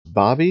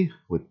Bobby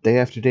with Day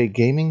After Day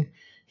Gaming,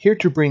 here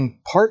to bring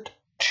part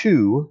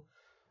 2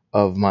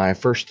 of my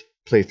first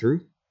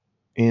playthrough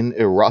in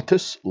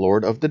Iratus,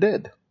 Lord of the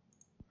Dead.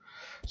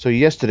 So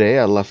yesterday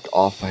I left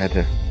off, I had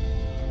to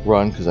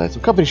run because I had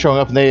some company showing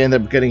up and they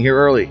ended up getting here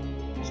early.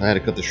 So I had to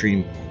cut the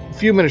stream a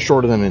few minutes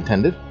shorter than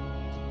intended.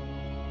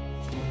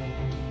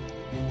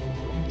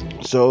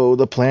 So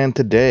the plan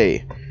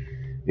today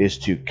is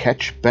to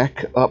catch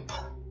back up,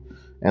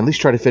 and at least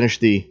try to finish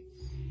the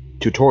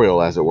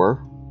tutorial, as it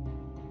were.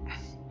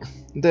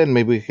 Then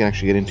maybe we can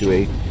actually get into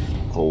a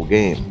full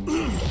game.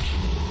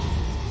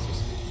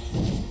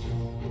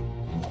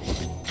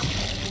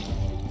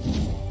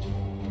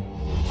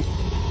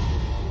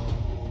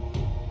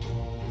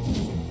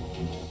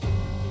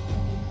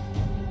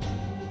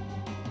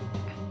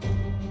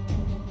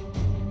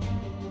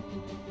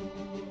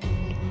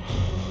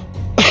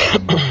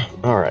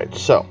 Alright,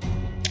 so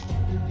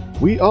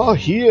we are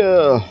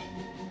here.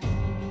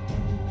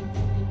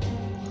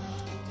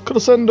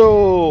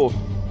 Crescendo! I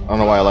don't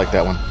know why I like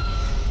that one.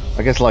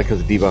 I guess I like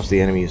because it debuffs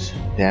the enemy's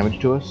damage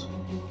to us.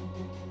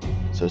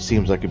 So it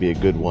seems like it'd be a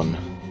good one.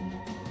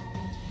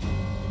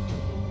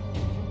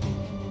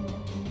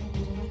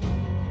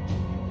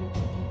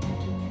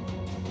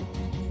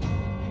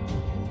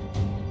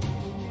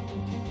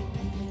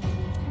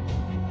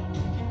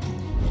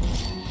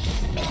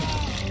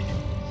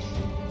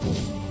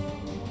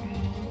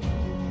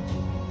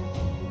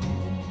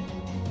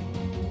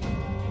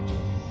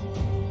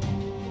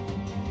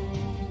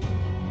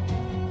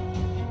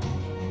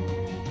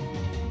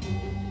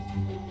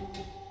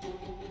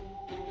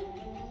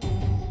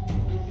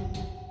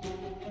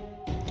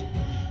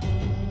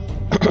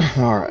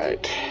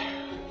 Alright.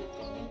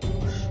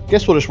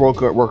 Guess we'll just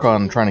work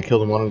on trying to kill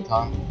them one at a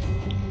time.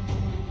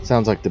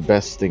 Sounds like the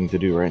best thing to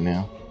do right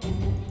now.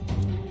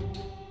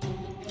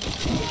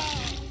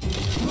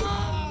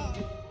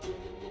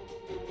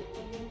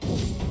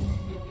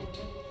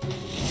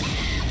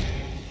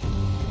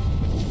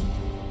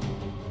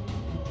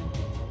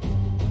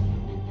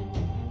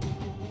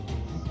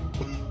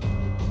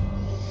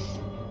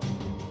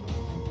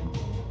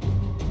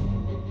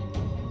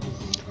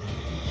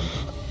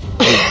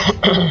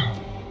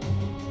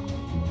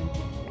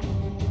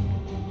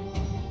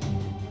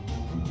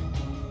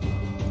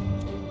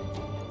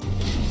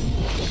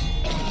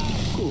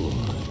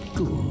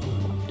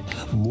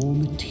 Good. More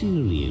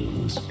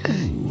materials.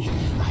 Ooh,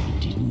 I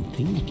didn't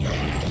think it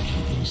would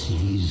be this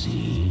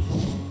easy.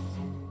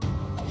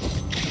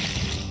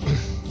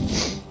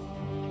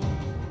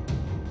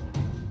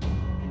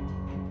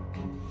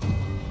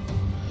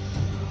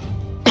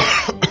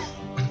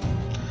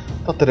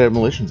 Thought that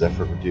demolitions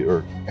expert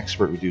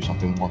would do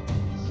something more.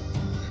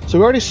 So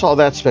we already saw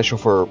that special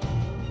for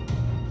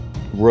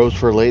Rose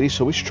for a Lady,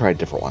 so we should try a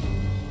different one.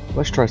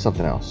 Let's try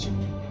something else.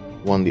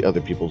 One of the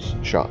other people's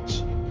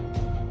shots.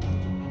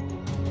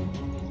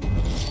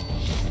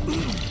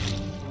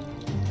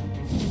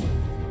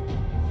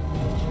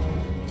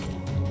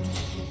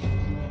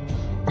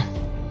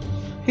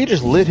 He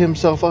just lit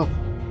himself up.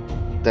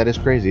 That is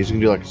crazy. He's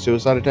gonna do like a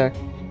suicide attack?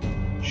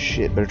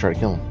 Shit, better try to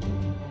kill him.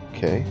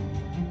 Okay.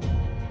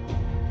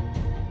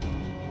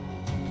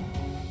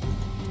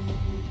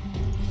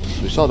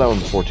 We saw that one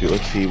before too.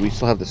 Let's see. We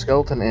still have the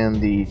skeleton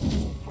and the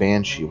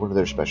banshee. What are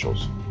their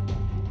specials?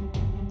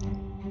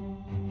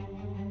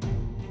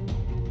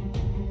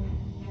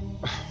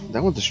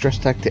 That one's a stress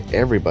attack to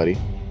everybody.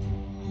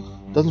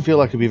 Doesn't feel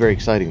like it'd be very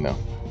exciting though.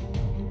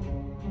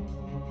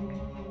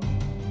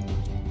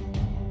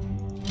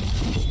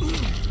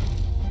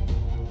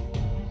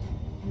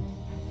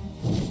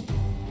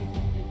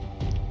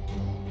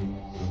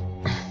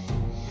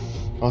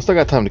 Well, I still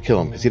got time to kill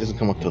him because he doesn't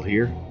come up till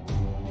here.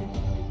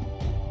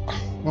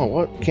 Oh,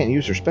 what? Can't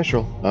use her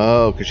special.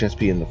 Oh, because she has to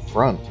be in the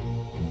front.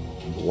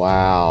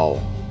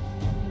 Wow.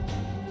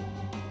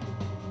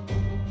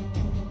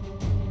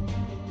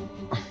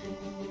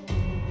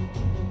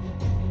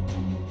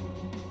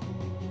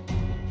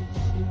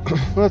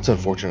 Well, that's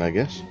unfortunate, I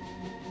guess.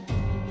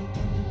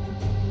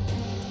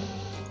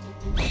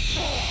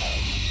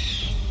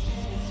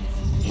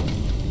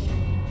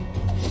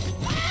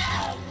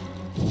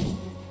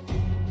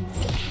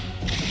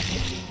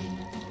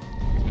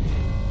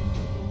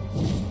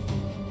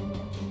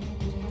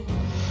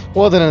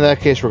 Well, then in that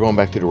case, we're going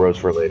back to the Rose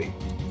for a Lady.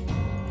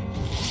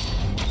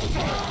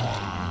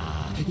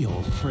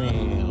 Your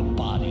frail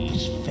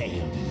body's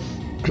failing.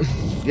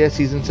 Yes,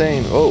 he's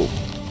insane. Oh.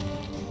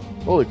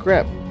 Holy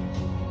crap.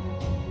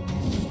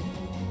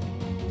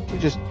 He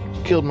just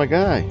killed my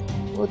guy.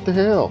 What the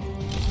hell?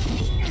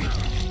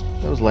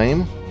 That was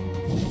lame.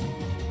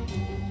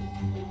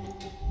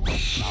 Now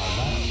that's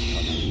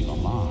gonna leave a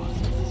mark.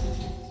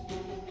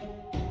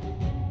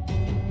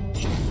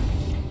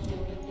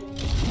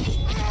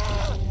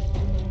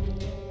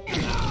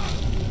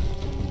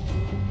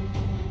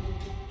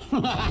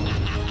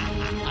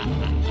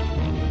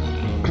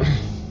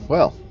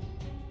 Well,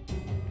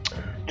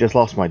 just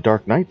lost my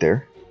Dark Knight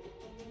there.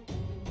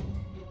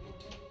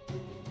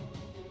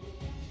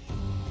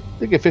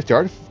 They get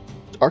 50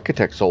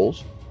 architect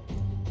souls.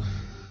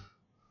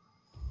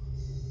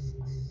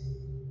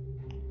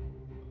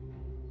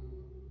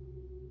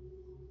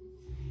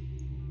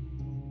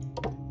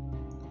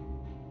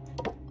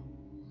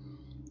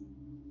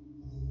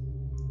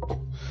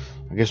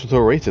 I guess we'll throw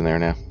Wraith in there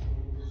now.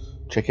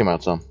 Check him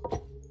out some.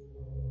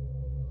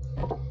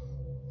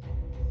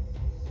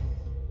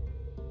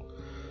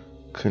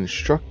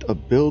 Construct a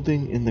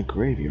building in the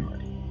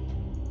graveyard.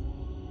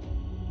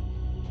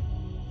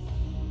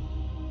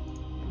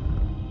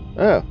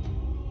 Oh.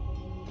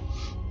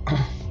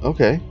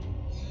 Okay.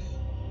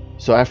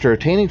 So after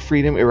attaining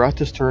freedom,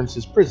 Iratus turns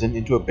his prison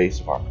into a base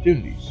of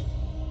opportunities.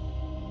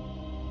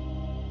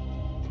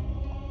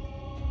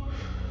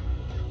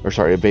 Or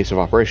sorry, a base of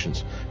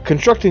operations.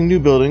 Constructing new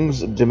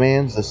buildings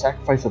demands the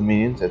sacrifice of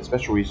minions and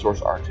special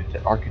resource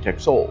architect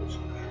souls.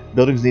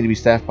 Buildings need to be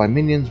staffed by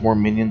minions. More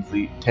minions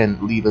can't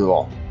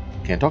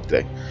talk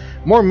today.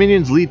 More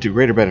minions lead to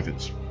greater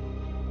benefits.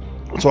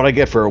 That's what I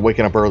get for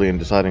waking up early and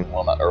deciding,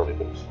 well, not early,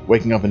 but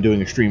waking up and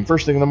doing a stream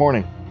first thing in the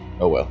morning.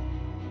 Oh well.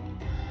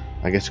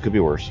 I guess it could be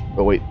worse.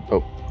 Oh wait,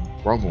 oh,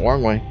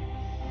 wrong way.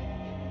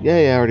 Yeah,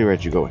 I already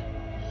read you. Go away.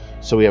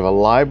 So we have a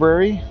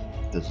library.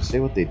 Does it say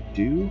what they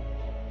do?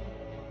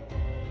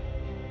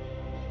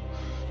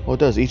 Well, it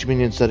does. Each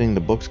minion studying the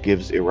books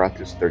gives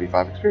Iratus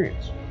 35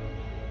 experience.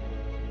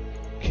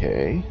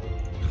 Okay.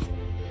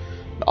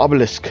 An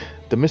obelisk.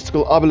 The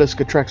mystical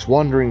obelisk attracts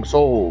wandering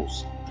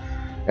souls.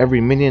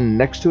 Every minion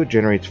next to it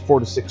generates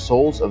 4 to 6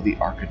 souls of the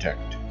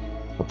architect.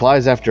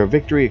 Applies after a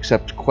victory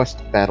except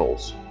quest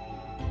battles.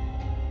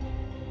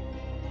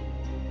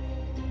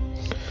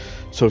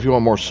 So if you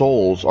want more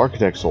souls,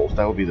 architect souls,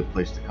 that would be the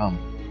place to come.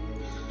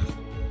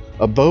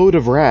 Abode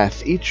of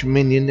Wrath. Each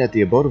minion at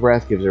the Abode of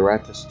Wrath gives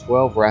Iratus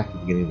 12 wrath at the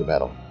beginning of the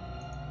battle.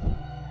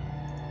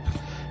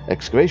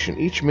 Excavation.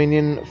 Each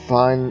minion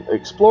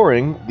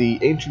exploring the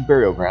ancient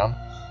burial ground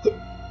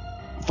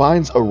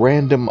finds a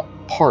random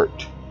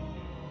part.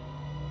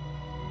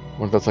 I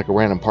wonder if that's like a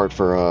random part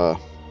for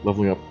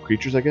leveling up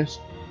creatures, I guess.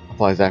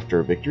 Applies after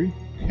a victory.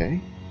 Okay.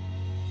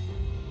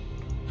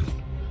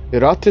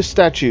 Iratus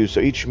statue. So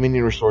each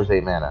minion restores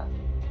 8 mana.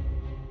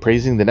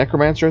 Praising the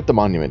Necromancer at the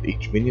monument.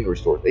 Each minion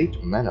restores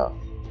 8 mana.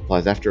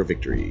 Applies after a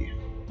victory.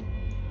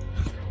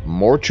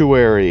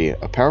 Mortuary.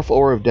 A powerful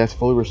aura of death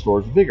fully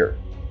restores vigor.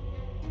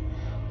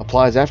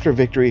 Applies after a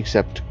victory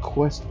except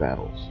quest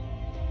battles.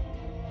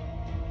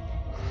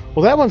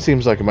 Well, that one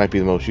seems like it might be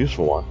the most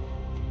useful one.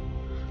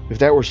 If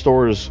that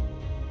restores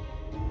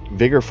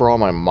vigor for all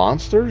my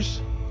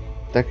monsters,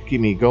 that could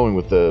keep me going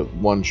with the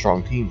one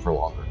strong team for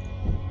longer.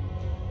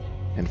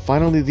 And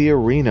finally, the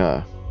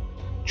arena.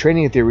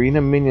 Training at the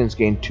arena, minions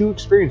gain 2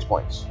 experience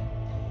points.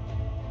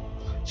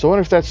 So I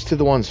wonder if that's to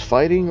the ones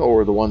fighting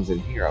or the ones in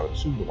here. I would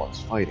assume the ones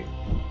fighting.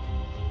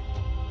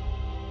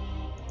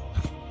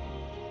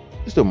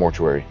 Let's do a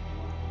mortuary.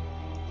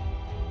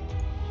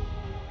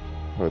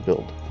 What do I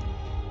build?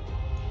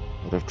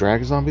 Do I have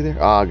drag a zombie there?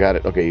 Ah, got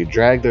it. Okay, you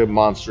drag the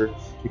monster.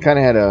 You kind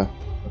of had a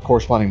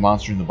corresponding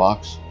monster in the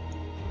box.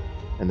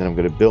 And then I'm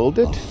going to build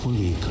it. A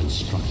fully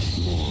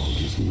constructed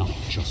morgue is not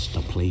just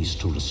a place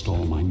to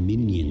restore my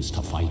minions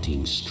to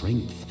fighting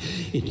strength.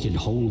 It can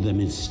hold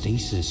them in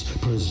stasis,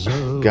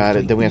 preserve. Got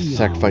it. Then we have to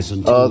sacrifice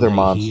other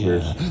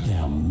monsters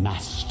their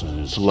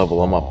masters to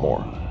level them up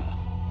more.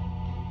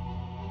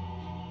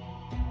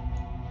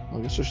 Well,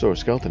 I guess there's still a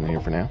skeleton in here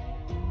for now.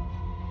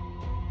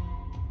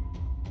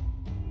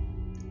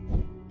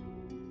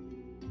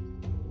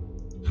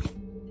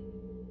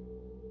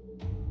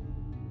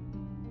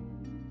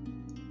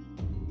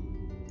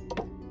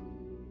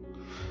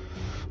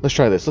 Let's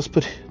try this. Let's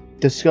put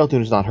this skeleton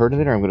who's not hurt in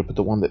there. I'm going to put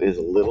the one that is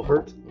a little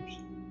hurt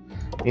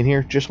in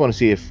here. Just want to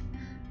see if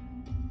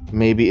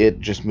maybe it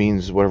just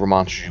means whatever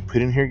monsters you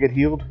put in here get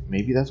healed.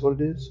 Maybe that's what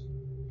it is.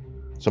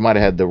 So I might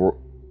have had the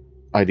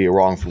idea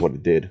wrong for what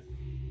it did.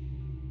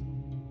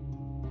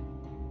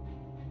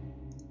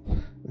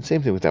 And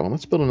same thing with that one.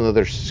 Let's build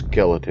another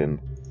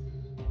skeleton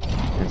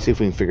and see if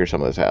we can figure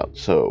some of this out.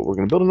 So we're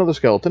going to build another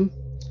skeleton.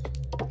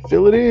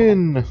 Fill it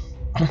in.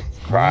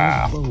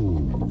 Craft.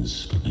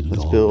 Let's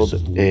build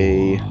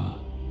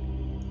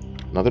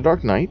another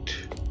Dark Knight,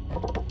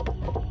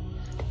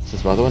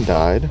 since my other one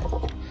died,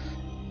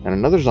 and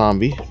another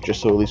zombie, just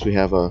so at least we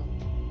have a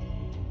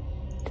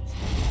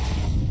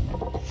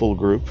full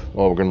group.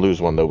 Well, we're gonna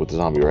lose one though with the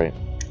zombie, right?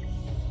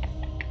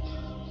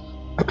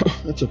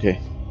 That's okay.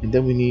 And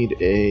then we need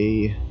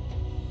a...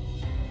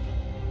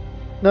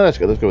 No, that's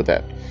good. Let's go with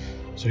that.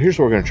 So here's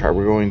what we're gonna try.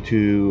 We're going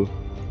to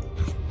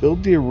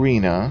build the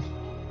arena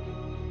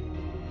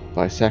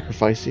by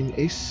sacrificing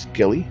a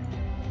skelly.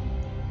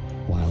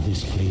 While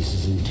this place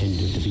is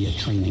intended to be a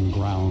training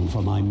ground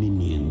for my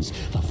minions,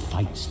 the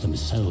fights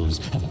themselves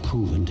have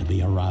proven to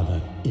be a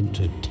rather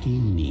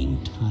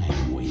entertaining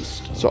time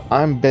waster. So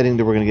I'm betting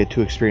that we're going to get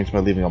 2 experience by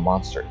leaving a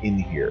monster in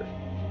here.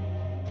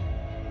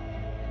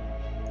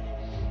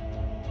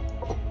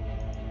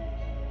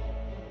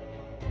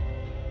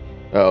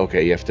 Oh,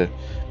 okay, you have to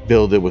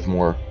build it with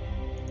more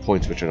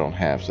points, which I don't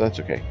have, so that's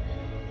okay.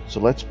 So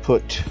let's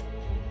put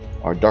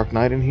our Dark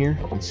Knight in here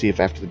and see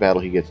if after the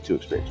battle he gets 2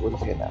 experience. What is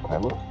he getting at? Can I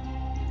look?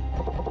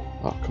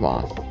 Oh, come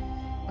on.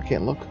 I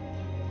can't look.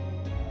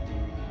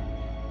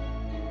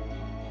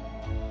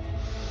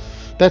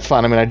 That's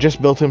fine. I mean, I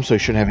just built him, so he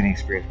shouldn't have any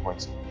experience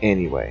points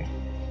anyway.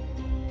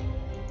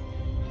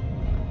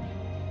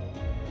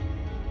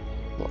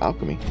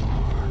 alchemy.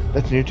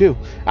 That's new too.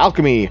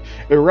 Alchemy!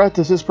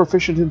 Iratus is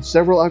proficient in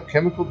several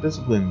alchemical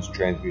disciplines.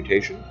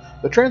 Transmutation,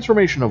 the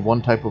transformation of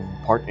one type of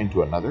part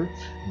into another.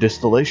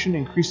 Distillation,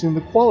 increasing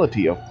the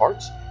quality of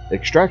parts.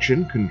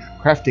 Extraction,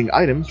 crafting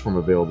items from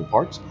available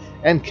parts.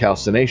 And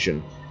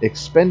calcination,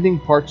 expending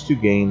parts to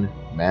gain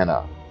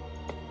mana.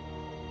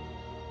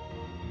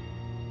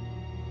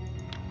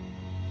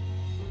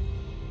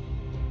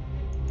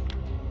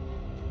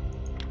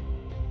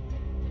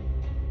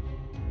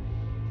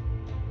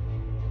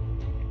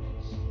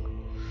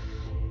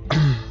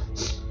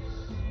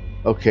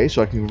 Okay,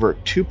 so I can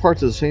convert 2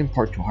 parts of the same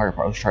part to a higher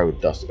part. Let's try with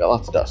dust. I got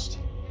lots of dust.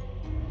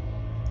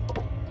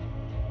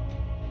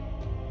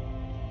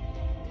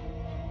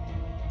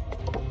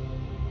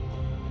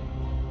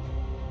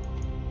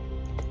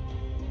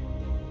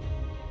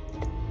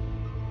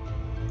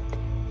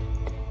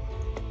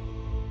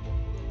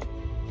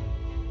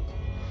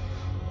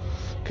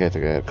 Okay, I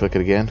think I gotta click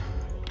it again.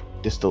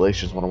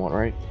 Distillation is what I want,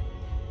 right?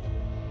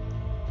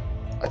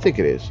 I think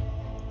it is.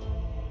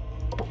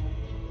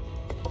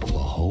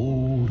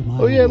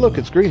 Oh yeah, look,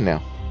 it's green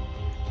now.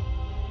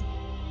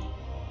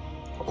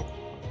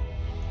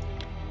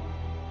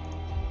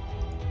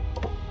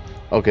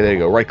 Okay, there you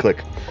go. Right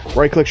click.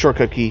 Right click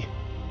shortcut key.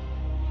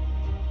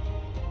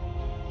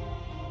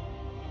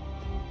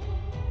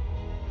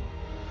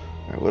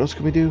 Alright, what else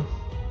can we do?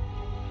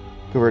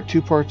 Convert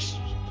 2 parts.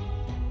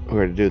 We're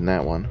already doing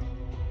that one.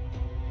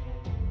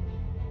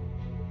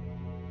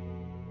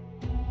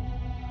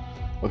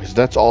 Okay, so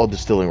that's all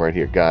distilling right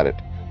here. Got it.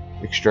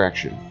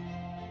 Extraction.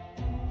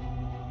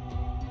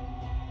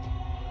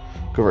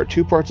 Convert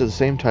 2 parts of the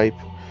same type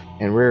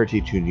and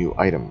rarity to new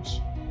items.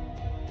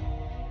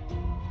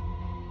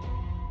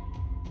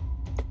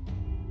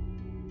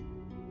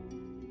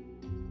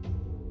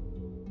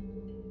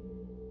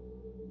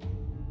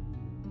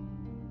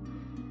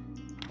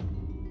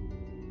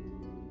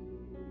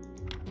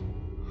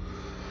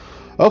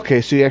 Okay,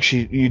 so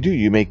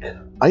you make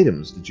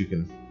items that you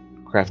can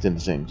craft into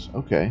things.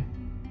 Okay.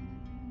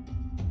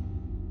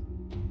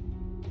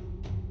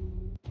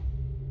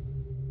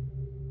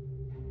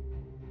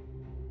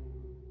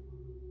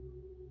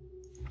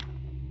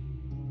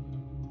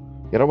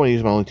 Yeah, I don't want to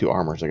use my only 2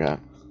 armors I got.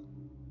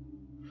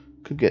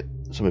 Could get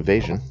some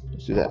evasion.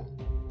 Let's do that.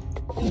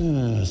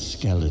 A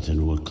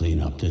skeleton will clean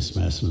up this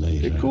mess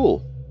later. Okay,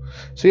 cool.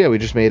 So yeah, we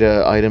just made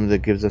an item that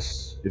gives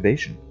us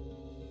evasion.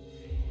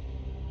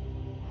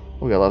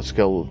 Oh, we got a lot of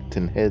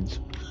skeleton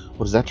heads.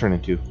 What does that turn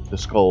into? The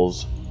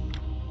skulls.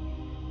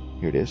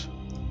 Here it is.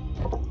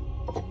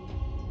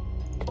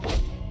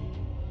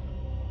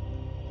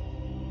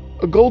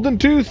 A golden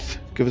tooth!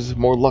 Gives us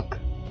more luck.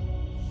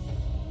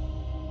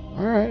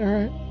 Alright,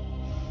 alright.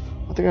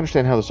 I think I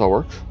understand how this all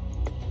works.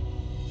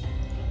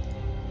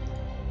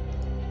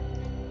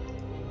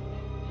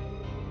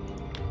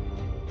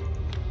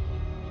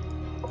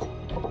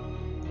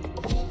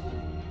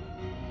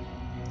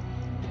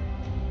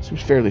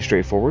 Seems fairly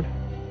straightforward.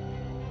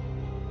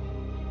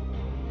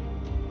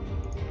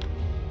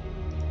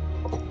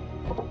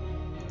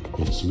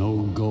 It's no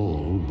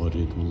goal, but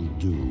it will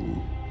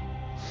do.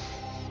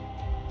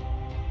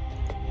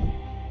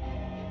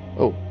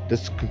 Oh,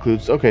 this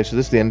concludes... Okay, so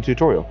this is the end of the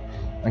tutorial.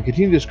 And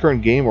continue this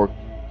current game or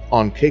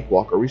on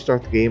Cakewalk, or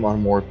restart the game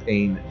on more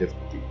pain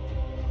difficulty.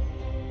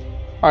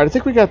 Alright, I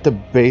think we got the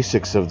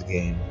basics of the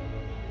game.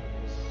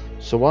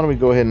 So why don't we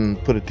go ahead and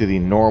put it to the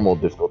normal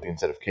difficulty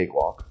instead of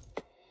Cakewalk.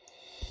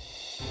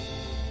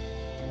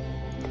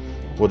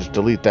 We'll just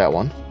delete that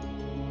one.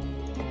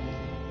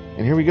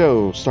 And here we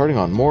go, starting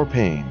on more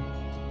pain.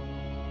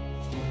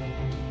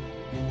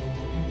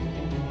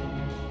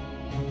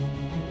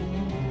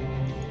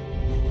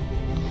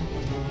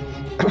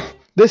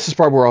 This is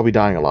probably where I'll be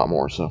dying a lot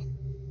more, so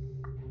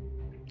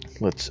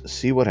let's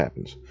see what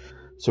happens.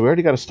 So we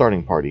already got a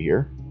starting party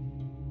here.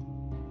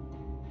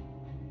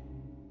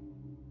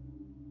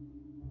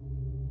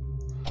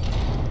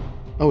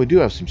 Oh, we do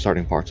have some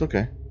starting parts,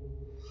 okay.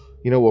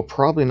 You know, we'll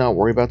probably not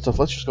worry about stuff.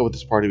 Let's just go with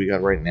this party we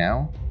got right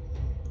now,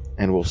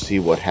 and we'll see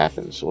what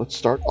happens. So let's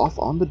start off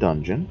on the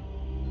dungeon.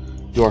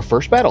 Do our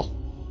first battle.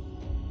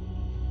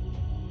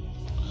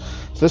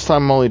 So this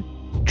time, the only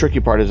tricky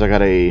part is I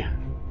got a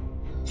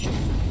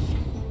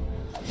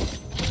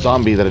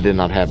zombie that I did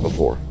not have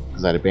before.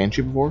 Because I had a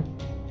banshee before.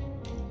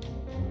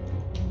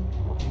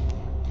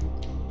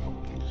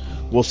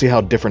 We'll see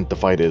how different the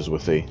fight is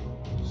with a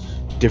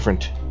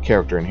different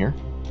character in here.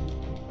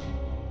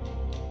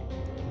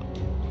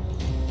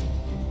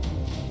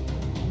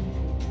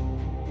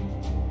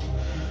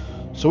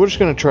 So we're just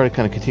going to try to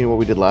kind of continue what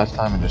we did last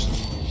time and just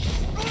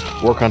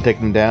work on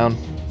taking them down.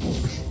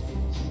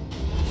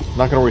 I'm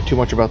not going to worry too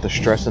much about the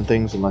stress and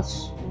things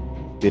unless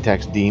the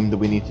attack's deemed that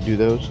we need to do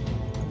those.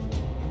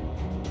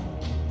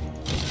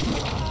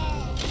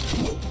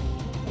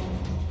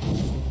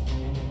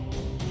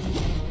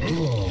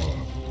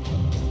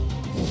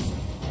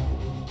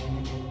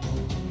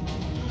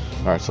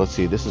 Alright, so let's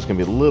see. This is going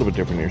to be a little bit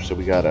different here. So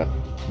we got a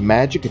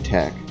magic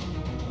attack.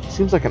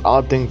 Seems like an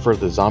odd thing for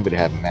the zombie to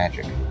have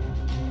magic.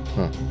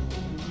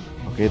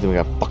 Okay, then we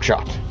got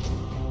buckshot.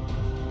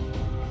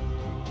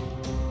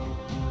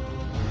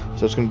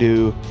 So it's going to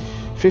do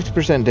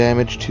 50%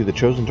 damage to the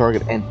chosen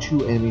target and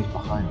 2 enemies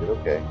behind it.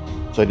 Okay.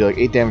 So I do like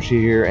 8 damage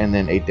here and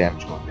then 8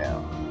 damage going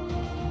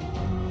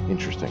down.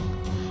 Interesting.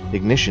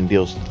 Ignition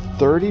deals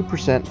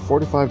 30%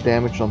 45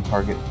 damage on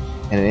target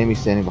and an enemy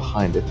standing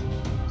behind it.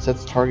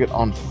 Sets target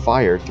on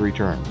fire 3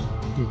 turns.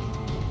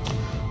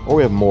 Or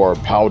we have more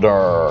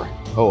powder.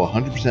 Oh,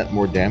 100%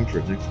 more damage for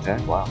its next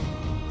attack? Wow.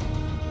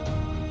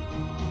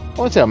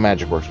 Well, let's see how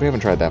magic works. We haven't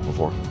tried that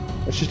before.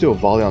 Let's just do a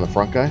volley on the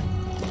front guy.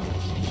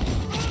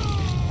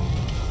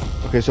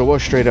 Okay, so it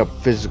was straight up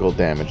physical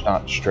damage,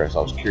 not stress. I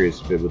was curious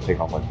if it would take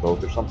on like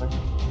both or something.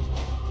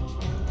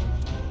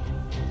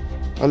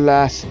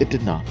 Alas, it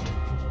did not.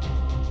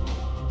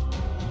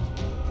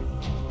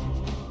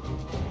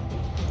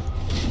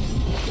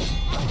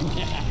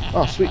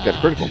 Oh, sweet, got a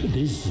critical.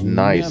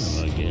 Nice.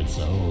 Never gets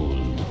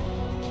old.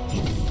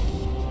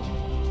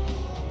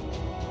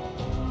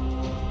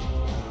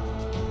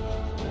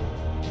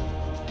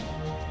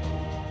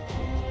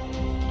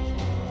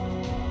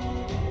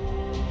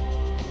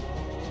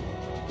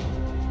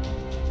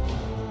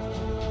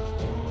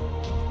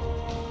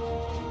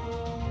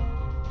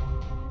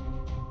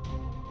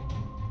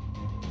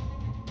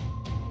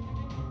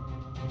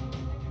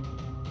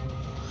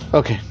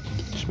 Okay,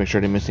 just make sure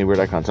I didn't miss any weird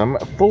icons. I'm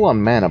full on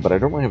mana, but I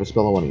don't really have a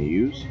spell I want to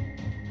use.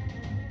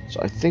 So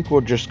I think we're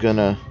just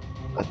gonna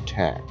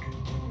attack.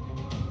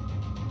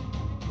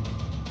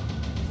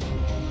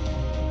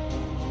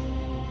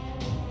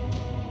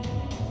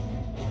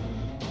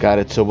 Got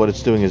it, so what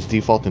it's doing is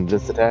defaulting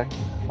this attack.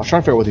 I was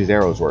trying to figure out what these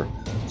arrows were.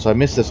 So I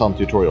missed this on the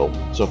tutorial.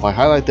 So if I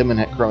highlight them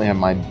and currently have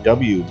my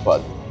W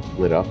button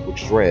lit up,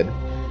 which is red,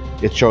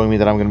 it's showing me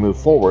that I'm going to move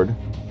forward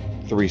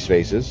 3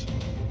 spaces.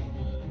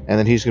 And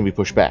then he's going to be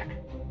pushed back.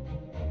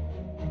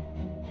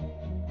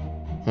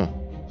 Huh.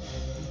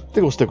 I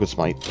think we'll stick with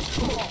Smite.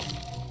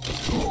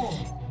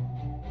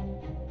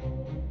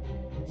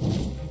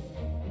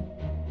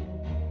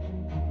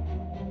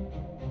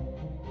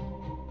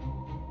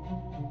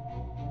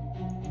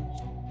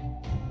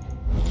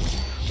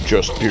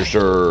 Just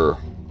Piercer.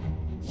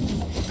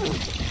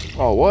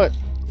 Oh, what?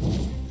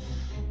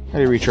 How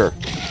do you reach her?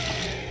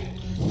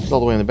 It's all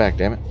the way in the back,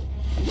 damn it.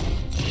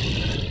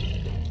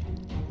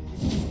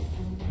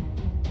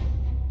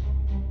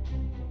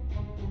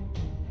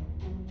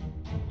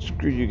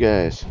 Screw you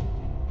guys.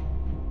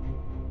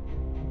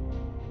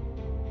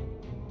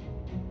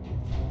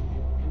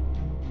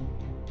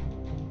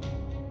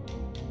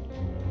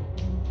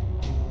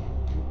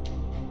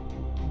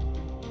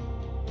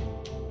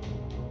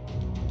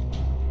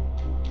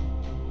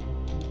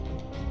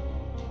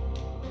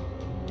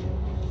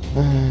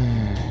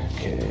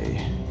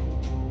 Okay.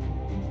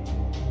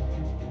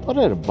 Thought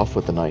I had a buff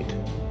with the knight.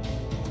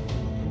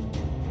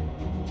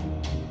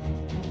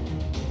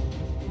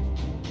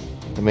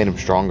 It made him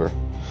stronger.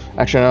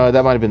 Actually, no,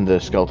 that might have been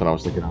the skeleton I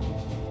was thinking of.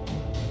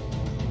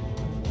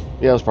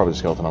 Yeah, it was probably the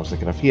skeleton I was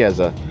thinking of. He has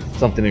a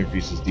something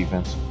increases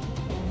defense.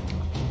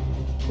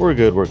 We're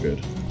good, we're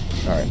good.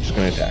 Alright, just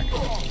gonna attack.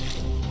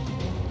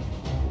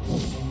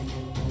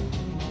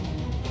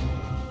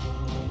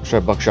 Let's try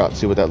buckshot,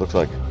 see what that looks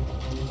like.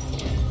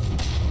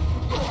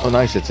 Oh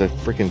nice, it's a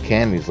freaking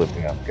can he's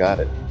lifting up. Got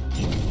it.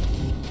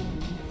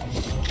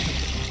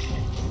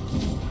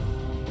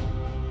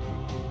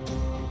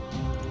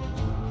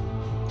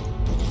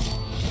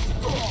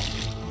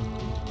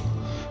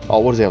 Oh,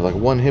 what does he have? Like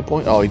 1 hit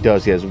point? Oh, he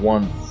does. He has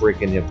 1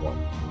 freaking hit point.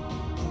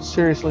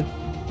 Seriously?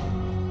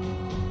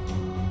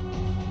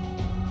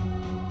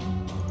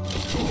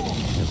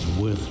 As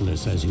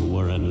worthless as you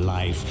were in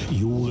life,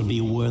 you will be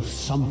worth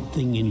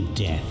something in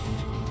death.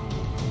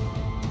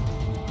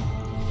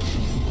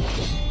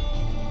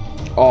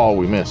 Oh,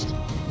 we missed.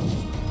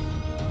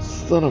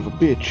 Son of a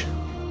bitch.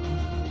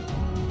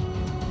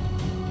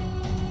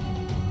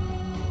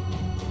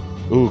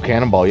 Ooh,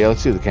 cannonball. Yeah,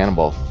 let's do the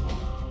cannonball.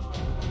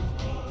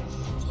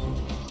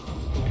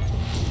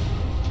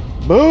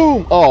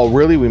 Boom! Oh,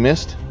 really? We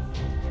missed?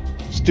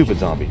 Stupid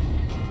zombie.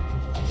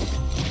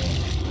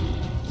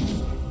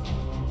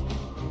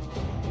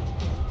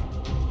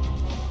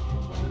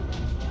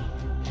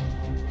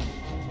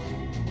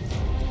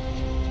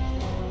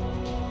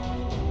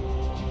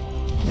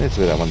 Let's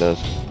see what that one does.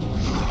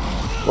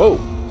 Whoa!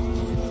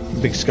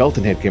 Big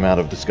skeleton head came out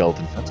of the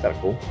skeleton. That's kind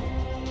of cool.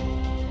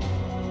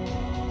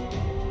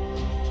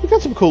 We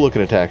got some cool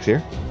looking attacks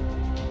here.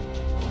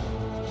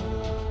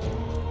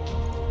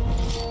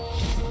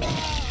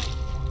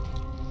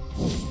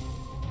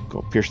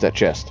 Go pierce that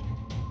chest.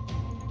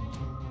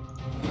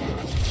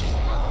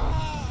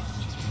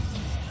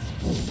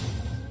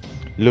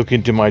 Look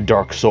into my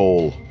dark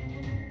soul.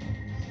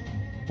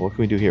 What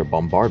can we do here?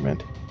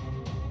 Bombardment.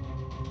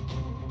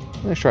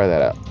 Let's try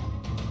that out.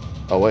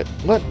 Oh wait,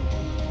 what?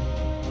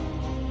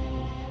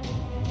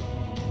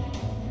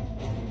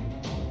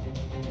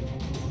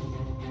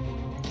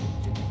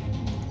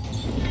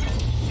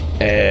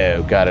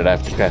 Oh, got it. I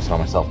have to cast it on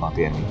myself, not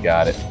the enemy.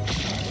 Got it.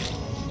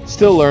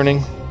 Still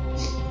learning.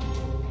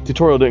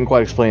 Tutorial didn't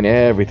quite explain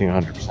everything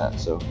 100%,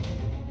 so.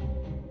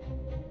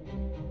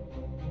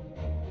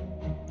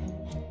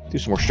 Do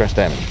some more stress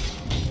damage.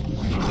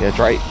 Yeah, that's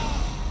right.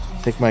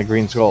 Take my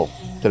green skull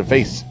to the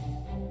face.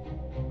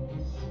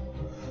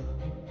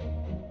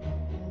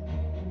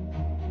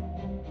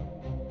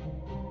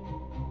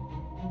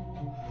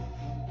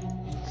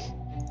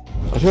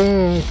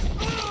 Attack!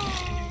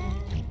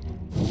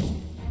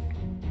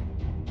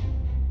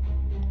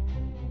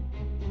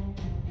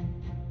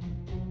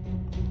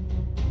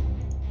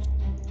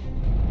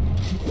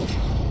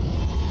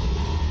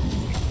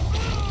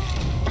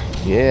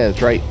 Yeah,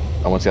 that's right.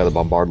 I want to see how the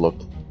bombard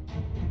looked.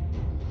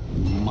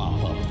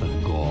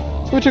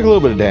 So we took a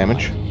little bit of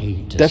damage.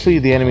 Definitely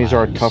the enemies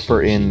are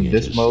tougher in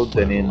this mode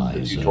than in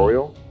the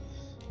tutorial.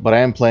 But I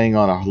am playing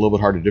on a little bit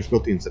harder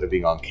difficulty instead of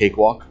being on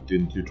Cakewalk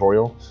doing the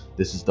tutorial.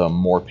 This is the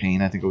More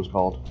Pain, I think it was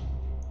called.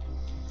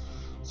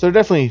 So they're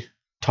definitely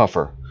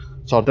tougher.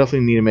 So I'll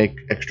definitely need to make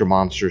extra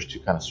monsters to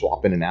kind of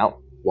swap in and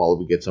out while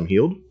we get some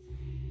healed.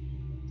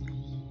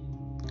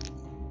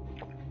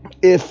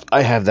 If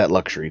I have that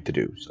luxury to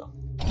do so.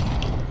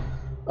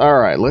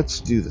 Alright,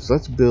 let's do this.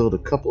 Let's build a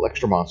couple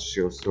extra monsters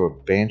here. Let's throw a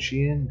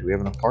Banshee in. Do we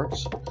have enough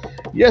parts?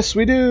 Yes,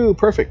 we do!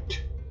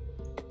 Perfect.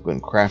 Go ahead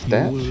and craft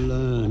that. You will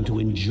learn to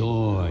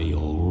enjoy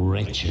your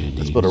wretched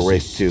Let's build a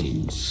Wraith too.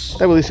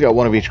 That way at least we got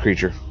one of each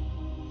creature.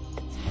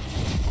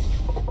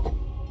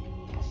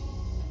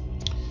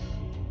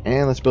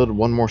 And let's build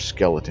one more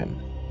skeleton.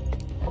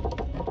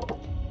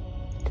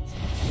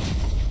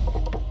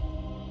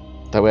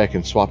 That way I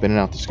can swap in and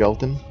out the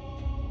skeleton.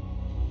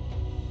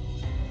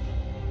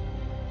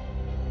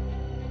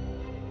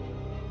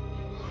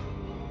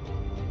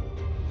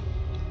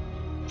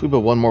 If we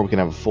build one more, we can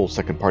have a full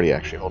second party,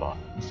 actually. Hold on.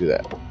 Let's do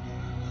that.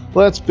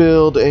 Let's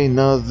build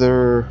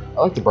another... I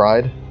like the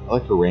bride. I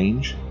like her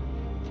range.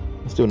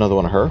 Let's do another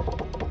one of her.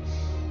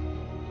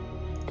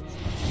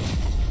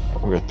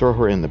 We're going to throw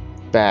her in the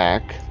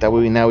back. That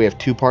way now we have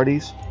two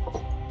parties.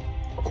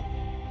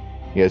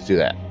 Yeah, let's do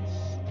that.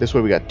 This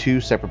way we got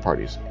two separate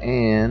parties.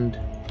 And...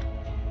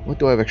 what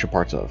do I have extra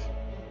parts of?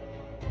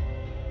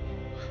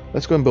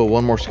 Let's go and build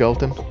one more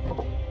skeleton.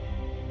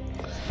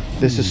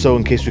 This is so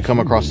in case we come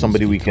across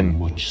somebody we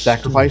can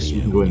sacrifice,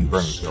 we can go ahead and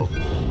burn the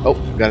skeleton. Oh,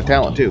 we got a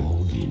talent too.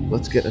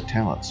 Let's get a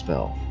talent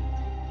spell.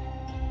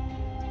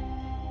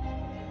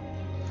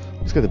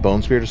 Let's get the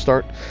Bone Spear to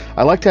start.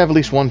 I like to have at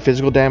least one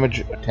physical damage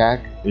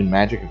attack in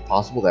magic if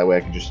possible. That way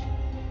I can just,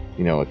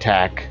 you know,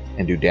 attack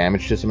and do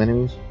damage to some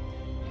enemies.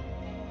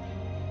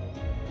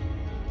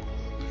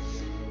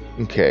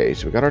 Okay,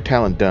 so we got our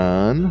talent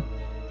done.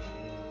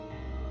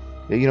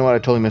 Yeah, you know what? I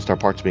totally missed our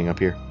parts being up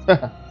here.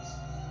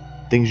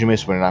 Things you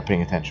miss when you're not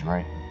paying attention,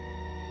 right?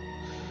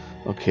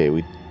 Okay,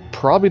 we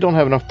probably don't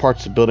have enough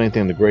parts to build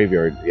anything in the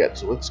graveyard yet,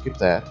 so let's skip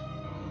that.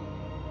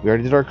 We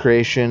already did our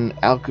creation.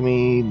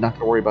 Alchemy, not going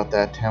to worry about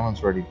that.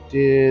 Talents already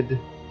did.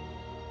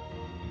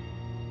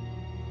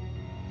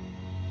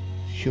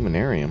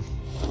 Humanarium.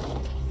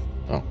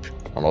 Oh, I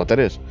don't know what that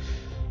is.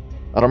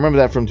 I don't remember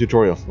that from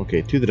tutorial.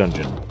 Okay, to the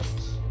dungeon.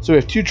 So we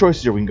have two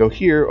choices here. We can go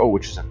here, oh,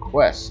 which is a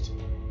quest.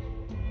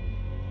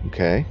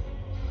 Okay.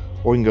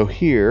 Or we can go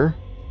here.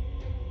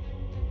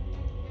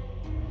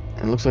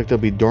 And it looks like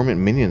there'll be dormant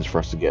minions for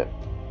us to get.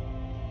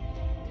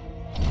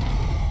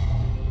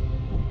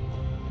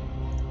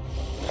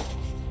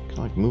 Can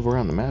I like move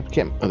around the map?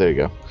 Can't. Oh, there you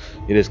go.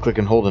 It is click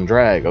and hold and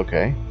drag.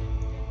 Okay.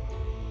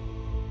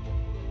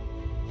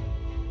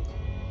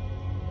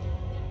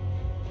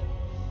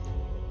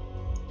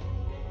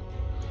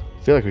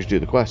 I feel like we should do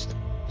the quest.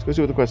 Let's go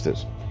see what the quest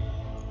is.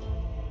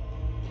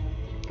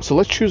 So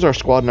let's choose our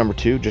squad number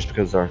 2, just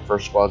because our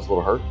first squad's a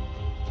little hurt.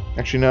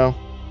 Actually, no.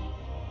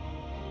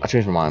 I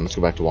changed my mind. Let's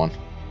go back to 1.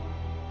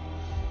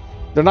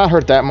 They're not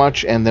hurt that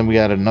much, and then we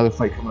got another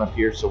fight coming up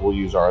here, so we'll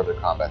use our other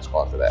combat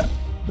squad for that.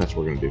 That's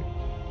what we're going to do.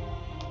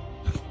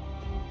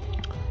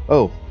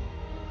 Oh.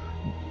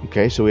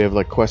 Okay, so we have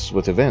like quests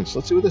with events.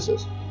 Let's see what this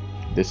is.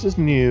 This is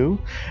new.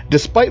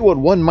 Despite what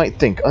one might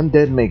think,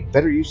 undead make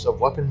better use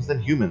of weapons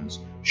than humans.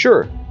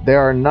 Sure, they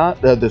are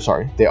not.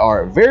 They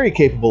are very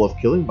capable of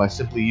killing by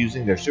simply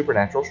using their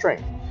supernatural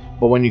strength.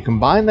 But when you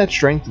combine that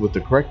strength with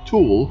the correct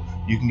tool,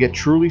 you can get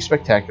truly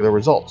spectacular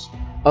results.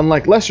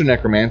 Unlike lesser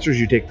necromancers,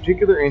 you take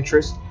particular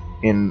interest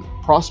in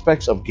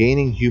prospects of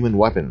gaining human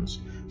weapons.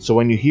 So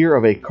when you hear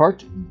of a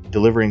cart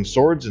delivering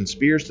swords and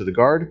spears to the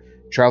guard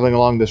traveling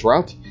along this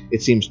route,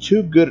 it seems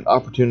too good an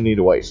opportunity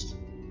to waste.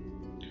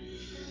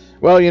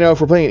 Well, you know,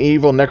 if we're playing an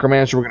evil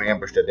necromancer, we're going to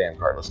ambush that damn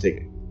cart. Let's take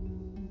it.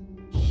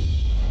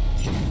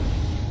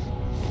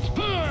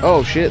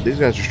 Oh shit, these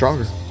guys are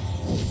stronger.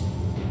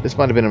 This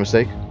might have been a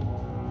mistake.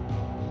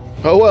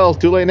 Oh well,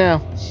 too late now.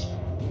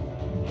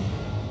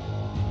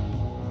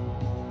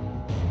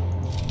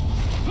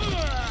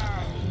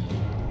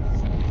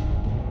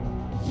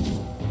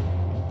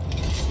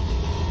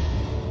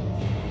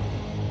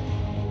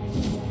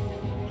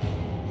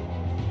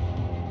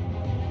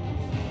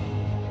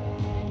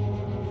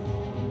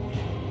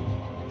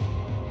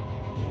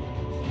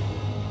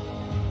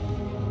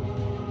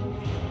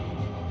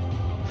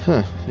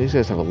 Huh, these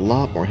guys have a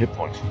lot more hit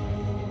points.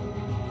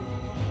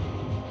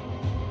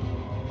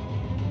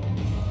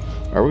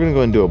 Alright, we're gonna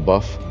go and do a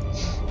buff.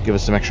 Give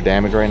us some extra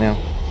damage right now.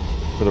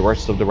 for the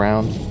rest of the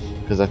round,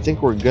 because I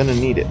think we're gonna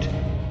need it.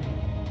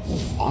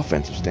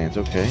 Offensive stance,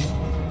 okay.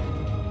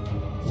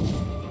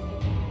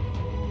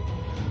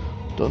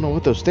 Don't know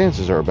what those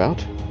stances are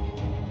about.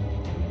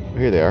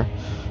 Here they are.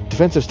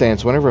 Defensive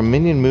stance, whenever a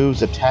minion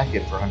moves, attack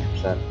it for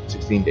 100%,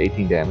 16 to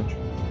 18 damage.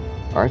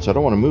 Alright, so I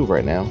don't want to move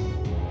right now.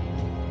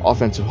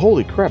 Offensive,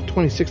 holy crap,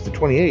 26 to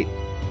 28.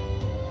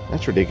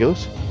 That's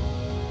ridiculous.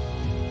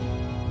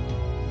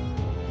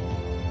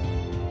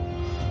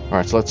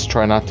 Alright, so let's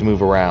try not to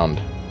move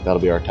around. That'll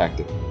be our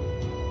tactic.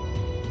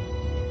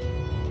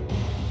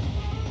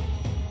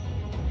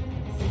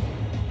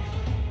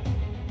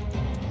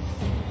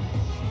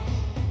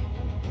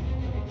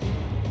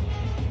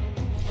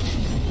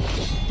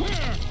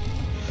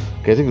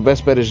 Okay, I think the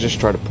best bet is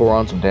just try to pour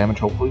on some damage,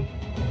 hopefully.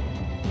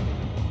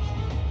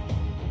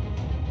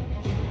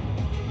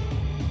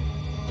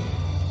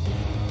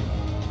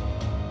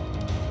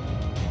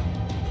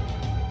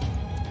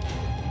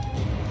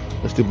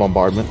 Let's do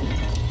bombardment.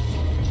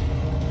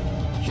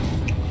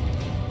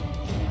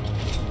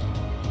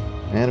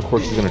 And of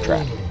course he's gonna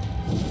trap.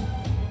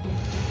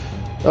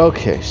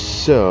 Okay,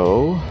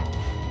 so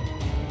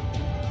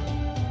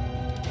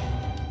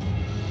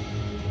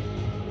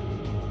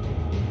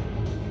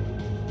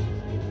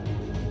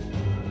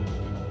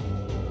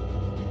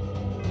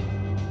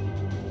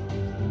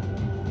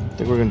I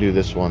think we're going to do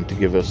this one to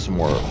give us some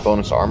more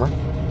bonus armor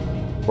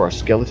for our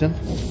skeleton.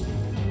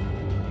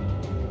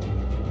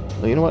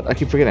 Well, you know what? I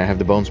keep forgetting I have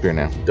the bone spear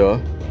now. Duh.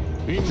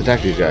 Let's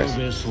attack these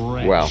guys.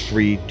 Wow,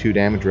 2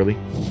 damage, really?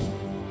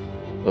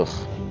 Ugh.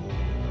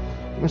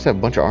 They must have a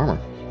bunch of armor.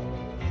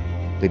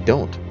 They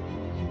don't.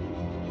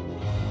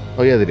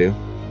 Oh yeah, they do.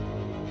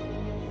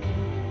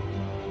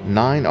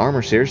 9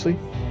 armor, seriously?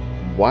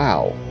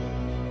 Wow.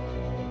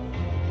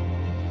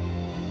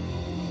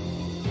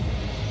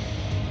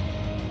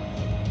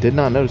 Did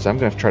not notice. I'm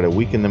gonna have to try to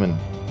weaken them and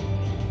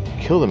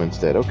kill them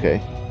instead.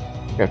 Okay.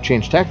 Gotta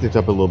change tactics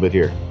up a little bit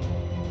here.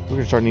 We're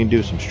gonna start needing to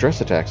do some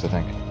stress attacks, I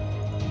think.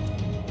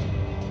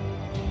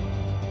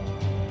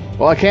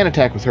 Well, I can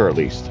attack with her at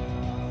least.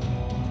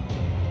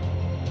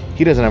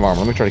 He doesn't have armor.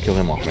 Let me try to kill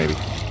him off, maybe.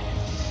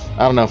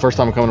 I don't know. First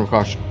time I'm coming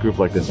across a group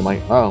like this, I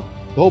might. Oh,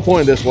 the whole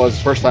point of this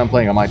was first time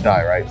playing, I might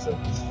die, right? So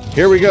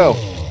here we go.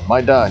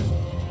 Might die.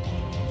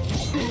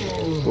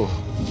 Ooh,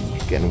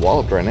 getting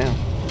walloped right now.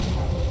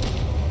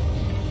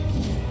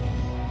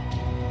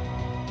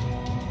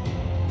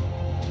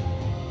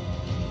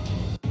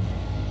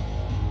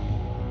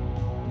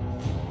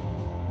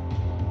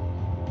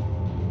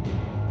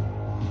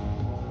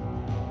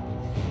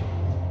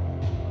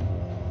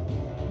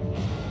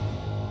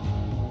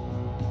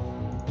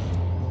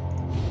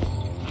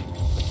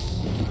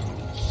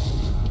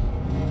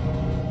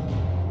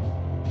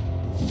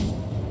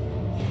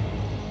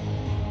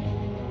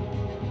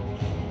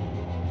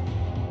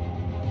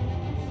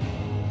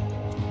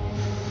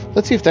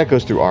 Let's see if that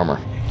goes through armor.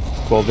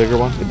 12 vigor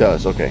one? It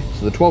does, okay.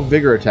 So the 12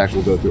 vigor attack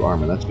will go through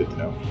armor. That's good to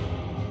know.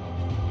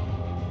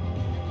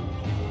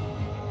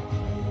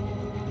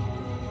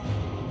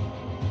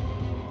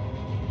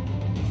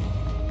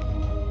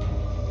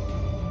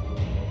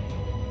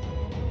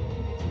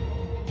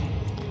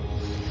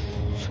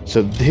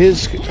 So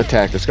his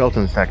attack, the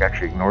skeleton attack,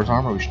 actually ignores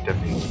armor. We should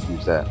definitely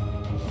use that.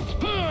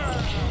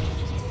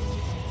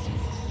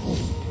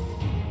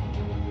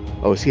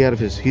 Oh, is he out of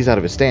his... He's out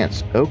of his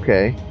stance.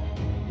 Okay.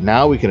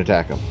 Now we can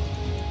attack him.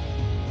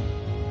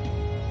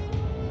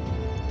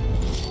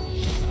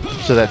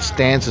 So that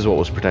stance is what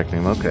was protecting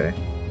him. Okay.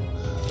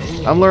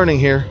 I'm learning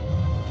here.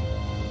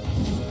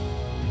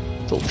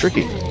 It's a little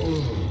tricky.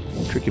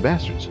 Tricky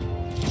bastards.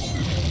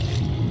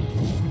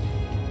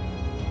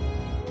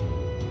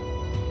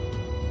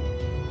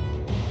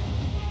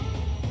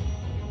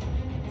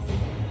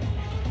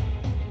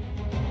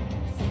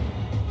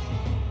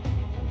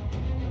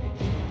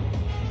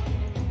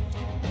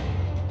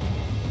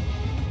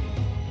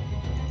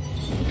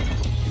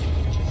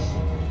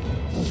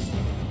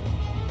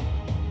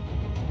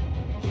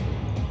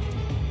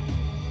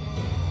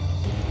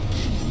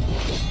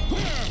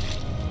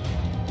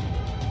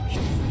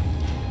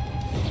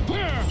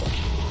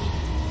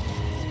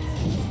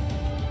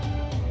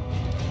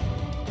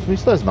 He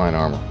still has 9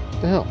 armor.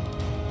 What the hell?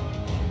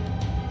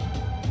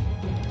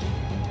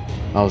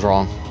 I was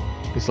wrong.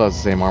 He still has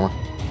the same armor.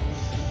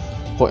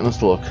 Pointless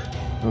to look.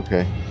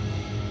 Okay.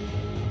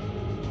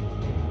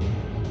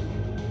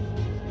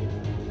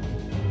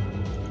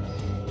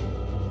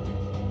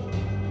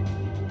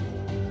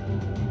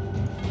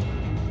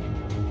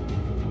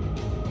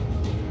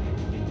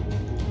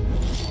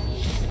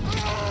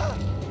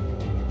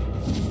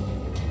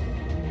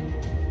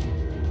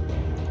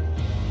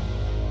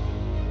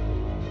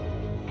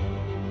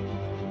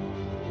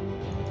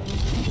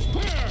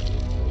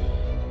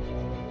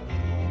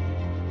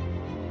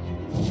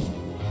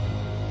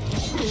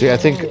 See, I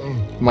think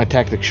my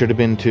tactic should have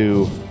been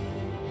to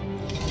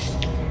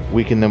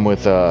weaken them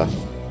with, yeah,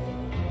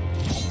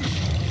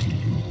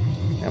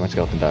 my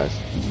skeleton dies.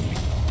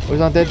 Oh, he's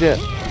not dead yet.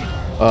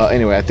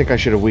 Anyway, I think I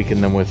should have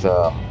weakened them with,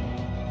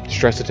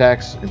 stress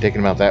attacks and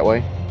taken them out that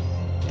way.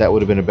 that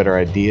would have been a better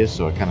idea,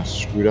 so I kind of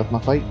screwed up my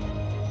fight.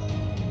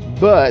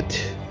 But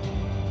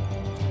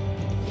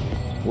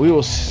we're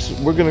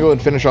going to go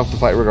and finish off the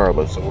fight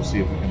regardless, so we'll see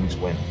if we can at least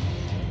win.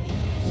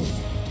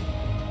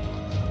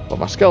 But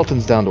my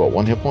skeleton's down to what,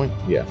 1 hit point?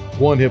 Yeah,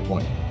 1 hit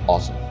point.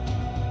 Awesome.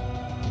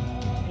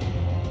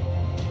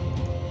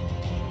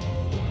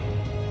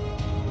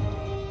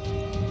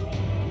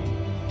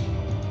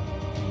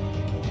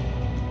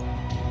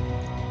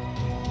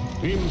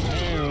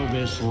 Impale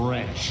this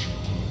wretch.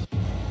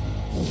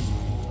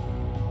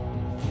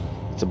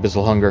 It's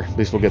Abyssal Hunger. At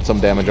least we'll get some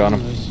damage on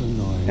him.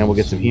 And we'll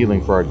get some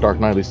healing for our Dark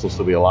Knight. At least he'll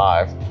still be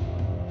alive.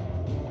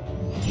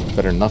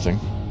 Better than nothing.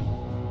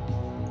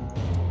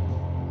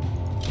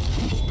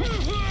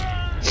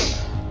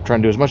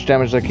 Trying to do as much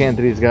damage as I can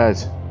to these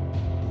guys.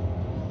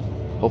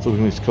 Hopefully we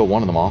can at least kill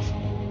one of them off.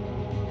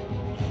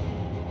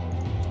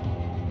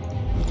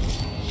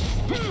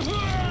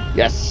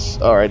 Yes!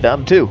 Alright,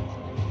 down to 2.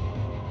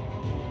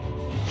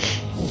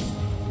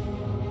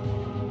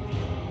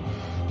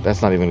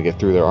 That's not even going to get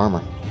through their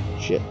armor.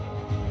 Shit.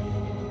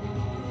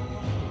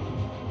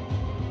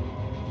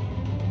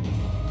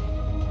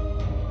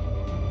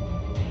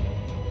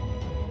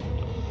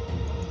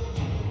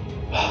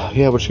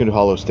 Yeah, we're just going to do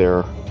Hollow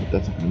Stare. If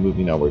that's not going to move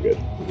me, no, we're good.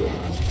 We're good.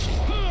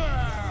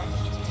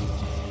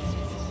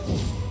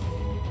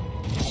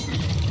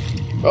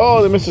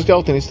 Oh, they missed the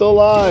skeleton. He's still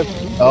alive.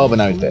 Oh, but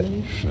now he's dead.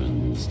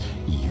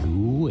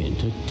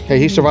 Hey,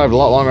 he survived a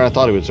lot longer than I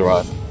thought he would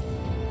survive.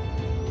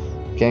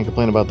 Can't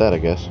complain about that, I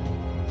guess.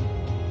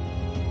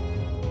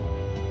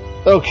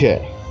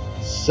 Okay,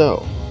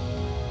 so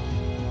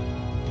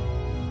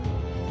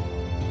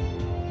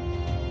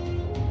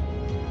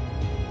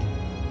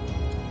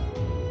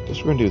guess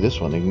we're gonna do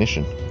this one,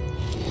 Ignition.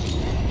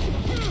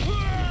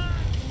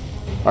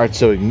 Alright,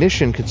 so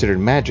Ignition considered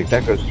magic,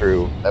 that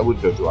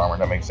would go through armor,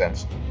 that makes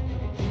sense.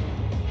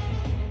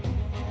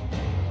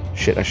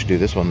 Shit, I should do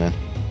this one then.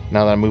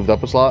 Now that I moved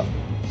up a slot,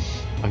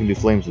 I can do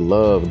Flames of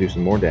Love and do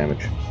some more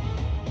damage.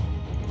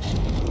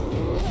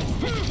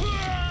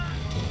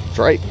 That's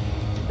right.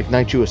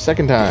 Ignite you a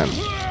second time.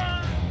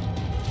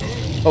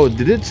 Oh, it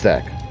did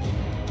stack.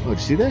 Oh, did you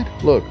see that?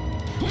 Look.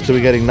 So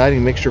we got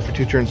Igniting Mixture for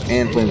 2 turns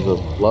and Flames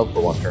of Love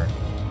for 1 turn.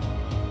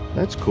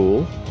 That's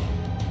cool.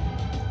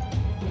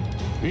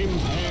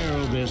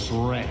 Impale this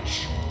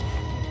wretch.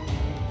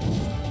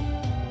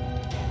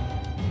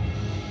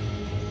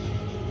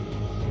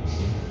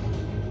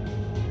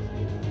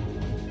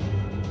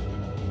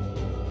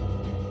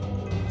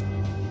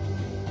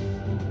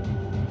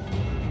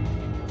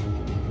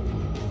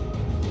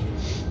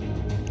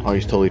 Oh,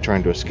 he's totally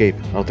trying to escape. I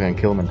don't think I can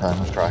kill him in time.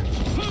 Let's try.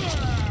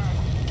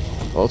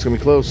 Oh, it's gonna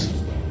be close.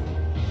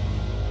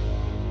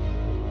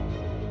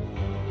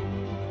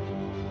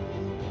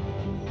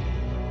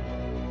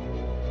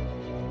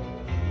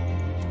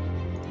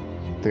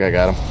 I think I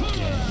got him.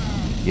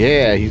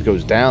 Yeah, he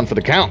goes down for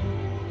the count.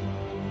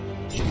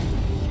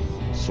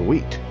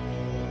 Sweet.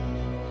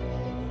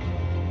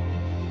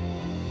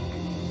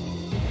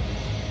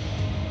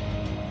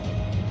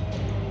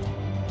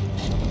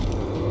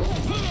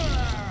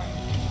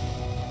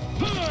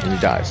 And he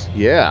dies.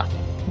 Yeah.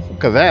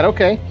 Look at that.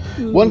 Okay.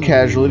 1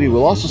 casualty.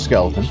 We'll lost a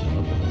skeleton.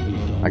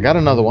 I got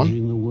another one.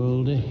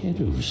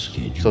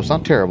 So it's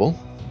not terrible.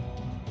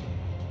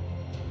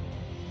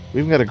 We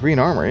even got a green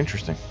armor.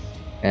 Interesting.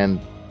 And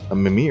a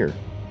Mimir.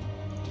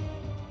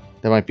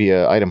 That might be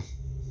an item.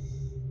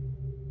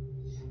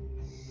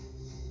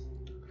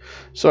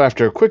 So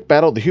after a quick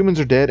battle, the humans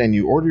are dead and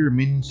you order your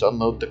minions to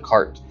unload the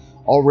cart.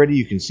 Already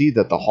you can see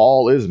that the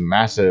hall is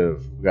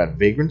massive. We got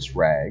Vagrant's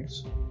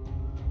Rags.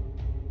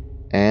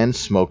 And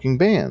Smoking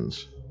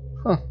Bands.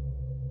 Huh.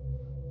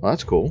 Well,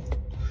 that's cool.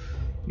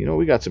 You know,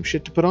 we got some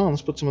shit to put on.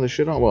 Let's put some of this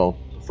shit on. Well,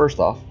 first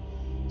off,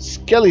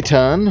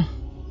 Skeleton.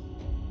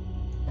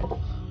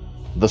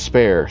 The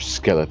spare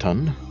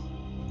skeleton.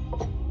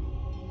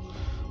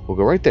 We'll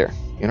go right there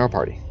in our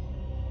party.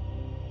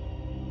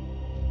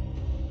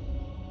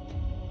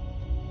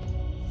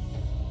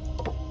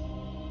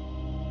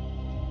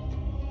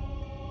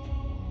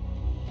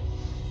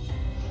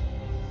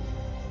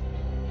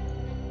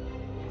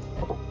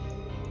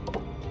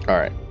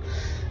 Alright.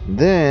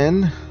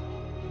 Then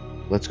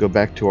let's go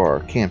back to our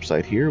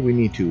campsite here. We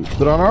need to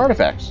put on our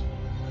artifacts.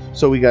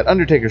 So we got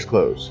Undertaker's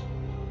clothes.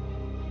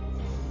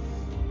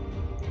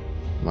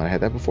 Might have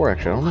had that before,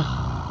 actually. I don't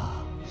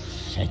know.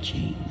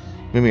 Fetching.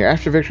 Mimir,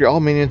 after victory, all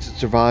minions that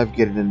survive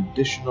get an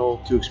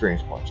additional 2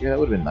 experience points. Yeah, that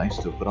would have been nice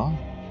to put on.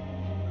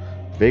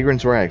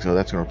 Vagrant's Rags. Oh,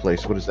 that's going to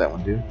replace. What does that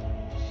one do?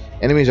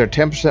 Enemies are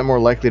 10% more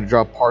likely to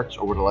drop parts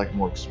or to like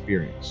more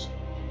experience.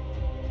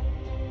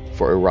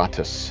 For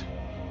Iratus.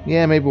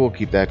 Yeah, maybe we'll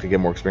keep that to get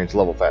more experience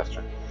level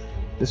faster.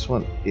 This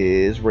one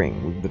is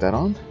Ring. We can put that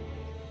on.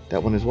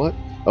 That one is what?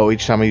 Oh,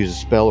 each time I use a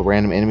spell, a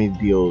random enemy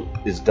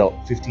is dealt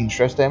 15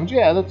 stress damage.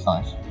 Yeah, that's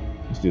nice.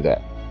 Let's do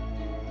that.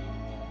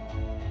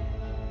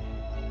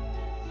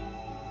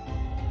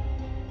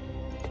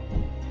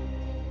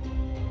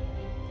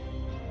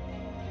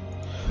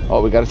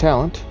 Oh, we got a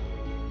talent.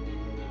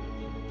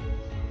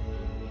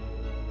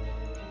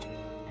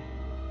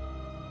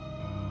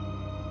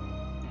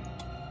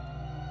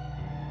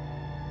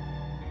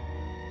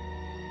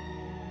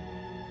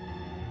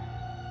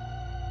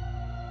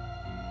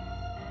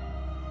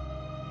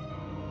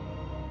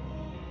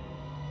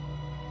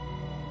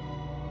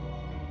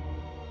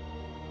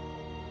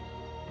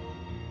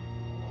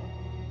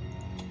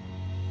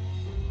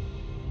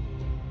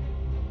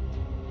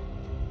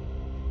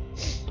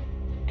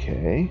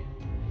 Okay.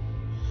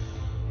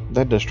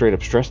 That does straight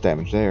up stress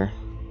damage there.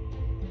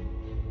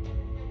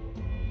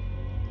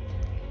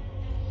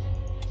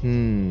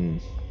 Oh,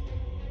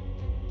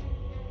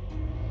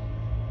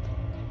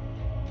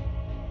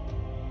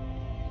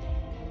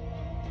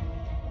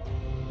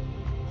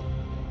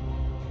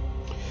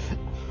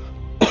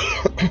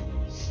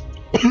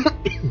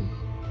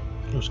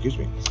 excuse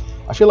me.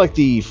 I feel like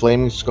the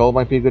Flaming Skull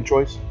might be a good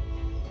choice.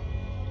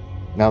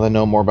 Now that I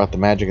know more about the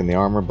magic and the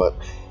armor, but...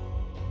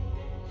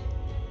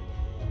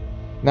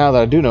 now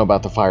that I do know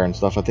about the fire and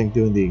stuff, I think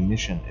doing the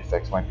ignition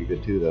effects might be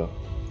good too, though.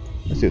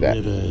 Let's do that.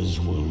 Rivers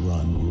will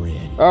run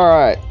red.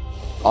 Alright.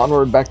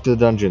 Onward back to the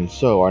dungeon.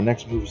 So, our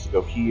next move is to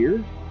go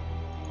here.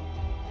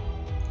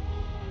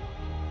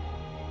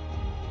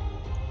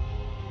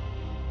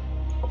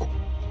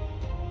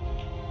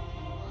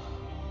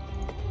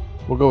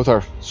 We'll go with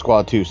our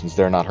squad too, since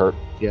they're not hurt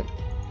yet.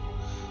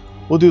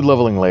 We'll do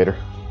leveling later.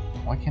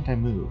 Why can't I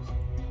move?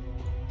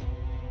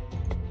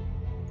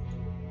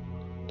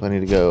 Do I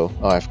need to go?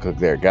 Oh, I have to click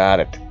there. Got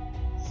it.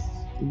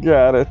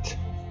 Got it.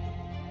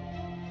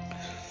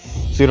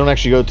 So you don't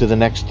actually go to the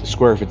next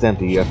square if it's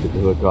empty. You have to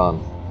click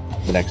on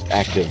the next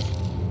active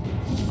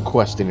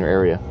quest in your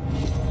area,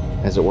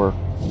 as it were.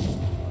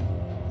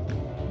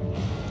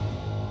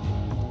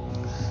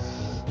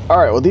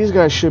 Alright, well these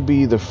guys should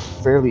be the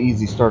fairly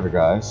easy starter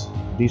guys.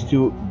 These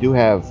two do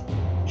have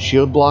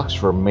shield blocks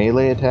for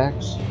melee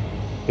attacks.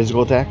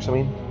 Physical attacks, I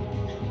mean.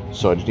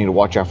 So I just need to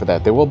watch out for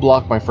that. They will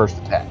block my first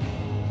attack.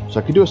 So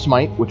I could do a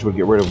smite, which would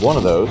get rid of one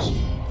of those.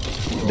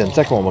 And then the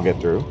second one will get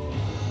through.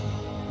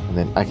 And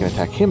then I can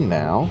attack him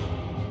now.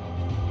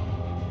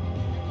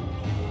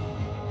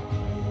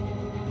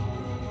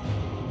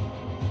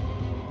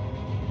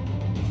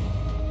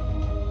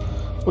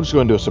 We'll just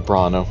go and do a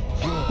soprano.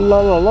 La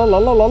la la la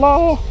la la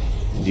la.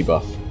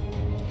 Debuff.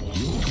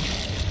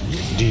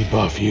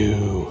 Debuff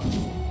you.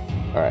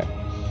 Alright.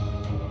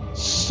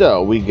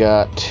 So, we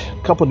got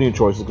a couple new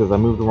choices because I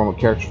moved the wrong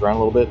characters around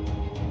a little bit.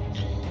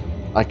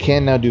 I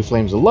can now do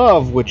Flames of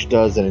Love, which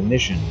does an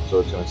ignition, so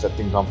it's going to set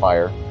things on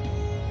fire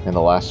in the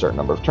last certain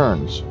number of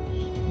turns.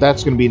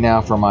 That's going to be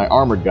now for my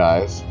armored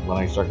guys, when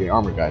I start getting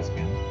armored guys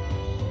again.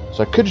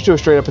 So I could just do a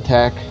straight up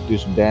attack, do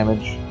some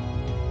damage.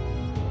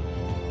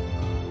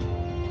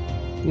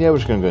 Yeah, we're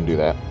just going to go and do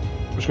that.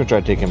 We're just going to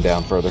try to take him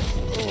down further.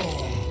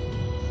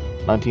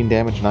 19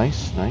 damage,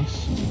 nice,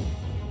 nice.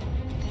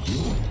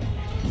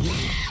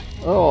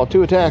 Oh,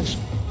 2 attacks.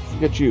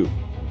 Forget you.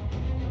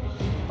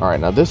 Alright,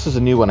 now this is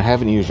a new one I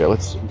haven't used yet.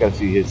 Gotta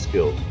see his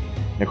skills.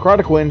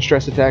 Necrotic Wind,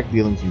 stress attack,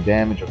 dealing some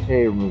damage.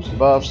 Okay, removes the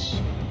buffs.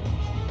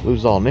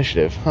 Lose all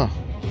initiative. Huh.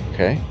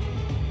 Okay.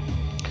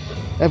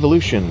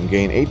 Evolution,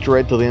 gain 8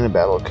 dread till the end of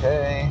battle.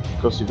 Okay.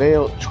 Ghostly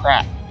Veil,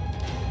 trap.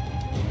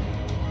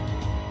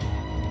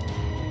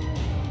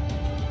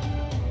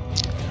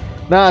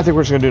 Nah, I think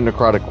we're just gonna do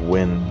Necrotic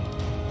Wind.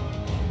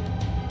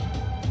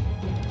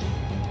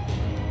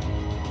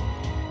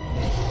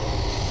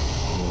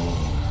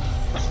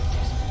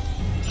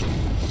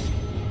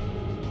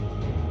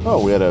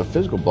 Oh, we had a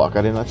physical block.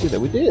 I did not see that.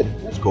 We did.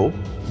 That's cool.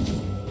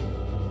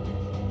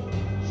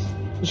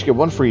 Let's get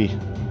one free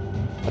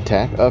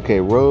attack. Okay,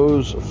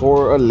 Rose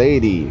for a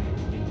lady.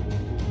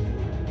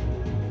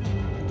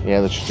 Yeah,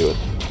 let's just do it.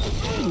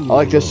 I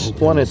like this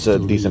one. It's a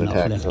decent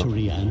attack. So.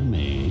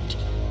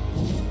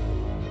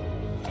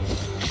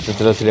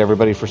 Since it does hit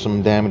everybody for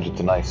some damage,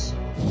 it's a nice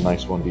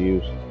one to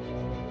use.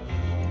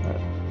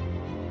 Right.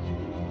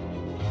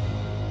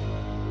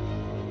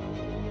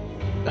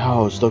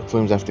 Oh, Stoke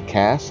Flames after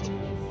cast?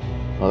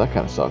 Oh, that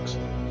kind of sucks.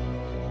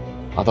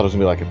 I thought it was going to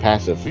be like a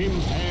passive.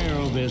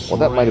 Well,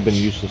 that might have been a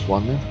useless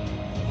one then.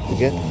 To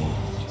get.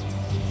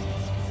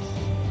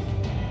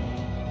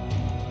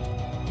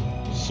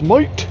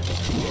 Smite!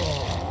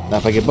 Now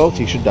if I get both,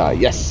 he should die.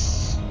 Yes!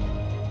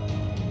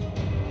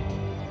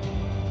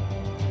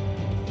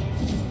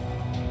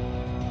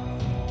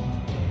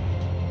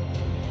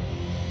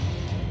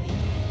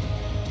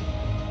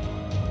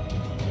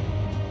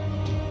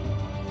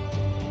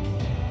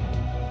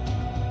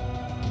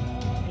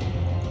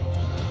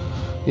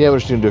 Yeah, we're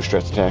just gonna do a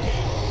stress attack.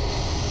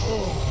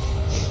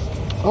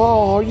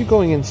 Oh, are you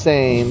going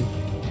insane?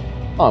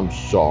 I'm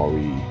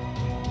sorry.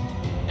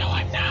 No,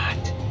 I'm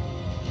not.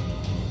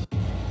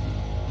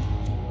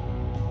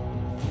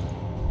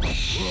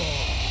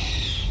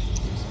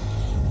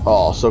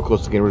 Oh, so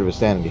close to getting rid of his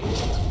sanity.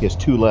 He has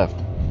 2 left.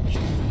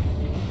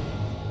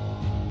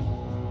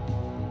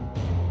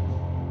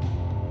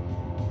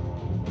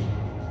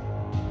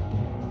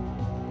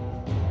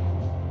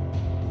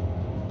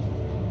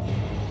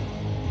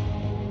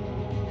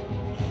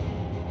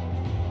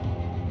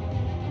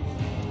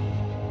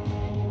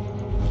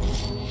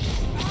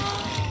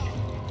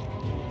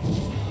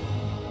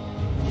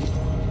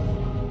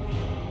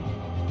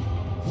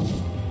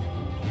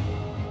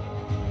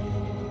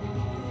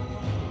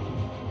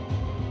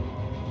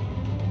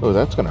 Oh,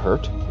 that's gonna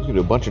hurt. He's gonna do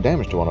a bunch of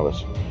damage to one of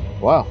us.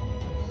 Wow.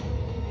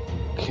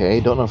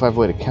 Okay, don't know if I have a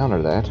way to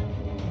counter that.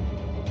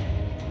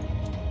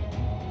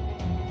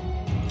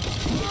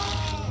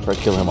 Try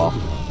to kill him off.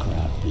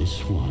 Crap.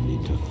 this one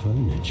into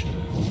furniture.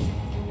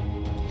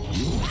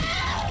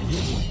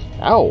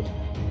 Ow!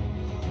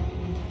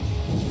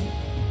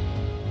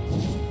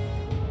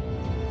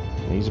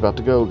 He's about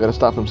to go. Gotta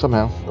stop him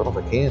somehow. Don't know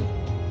if I can.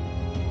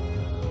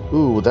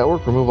 Ooh, would that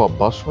work? Remove all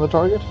buffs from the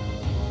target?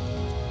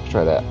 Let's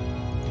try that.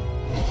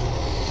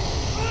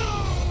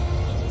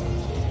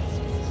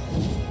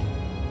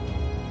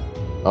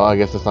 Oh, I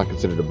guess that's not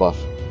considered a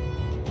buff.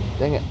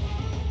 Dang it.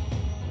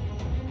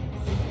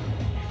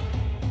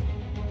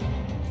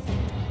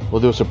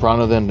 We'll do a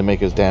soprano then to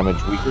make his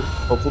damage weaker,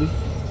 hopefully.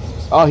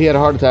 Oh, he had a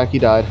heart attack. He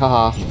died.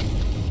 Haha.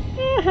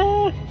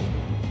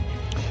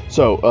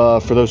 So,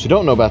 for those who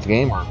don't know about the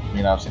game, or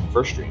may not have seen the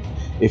first stream,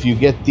 if you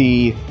get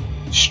the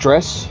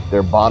stress,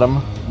 their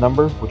bottom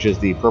number, which is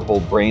the purple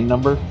brain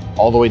number,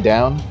 all the way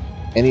down,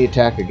 any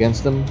attack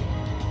against them,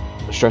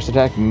 a stress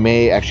attack,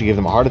 may actually give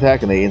them a heart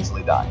attack and they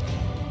instantly die.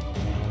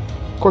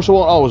 Of course, it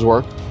won't always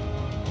work,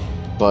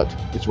 but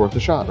it's worth a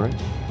shot, right?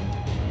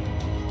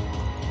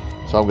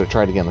 So I'm going to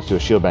try it again. Let's do a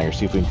shield banger,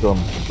 see if we can kill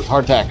him with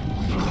heart attack.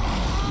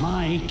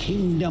 My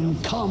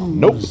kingdom comes.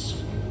 Nope.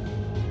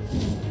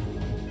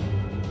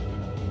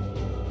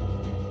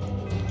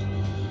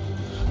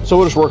 So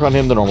we'll just work on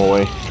him the normal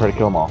way, try to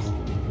kill him off.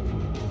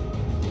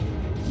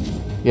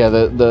 Yeah,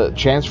 the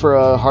chance for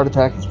a heart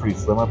attack is pretty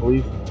slim, I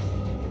believe.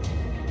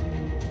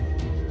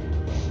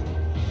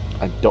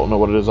 I don't know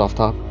what it is off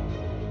top.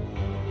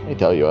 Let me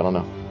tell you, I don't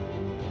know.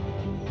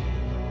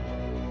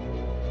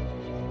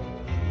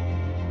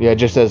 Yeah, it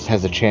just says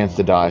has a chance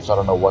to die, so I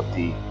don't know what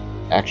the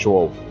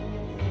actual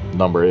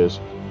number is.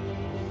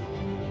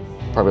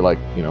 Probably like,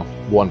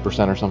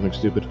 1% or something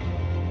stupid.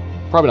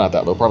 Probably not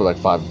that low, probably like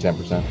 5 to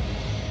 10%.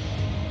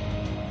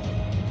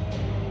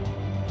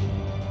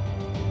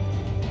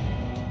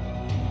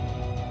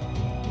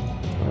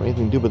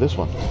 Anything to do with this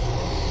one?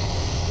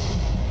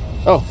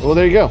 Oh, well,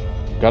 there you go.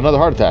 Got another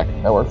heart attack.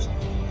 That works.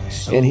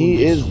 And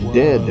he is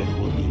dead.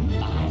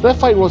 So that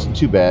fight wasn't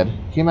too bad.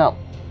 Came out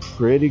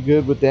pretty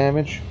good with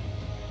damage.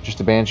 Just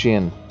a Banshee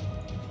and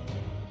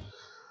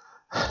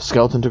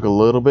Skeleton took a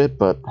little bit,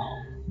 but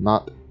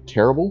not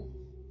terrible.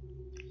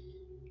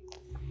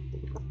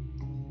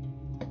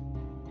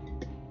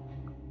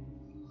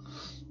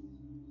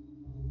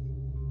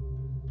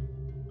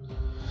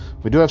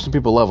 We do have some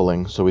people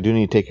leveling, so we do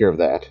need to take care of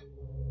that.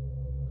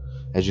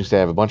 As you can see, I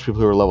have a bunch of people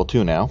who are level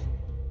 2 now.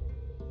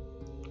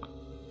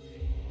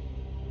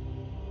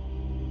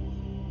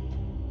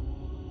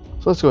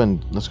 So let's go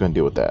ahead and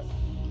deal with that.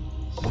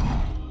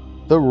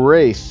 The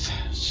Wraith.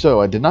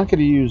 So I did not get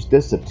to use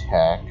this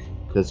attack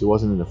because he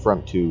wasn't in the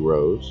front 2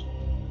 rows.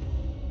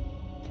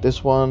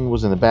 This one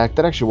was in the back.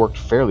 That actually worked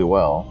fairly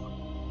well.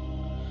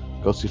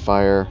 Ghostly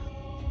Fire.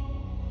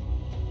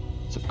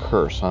 It's a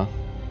curse, huh?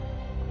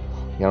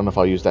 Yeah, I don't know if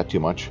I'll use that too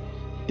much.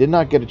 Did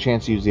not get a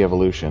chance to use the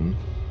evolution.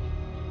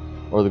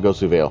 Or the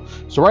Ghostly Veil.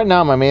 So right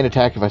now my main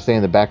attack, if I stay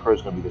in the back row,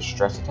 is going to be the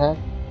stress attack.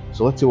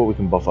 So let's see what we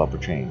can buff up or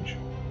change.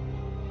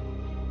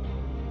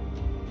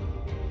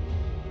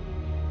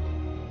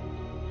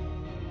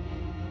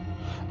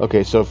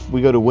 Okay, so if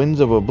we go to Winds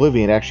of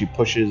Oblivion, it actually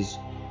pushes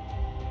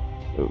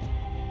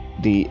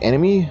the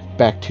enemy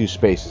back 2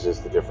 spaces is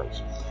the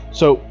difference.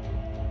 So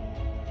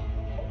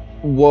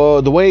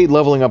the way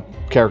leveling up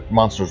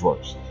monsters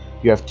works,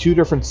 you have 2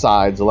 different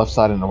sides, the left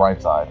side and the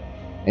right side.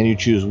 And you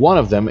choose one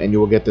of them, and you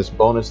will get this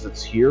bonus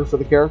that's here for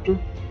the character,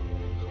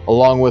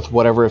 along with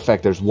whatever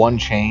effect. There's one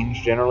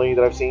change, generally,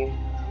 that I've seen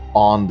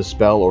on the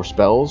spell or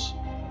spells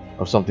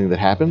of something that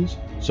happens.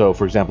 So,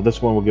 for example,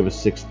 this one will give us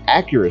 6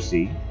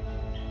 accuracy,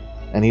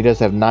 and he does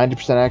have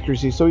 90%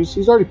 accuracy, so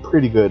he's already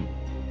pretty good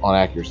on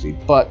accuracy.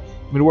 But,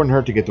 I mean, it wouldn't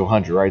hurt to get to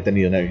 100, right? Then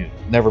he'll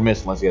never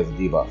miss unless he has a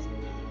debuff.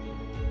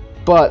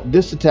 But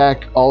this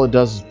attack, all it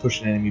does is push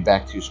an enemy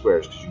back 2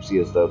 squares, because you can see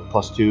it's the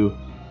 +2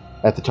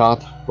 at the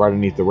top, right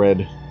underneath the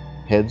red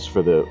heads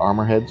for the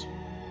armor heads.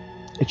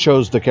 It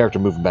shows the character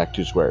moving back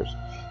 2 squares.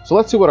 So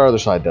let's see what our other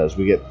side does.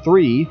 We get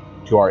 3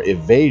 to our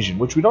evasion,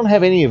 which we don't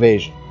have any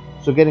evasion.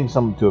 So getting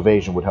some to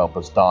evasion would help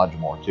us dodge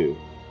more too.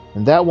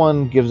 And that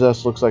one gives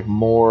us, looks like,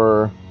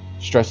 more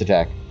stress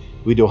attack.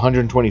 We do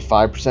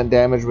 125%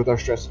 damage with our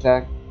stress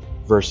attack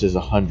versus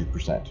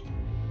 100%.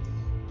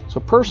 So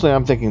personally,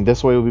 I'm thinking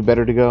this way would be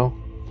better to go.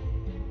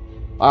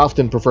 I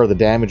often prefer the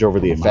damage over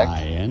the effect.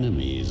 My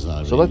enemies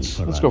are so let's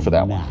go for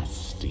that one.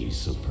 Nasty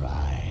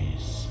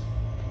surprise.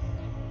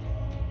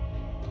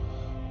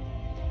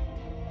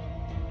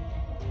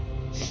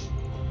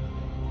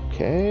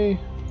 Okay.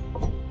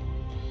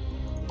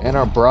 And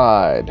our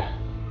Bride.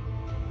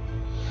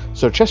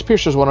 So Chest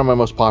Piercer is one of my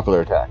most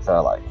popular attacks that I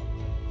like.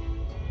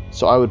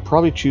 So I would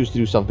probably choose to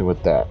do something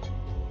with that.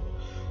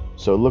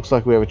 So it looks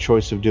like we have a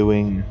choice of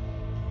doing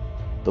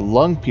the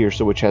Lung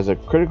Piercer, which has a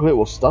critical hit,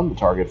 will stun the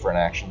target for an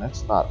action.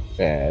 That's not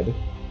bad.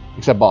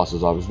 Except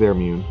bosses, obviously. They're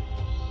immune.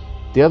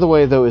 The other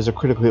way, though, is a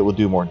critical hit will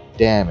do more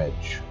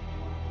damage.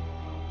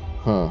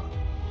 Huh.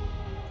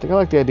 I think I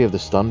like the idea of the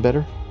stun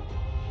better.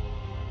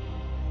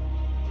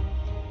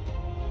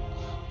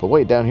 But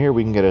wait, down here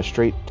we can get a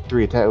straight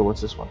 3 attack. Oh, what's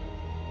this one?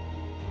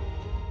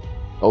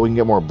 Oh, we can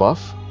get more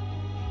buff?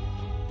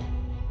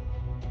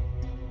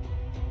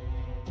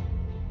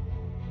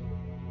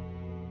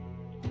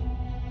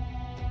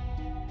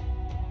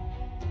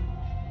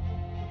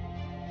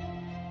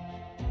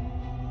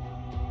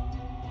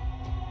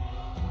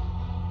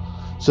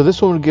 So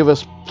this one would give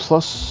us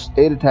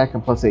 +8 attack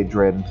and +8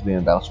 dread until the end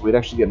of battle. So we'd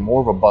actually get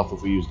more of a buff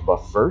if we use the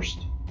buff first,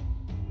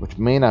 which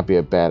may not be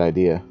a bad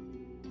idea.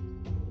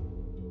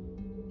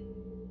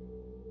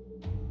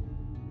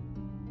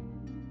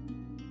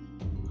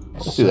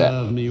 Let's do that.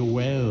 Serve me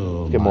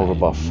well, get more of a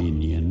buff.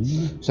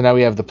 minion. So now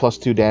we have the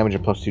 +2 damage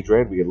and +2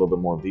 dread. We get a little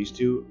bit more of these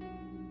two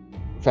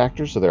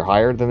factors, so they're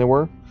higher than they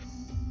were.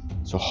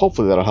 So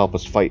hopefully that'll help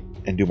us fight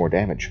and do more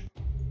damage.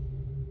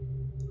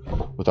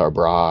 With our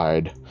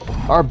bride.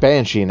 Our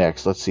Banshee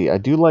next. Let's see. I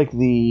do like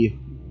the...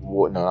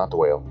 No, not the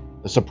whale.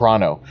 The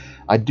Soprano.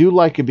 I do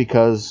like it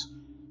because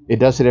it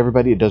does hit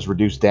everybody. It does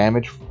reduce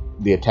damage.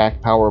 The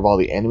attack power of all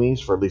the enemies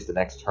for at least the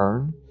next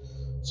turn.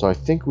 So I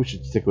think we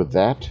should stick with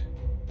that.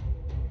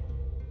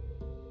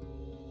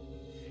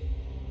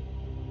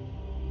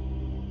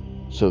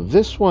 So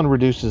this one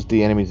reduces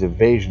the enemy's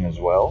evasion as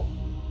well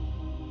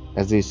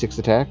as the 6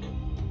 attack.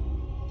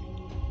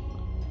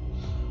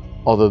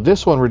 Although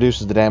this one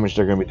reduces the damage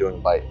they're going to be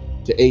doing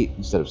to 8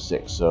 instead of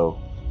 6. So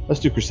let's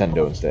do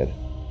Crescendo instead.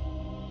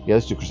 Yeah,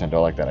 let's do Crescendo.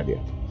 I like that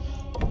idea.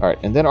 Alright,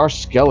 and then our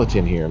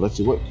skeleton here. Let's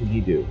see, what can he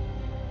do?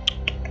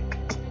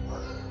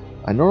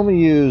 I normally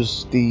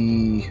use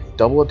the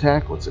double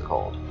attack. What's it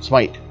called?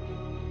 Smite.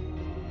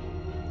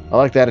 I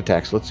like that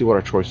attack. So let's see what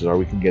our choices are.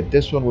 We can get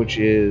this one, which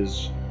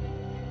is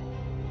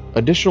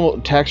additional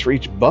attacks for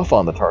each buff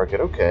on the target.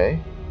 Okay.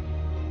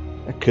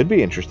 That could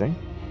be interesting.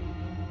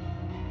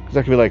 Because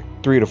that could be like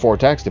 3 to 4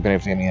 attacks depending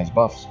if the enemy has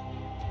buffs.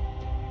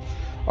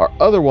 Our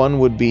other one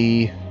would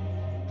be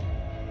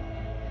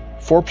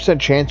 4%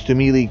 chance to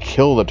immediately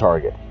kill the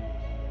target.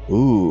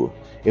 Ooh.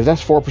 If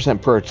that's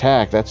 4% per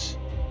attack, that's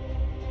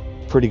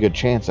a pretty good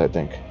chance, I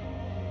think.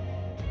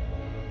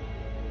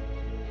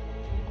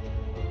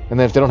 And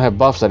then if they don't have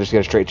buffs, I just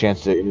get a straight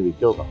chance to immediately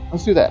kill them.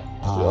 Let's do that.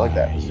 I like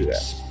that. Let's do that.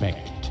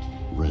 Expect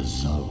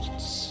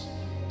results.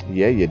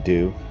 Yeah, you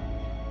do.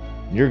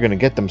 You're gonna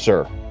get them,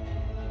 sir.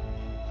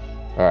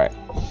 Alright.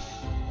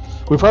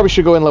 We probably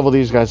should go and level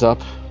these guys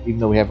up, even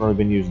though we haven't really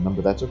been using them,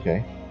 but that's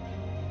okay.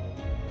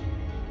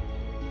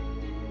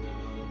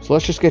 So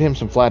let's just get him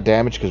some flat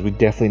damage, because we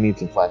definitely need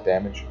some flat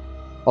damage.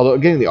 Although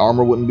getting the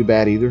armor wouldn't be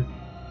bad either.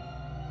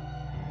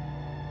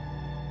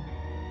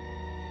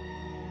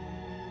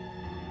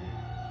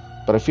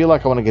 But I feel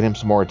like I want to get him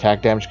some more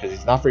attack damage, because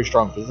he's not very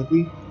strong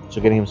physically,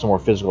 so getting him some more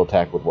physical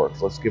attack would work.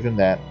 So let's give him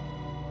that.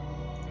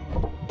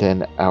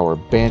 Then our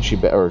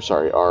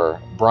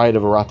our Bride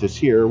of Iratus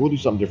here, we'll do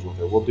something different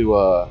with her. We'll do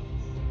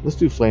let's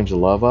do Flames of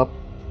Love up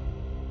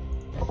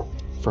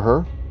for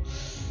her.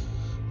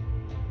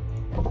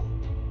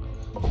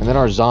 And then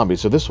our zombie.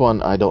 So this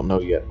one I don't know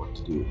yet what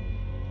to do.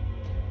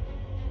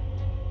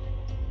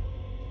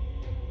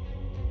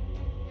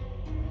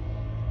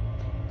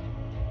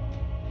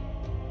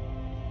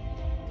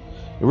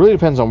 It really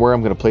depends on where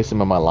I'm going to place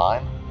him in my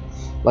line.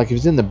 Like if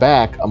he's in the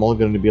back, I'm only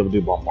going to be able to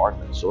do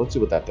bombardment. So let's see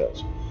what that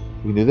does.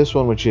 We can do this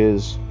one, which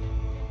is...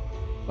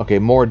 Okay,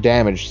 more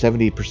damage.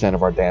 70%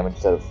 of our damage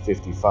instead of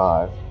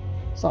 55.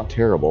 It's not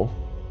terrible.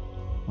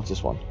 What's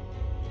this one?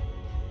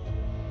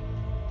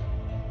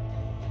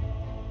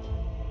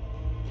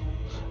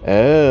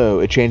 Oh,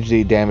 it changed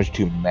the damage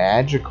to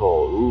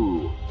magical.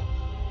 Ooh.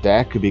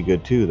 That could be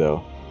good too,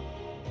 though.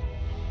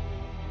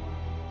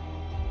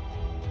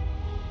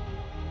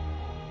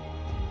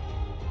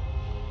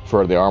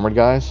 For the armored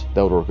guys,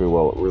 that would work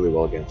really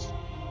well against.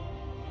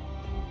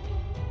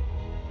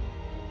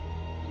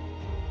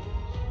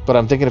 But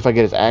I'm thinking if I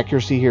get his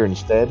accuracy here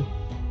instead,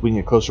 we can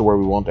get closer where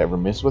we won't ever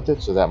miss with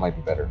it, so that might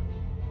be better.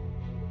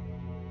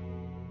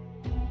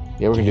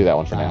 Yeah, we're gonna do that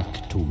one for now.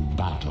 Back to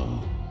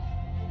battle.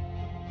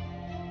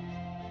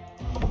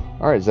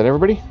 Alright, is that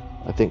everybody?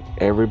 I think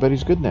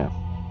everybody's good now.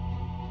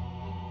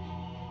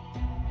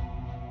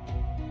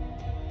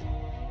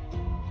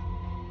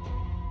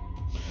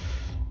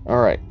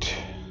 Alright.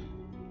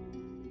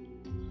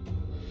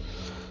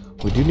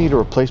 We do need a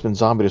replacement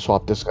zombie to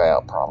swap this guy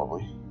out,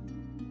 probably.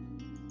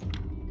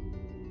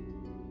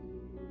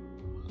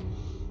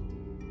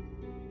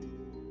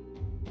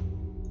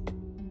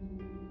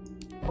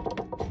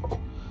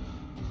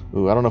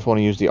 Ooh, I don't know if I want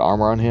to use the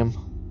armor on him.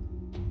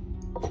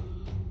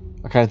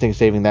 I kind of think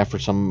saving that for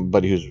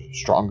somebody who's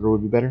stronger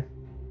would be better.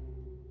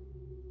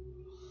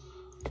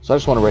 So I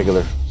just want a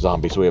regular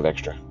zombie so we have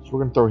extra. So we're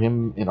going to throw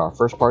him in our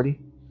first party.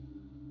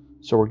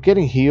 So we're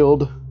getting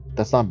healed.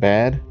 That's not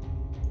bad.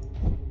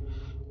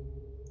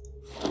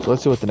 So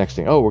let's see what the next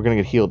thing... Oh, we're going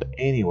to get healed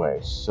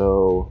anyway.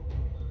 So...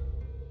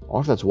 I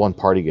wonder if that's one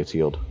party gets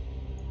healed.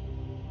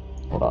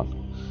 Hold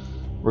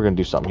on. We're going to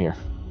do something here.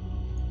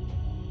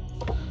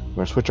 We're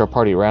going to switch our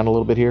party around a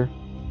little bit here.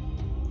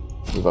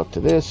 Move up to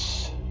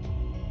this.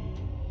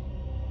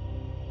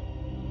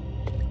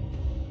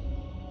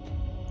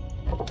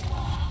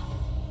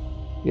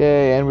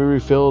 Yay, and we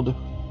refilled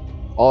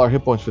all our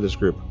hit points for this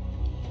group.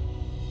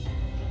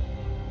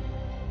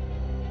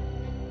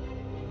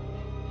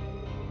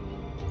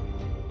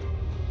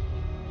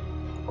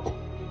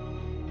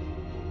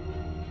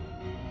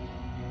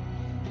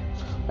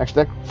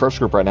 Actually, that first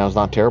group right now is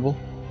not terrible.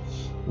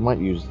 We might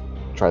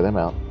try them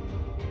out.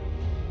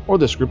 Or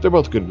this group. They're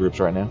both good groups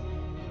right now.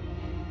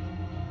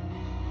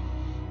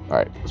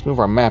 Alright, let's move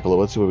our map a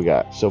little. Let's see what we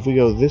got. So if we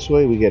go this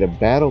way, we get a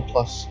battle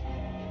plus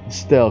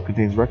Estelle.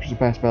 Contains records of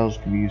past battles.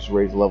 Can be used to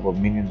raise the level of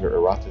minions or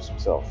Iratus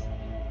himself.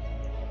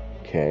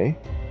 Okay.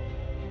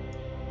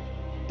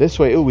 This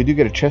way, oh, we do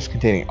get a chest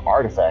containing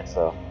artifacts,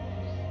 though.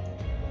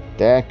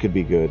 That could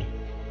be good.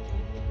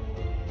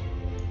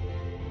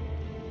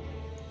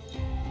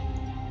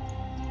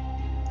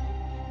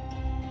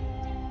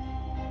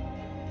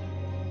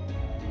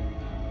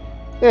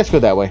 Yeah, let's go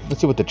that way.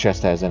 Let's see what the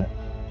chest has in it.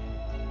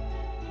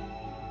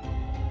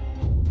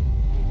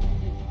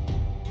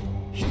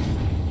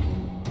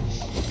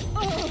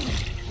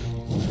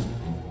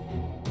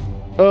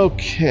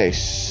 Okay,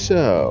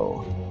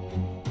 so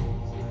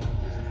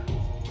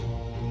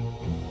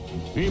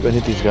let's go and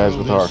hit these guys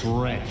with our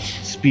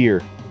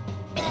spear.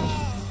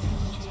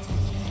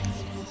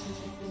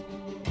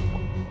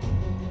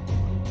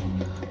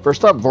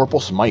 First up,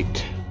 Vorpal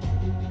Smite.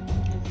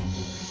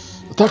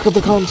 Attack of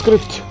the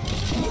conscript.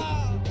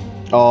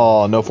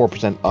 Oh, no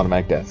 4%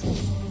 automatic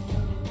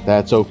death.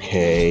 That's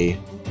okay.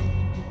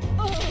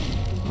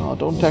 Oh,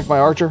 don't attack my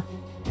archer.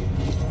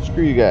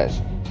 Screw you guys.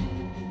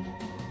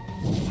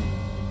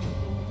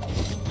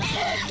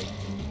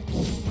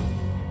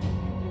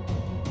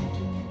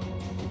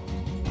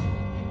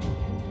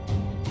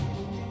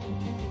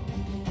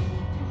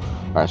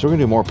 Alright, so we're going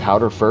to do more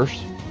powder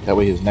first. That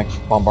way his next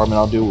bombardment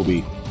I'll do will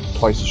be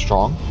twice as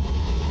strong.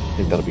 I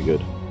think that'll be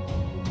good.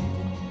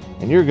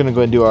 And you're going to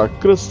go and do our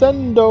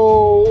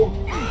crescendo.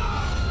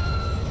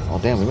 Oh,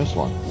 damn, we missed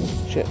one.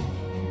 Shit.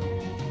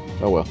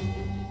 Oh, well.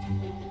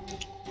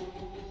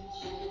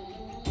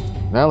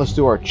 Now let's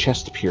do our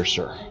chest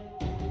piercer.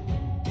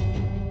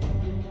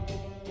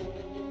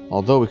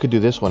 Although we could do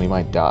this one, he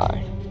might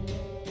die.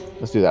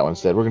 Let's do that one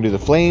instead. We're going to do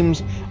the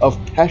Flames of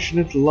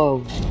Passionate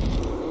Love.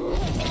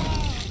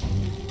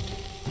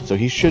 So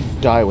he should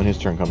die when his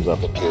turn comes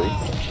up in theory.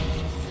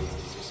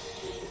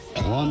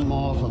 One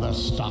more for the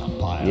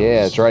stockpile.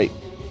 Yeah, that's right.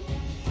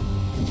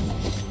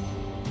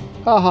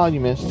 Haha, you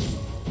missed.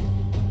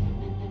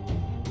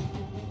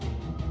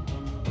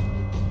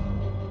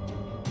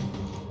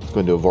 Let's go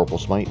into a Vorpal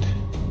Smite.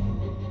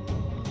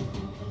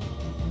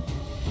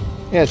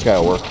 Yeah, this guy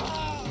will work.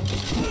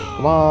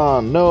 Come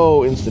on,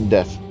 no instant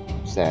death.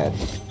 Sad.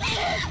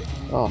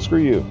 Oh, screw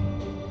you.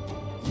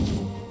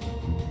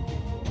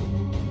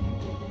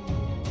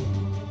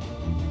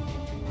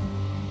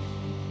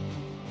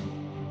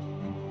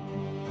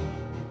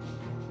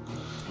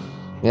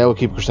 Yeah, we'll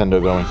keep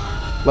Crescendo going.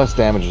 Less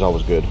damage is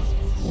always good.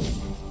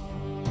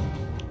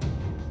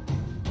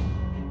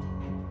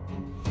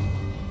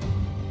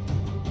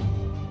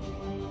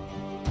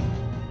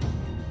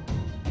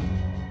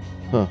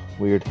 Huh,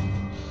 weird.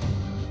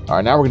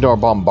 Alright, now we're going to do our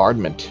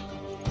bombardment.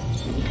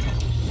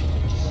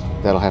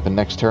 That'll happen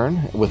next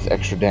turn with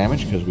extra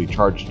damage because we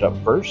charged it up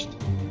first.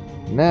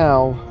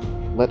 Now,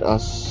 let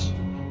us...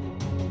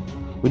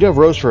 We do have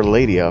Rose for a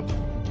Lady up.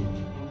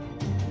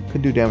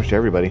 Could do damage to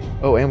everybody.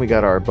 Oh, and we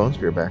got our Bone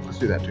Spear back. Let's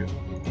do that too.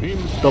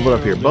 Double it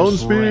up here. Bone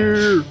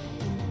Spear!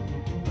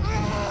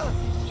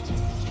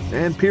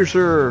 And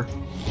Piercer!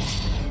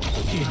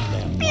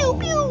 Pew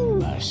pew!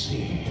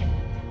 Mercy.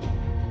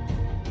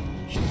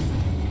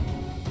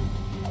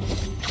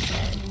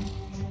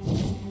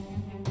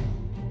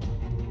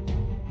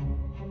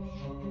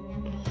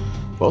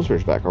 Bone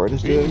Spear's back. Alright,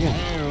 let's do it again.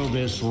 Impale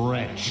this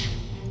wretch.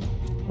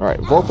 Alright,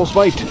 Vorpal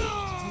Smite!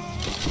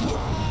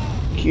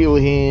 Kill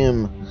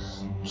him!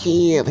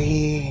 Kill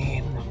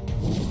him!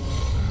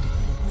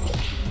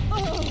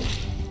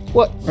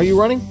 What? Are you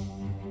running?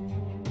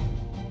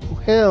 Oh,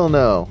 hell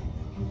no.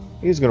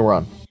 He's gonna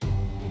run.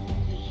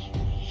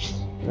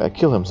 Gotta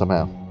kill him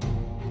somehow.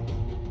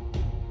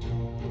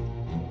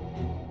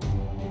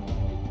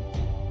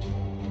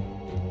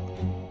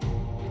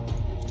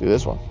 Do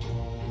this one.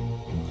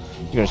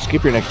 You're gonna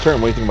skip your next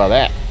turn. What do you think about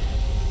that?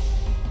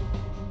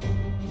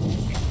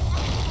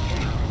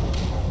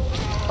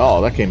 Oh,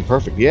 that came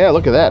perfect. Yeah,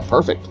 look at that.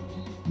 Perfect.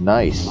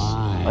 Nice.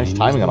 Nice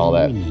timing on all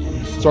that.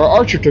 So our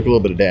archer took a little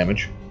bit of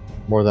damage.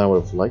 More than I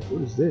would have liked.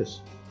 What is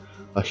this?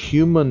 A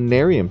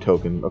humanarium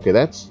token. Okay,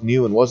 that's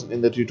new and wasn't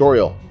in the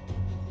tutorial.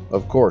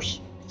 Of course.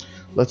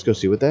 Let's go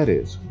see what that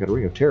is. We got a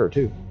Ring of Terror,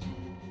 too.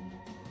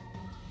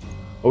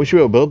 Oh, we should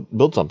be able to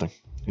build something.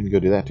 We can go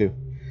do that, too.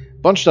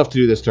 Bunch of stuff to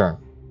do this turn.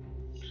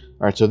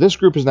 Alright, so this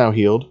group is now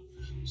healed.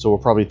 So we'll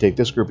probably take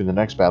this group in the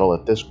next battle.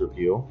 Let this group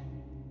heal.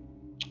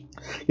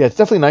 Yeah, it's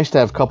definitely nice to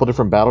have a couple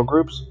different battle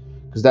groups.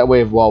 Because that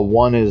way, while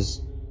one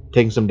is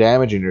taking some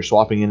damage and you're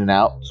swapping in and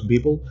out some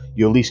people,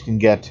 you at least can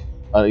get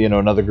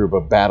another group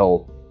of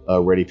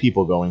battle-ready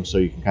people going. So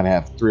you can kind of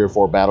have 3 or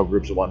 4 battle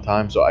groups at one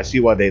time. So I see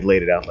why they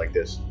laid it out like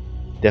this.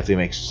 Definitely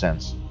makes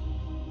sense.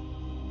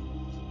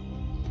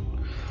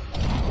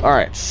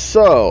 Alright,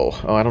 so...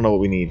 Oh, I don't know what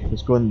we need.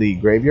 Let's go in the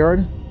graveyard.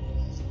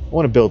 I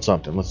want to build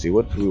something. Let's see.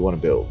 What do we want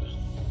to build?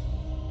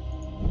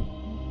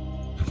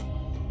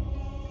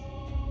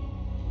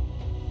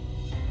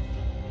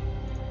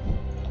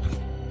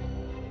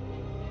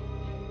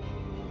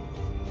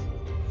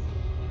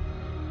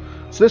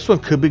 So this one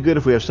could be good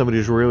if we have somebody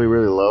who's really,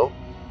 really low.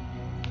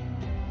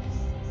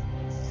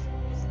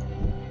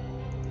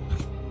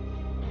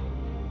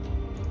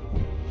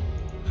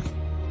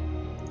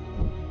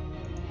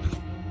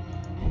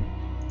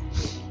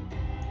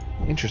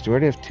 Interesting. We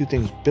already have 2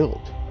 things built.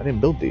 I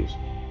didn't build these.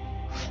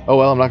 Oh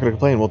well, I'm not going to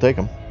complain. We'll take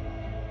them.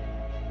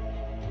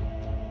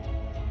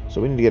 So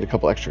we need to get a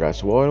couple extra guys.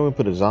 So why don't we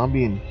put a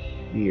zombie in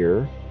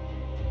here?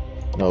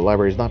 No, the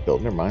library's not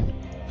built. Never mind.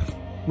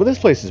 Well, this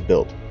place is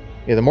built.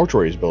 Yeah, the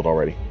mortuary is built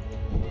already.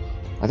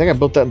 I think I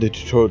built that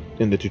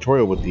in the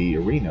tutorial with the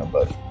arena,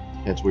 but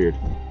that's weird.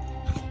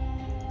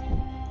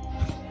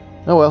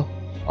 Oh well,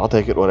 I'll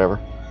take it, whatever.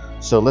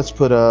 So let's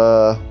put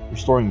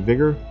restoring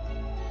vigor.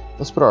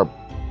 Let's put our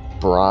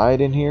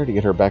bride in here to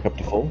get her back up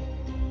to full.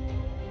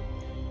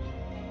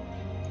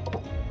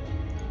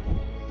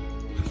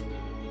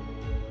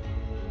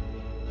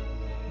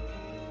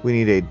 We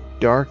need a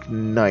dark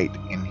knight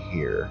in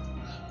here.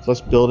 So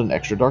let's build an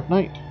extra dark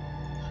knight.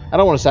 I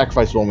don't want to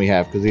sacrifice the one we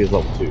have because he is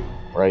level 2,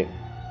 right?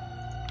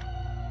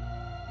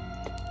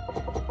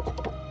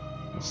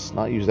 Let's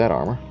not use that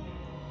armor.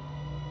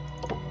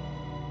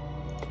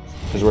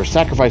 Because we're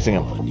sacrificing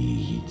him.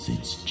 Needs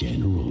its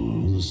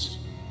generals.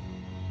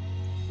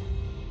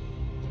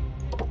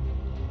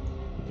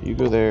 You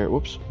go there.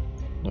 Whoops.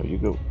 No, you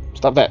go.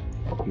 Stop that.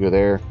 You go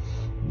there.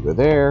 You go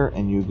there.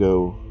 And you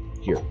go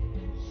here.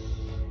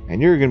 And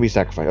you're going to be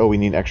sacrificed. Oh, we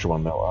need an extra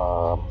one,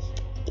 though.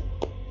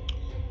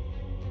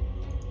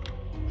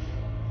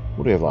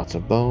 What do we have? Lots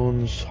of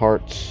bones,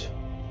 hearts.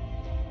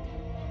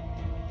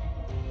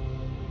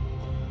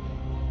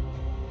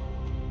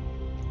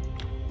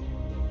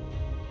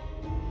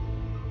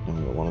 And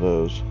we got one of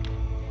those.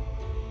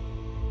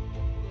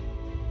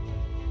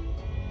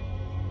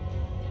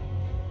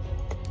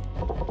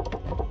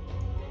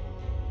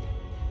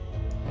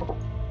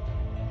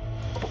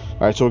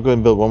 Alright, so we'll go ahead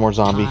and build one more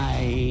zombie.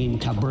 We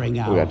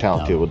got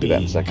talent too. We'll do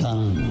that in a second.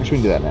 Actually, we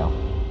can do that now.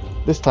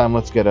 This time,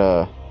 let's get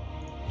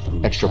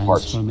extra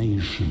parts.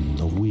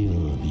 The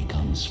will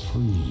becomes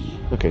free.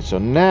 Okay, so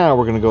now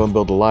we're going to go and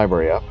build the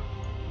library up.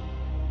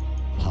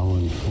 How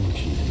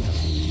unfortunate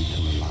that we need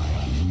to rely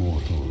on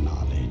mortal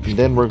knowledge. And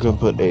then we're going to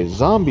put a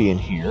zombie in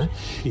here.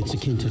 It's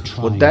akin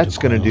to What that's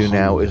going to do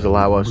now is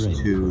allow us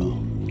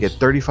to get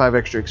 35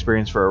 extra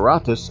experience for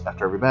Iratus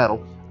after every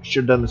battle. I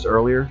should have done this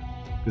earlier,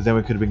 because then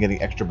we could have been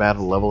getting extra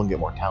battle level and get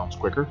more talents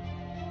quicker.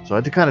 So I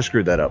had to kind of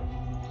screw that up.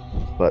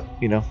 But,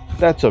 you know,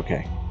 that's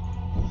okay.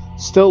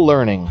 Still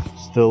learning.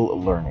 Still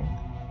learning.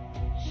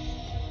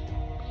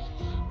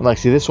 And like,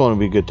 see, this one would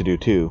be good to do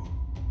too.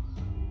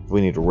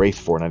 We need a wraith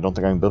for it, and I don't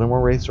think I'm building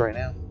more wraiths right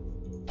now.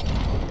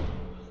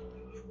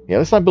 Yeah,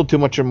 let's not build too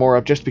much more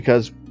up just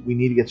because we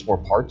need to get some more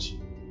parts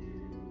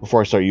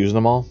before I start using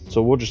them all.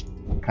 So we'll just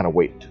kind of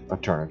wait a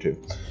turn or two.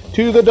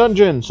 To the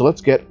dungeon! So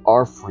let's get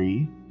our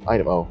free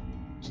item. Oh,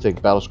 let's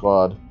take Battle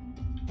Squad.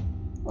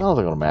 I don't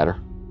think it'll matter.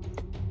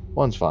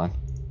 One's fine.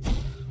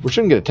 We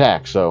shouldn't get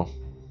attacked, so...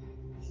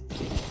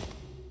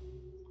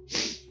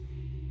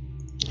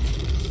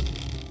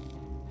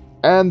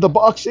 And the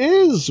box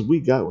is...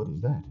 We got... What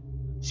is that?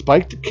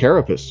 Spiked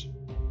Carapace.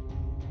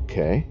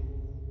 Okay.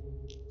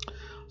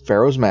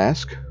 Pharaoh's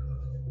Mask.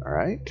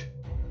 Alright.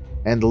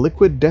 And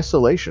Liquid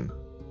Desolation.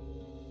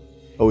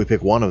 Oh, we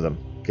pick one of them.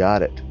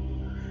 Got it.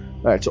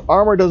 Alright, so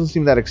armor doesn't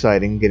seem that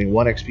exciting. Getting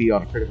 1 XP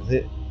on a critical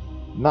hit.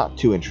 Not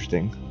too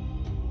interesting.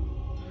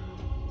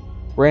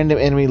 Random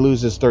enemy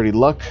loses 30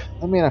 luck.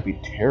 That may not be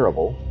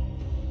terrible.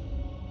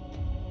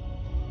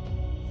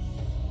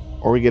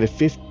 Or we get a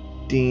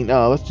 15...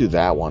 Oh, let's do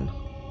that one.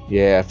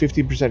 Yeah,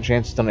 15%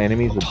 chance to stun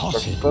enemies with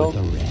destruction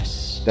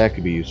spells. That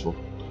could be useful.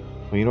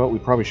 Well, you know what? We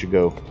probably should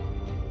go.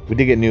 We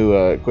did get new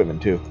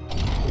equipment, too.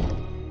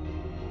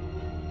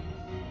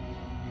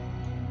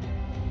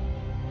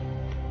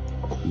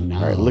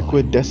 Alright,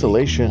 Liquid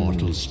Desolation.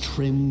 Mortals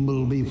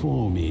tremble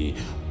before me.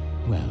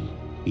 Well,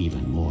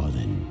 even more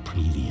than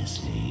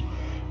previously.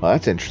 Well,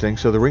 that's interesting.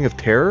 So the Ring of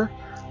Terror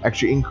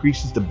actually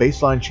increases the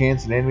baseline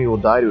chance an enemy will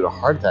die due to a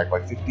heart attack by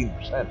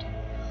 15%.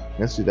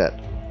 Let's do that.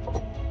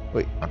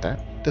 Wait, not that.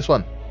 This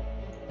one.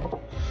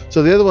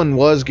 So the other one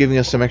was giving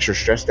us some extra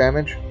stress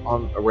damage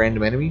on a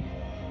random enemy.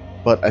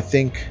 But I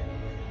think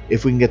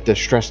if we can get the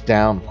stress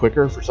down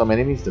quicker for some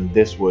enemies, then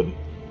this would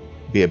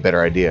be a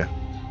better idea.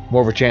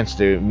 More of a chance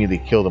to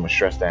immediately kill them with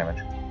stress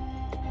damage.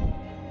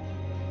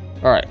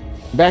 Alright,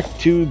 back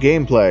to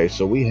gameplay.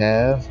 So we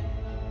have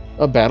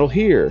a battle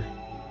here.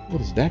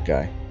 What is that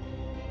guy?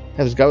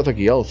 Yeah, this guy with like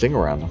a yellow thing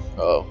around him.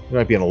 Uh-oh, he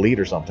might be an elite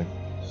or something.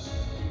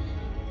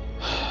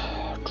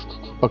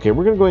 Okay,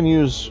 we're going to go and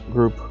use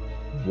group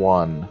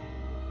 1.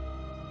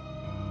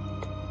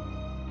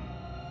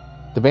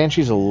 The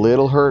Banshee's a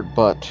little hurt,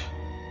 but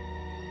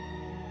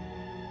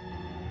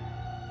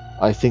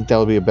I think that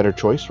would be a better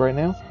choice right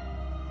now.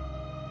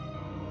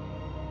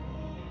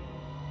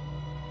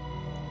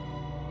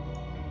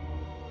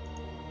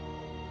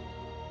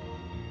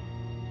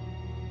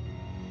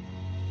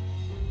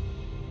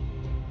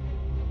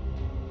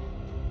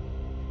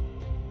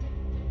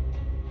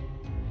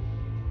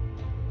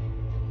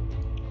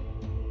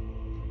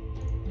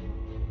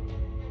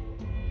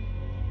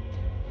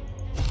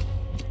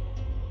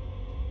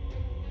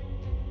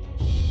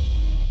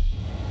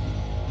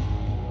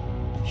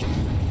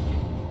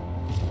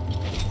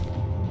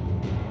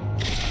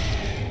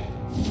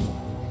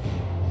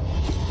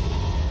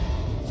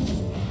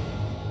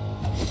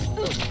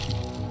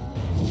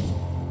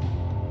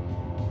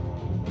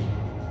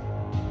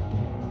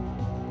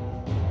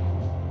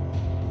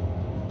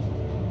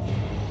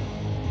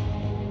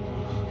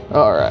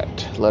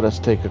 let us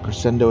take a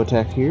crescendo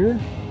attack here. Go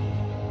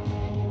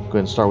ahead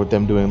and start with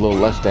them doing a little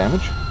less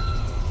damage.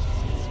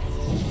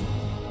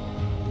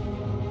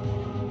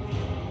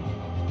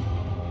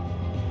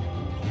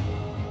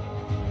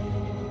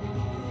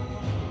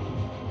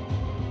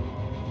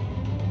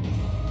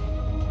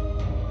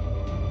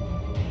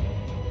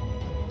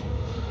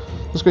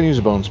 Let's go and use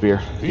a bone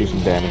spear. Do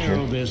some damage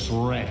here. This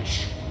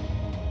wretch.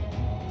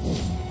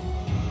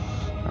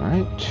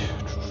 Alright.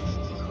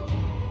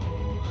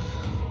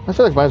 I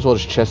feel like might as well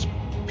just chest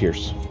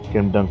pierce. Get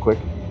him done quick.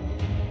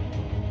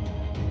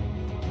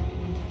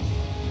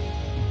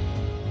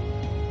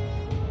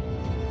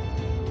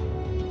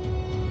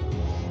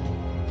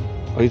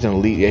 Oh, he's an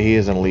elite. Yeah, he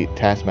is an elite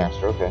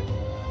taskmaster. Okay.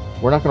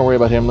 We're not going to worry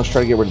about him. Let's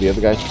try to get rid of the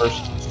other guys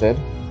first instead.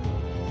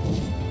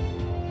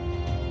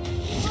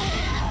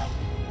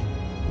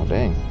 Oh,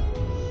 dang.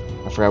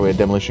 I forgot we had a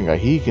demolition guy.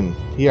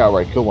 He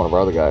outright killed one of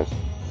our other guys.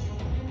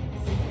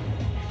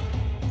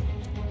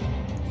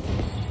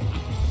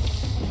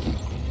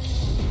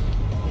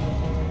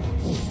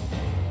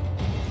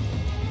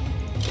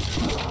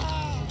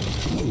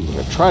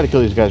 Try to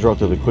kill these guys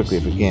relatively quickly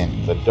if we can,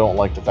 because I don't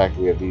like the fact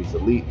that we have these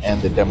elite and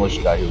the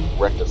demolition guy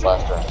who wrecked us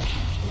last turn.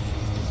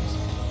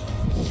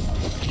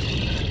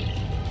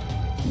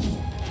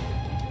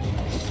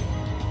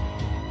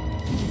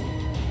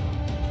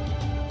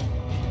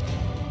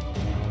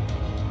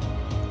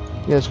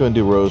 Yeah, let's go and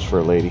do Rose for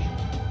a lady.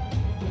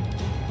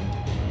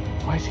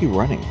 Why is he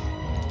running?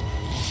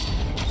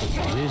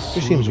 It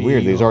just seems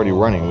weird that he's already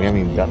running. We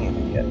haven't even done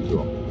anything yet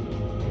to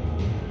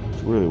him.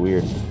 It's really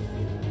weird.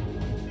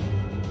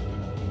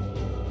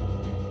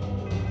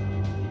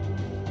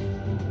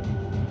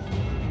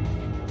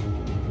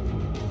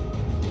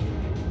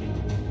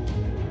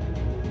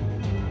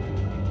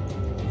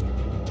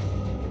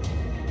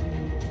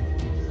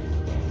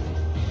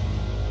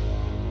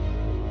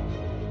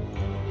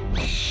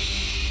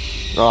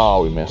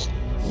 Oh, we missed.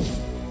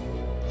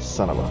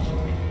 Son of a...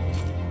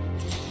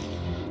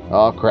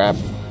 Oh, crap.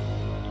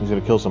 He's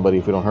gonna kill somebody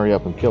if we don't hurry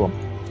up and kill him.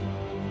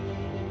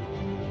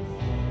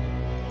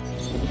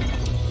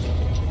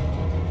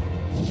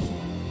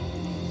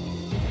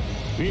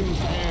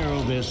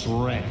 Impale this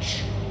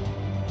wretch.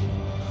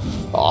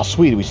 Oh,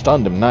 sweet. We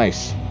stunned him.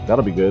 Nice.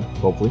 That'll be good,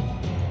 hopefully.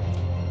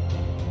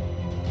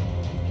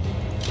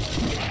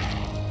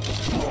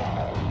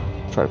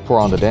 Try to pour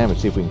on the damage,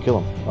 see if we can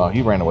kill him. Oh,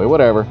 he ran away.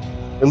 Whatever.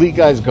 Elite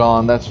guy's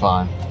gone. That's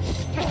fine.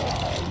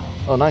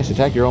 Oh, nice.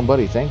 Attack your own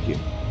buddy. Thank you.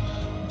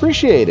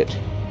 Appreciate it.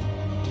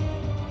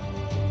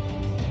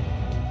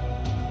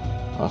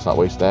 Oh, let's not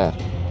waste that.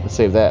 Let's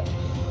save that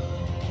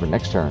for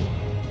next turn.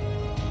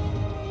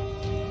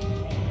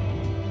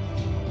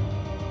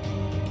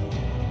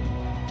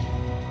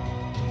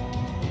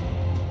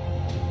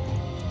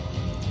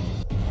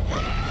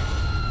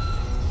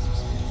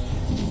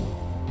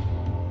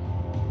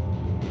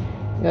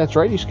 Yeah, that's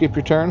right. You skip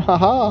your turn.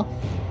 Haha.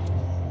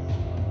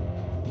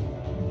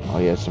 Oh,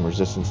 he has some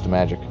resistance to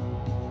magic.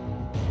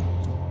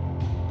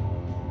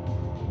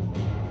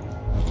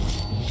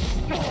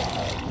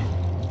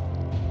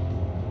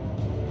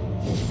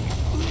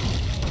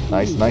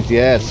 Nice, nice,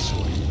 yes.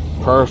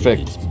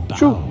 Perfect.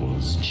 Shoo.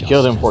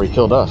 Killed him before he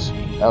killed us.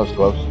 That was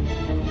close.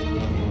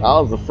 I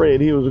was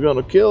afraid he was going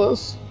to kill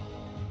us.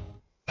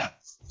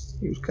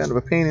 He was kind of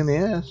a pain in the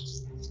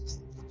ass.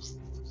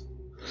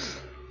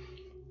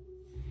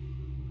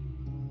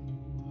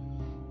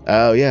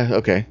 Oh, yeah,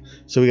 okay.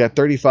 So we got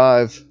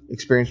 35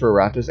 experience for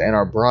Iratus, and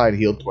our bride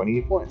healed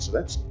 28 points. So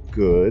that's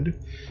good.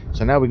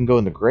 So now we can go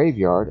in the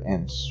graveyard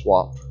and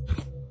swap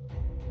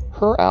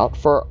her out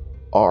for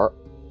our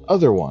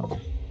other one.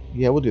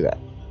 Yeah, we'll do that.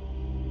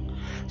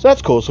 So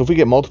that's cool. So if we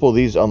get multiple of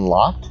these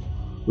unlocked,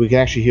 we can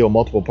actually heal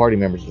multiple party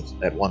members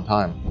at one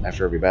time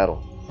after every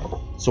battle.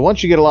 So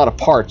once you get a lot of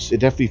parts, it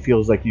definitely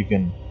feels like you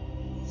can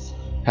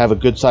have a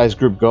good-sized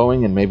group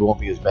going, and maybe it won't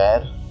be as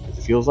bad as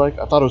it feels like.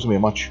 I thought it was going to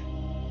be a much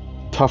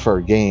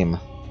tougher game,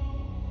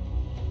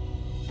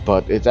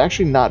 but it's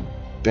actually not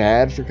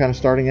bad for kind of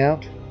starting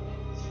out.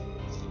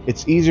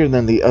 It's easier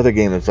than the other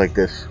game that's like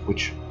this,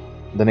 which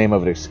the name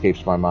of it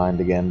escapes my mind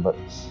again, but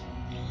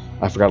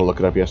I forgot to look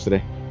it up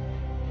yesterday.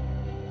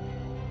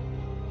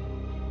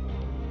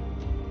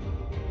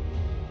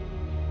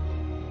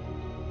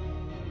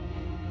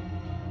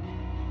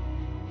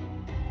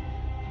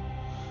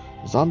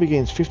 Zombie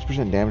gains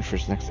 50% damage for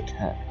its next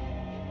attack.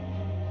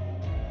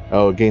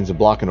 Oh, it gains a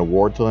block and a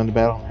ward till end of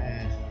battle?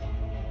 I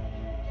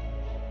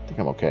think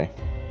I'm okay.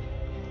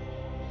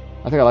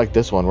 I think I like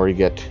this one where you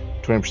get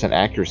 20%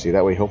 accuracy.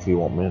 That way, hopefully, you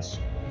won't miss.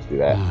 Let's do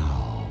that.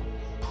 Now,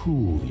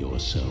 prove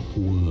yourself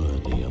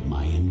worthy of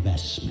my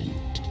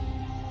investment.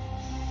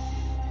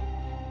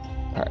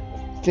 Alright.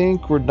 I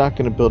think we're not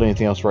going to build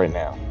anything else right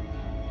now.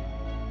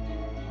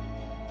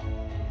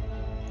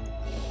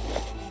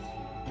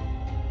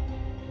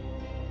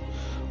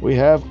 We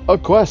have a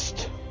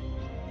quest.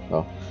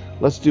 Oh,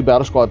 let's do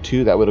Battle Squad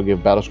 2. That way it'll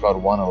give Battle Squad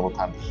 1 a little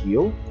time to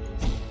heal.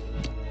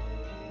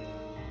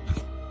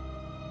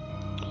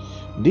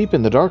 Deep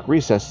in the dark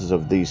recesses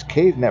of these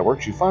cave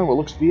networks, you find what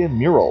looks to be a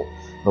mural.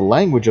 The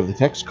language of the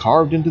text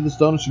carved into the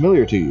stone is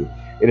familiar to you.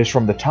 It is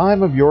from the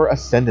time of your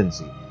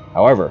ascendancy.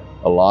 However,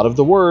 a lot of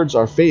the words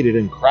are faded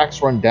and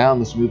cracks run down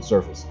the smooth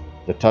surface.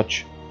 The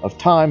touch of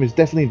time is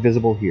definitely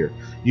visible here.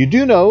 You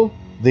do know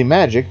the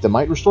magic that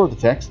might restore the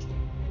text,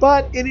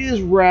 but it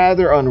is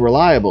rather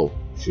unreliable,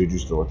 should you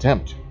still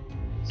attempt.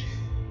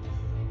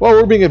 Well,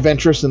 we're being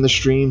adventurous in the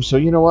stream, so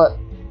you know what?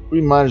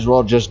 We might as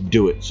well just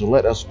do it. So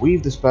let us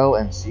weave the spell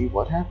and see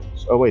what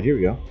happens. Oh wait, here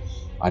we go.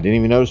 I didn't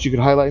even notice you could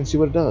highlight and see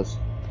what it does.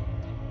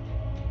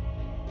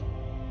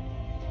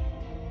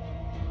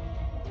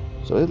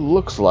 So it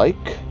looks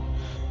like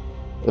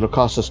it'll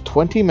cost us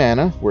 20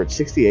 mana. We're at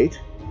 68.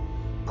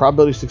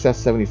 Probability of success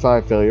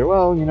 75. Failure.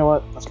 Well, you know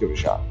what? Let's give it a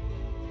shot.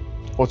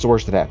 What's the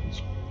worst that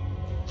happens?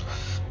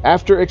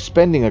 After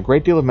expending a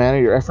great deal of mana,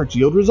 your efforts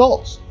yield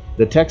results.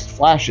 The text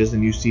flashes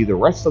and you see the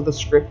rest of the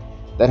script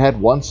that had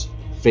once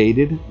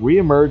faded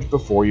re-emerge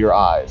before your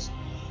eyes.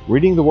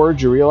 Reading the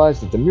words, you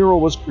realize that the mural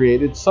was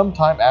created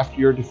sometime after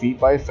your defeat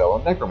by a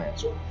fellow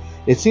necromancer.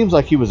 It seems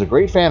like he was a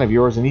great fan of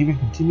yours and even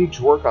continued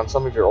to work on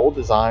some of your old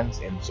designs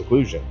in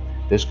seclusion.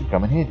 This could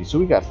come in handy. So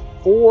we got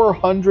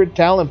 400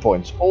 talent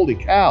points. Holy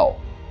cow.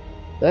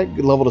 That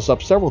leveled us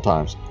up several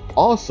times.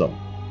 Awesome.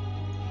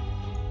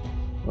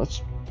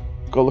 Let's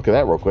go look at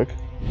that real quick.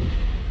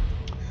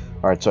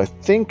 Alright, so I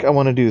think I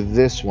want to do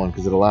this one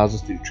because it allows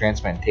us to do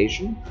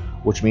transplantation,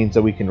 which means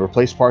that we can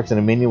replace parts in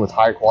a minion with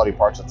higher quality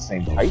parts at the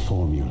same type. The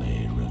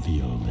formulae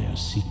reveal their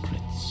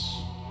secrets.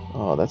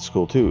 Oh, that's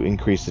cool too.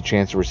 Increase the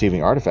chance of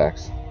receiving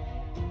artifacts.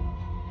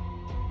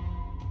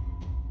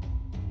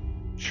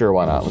 Sure,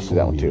 why not? Let's do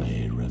that one too.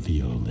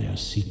 Reveal their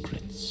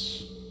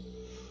secrets.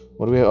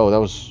 What do we have? Oh,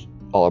 that was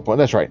all our points.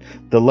 That's right.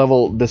 The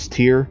level, this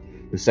tier,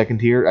 the second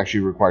tier,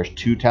 actually requires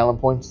 2 talent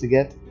points to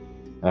get.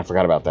 And I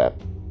forgot about that.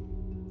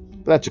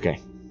 But that's okay.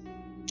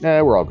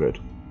 We're all good.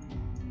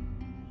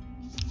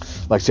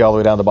 Like, see, all the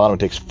way down the bottom, it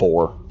takes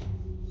 4.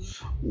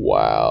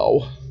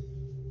 Wow.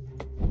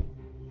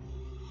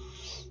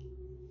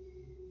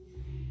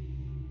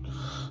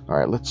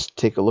 Alright, let's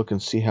take a look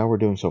and see how we're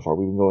doing so far.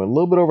 We've been going a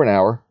little bit over an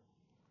hour.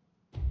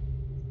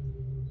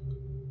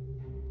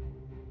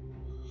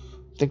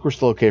 I think we're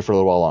still okay for a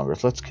little while longer,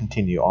 so let's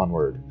continue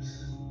onward.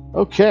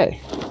 Okay.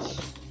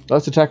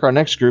 Let's attack our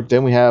next group.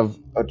 Then we have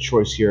a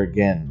choice here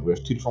again. We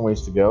have 2 different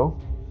ways to go.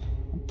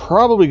 I'm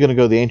probably going to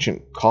go the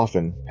Ancient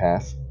Coffin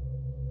path.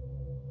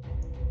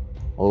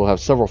 We'll have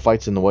several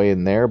fights in the way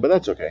in there, but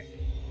that's okay.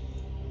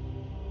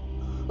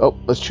 Oh,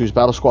 let's choose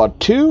Battle Squad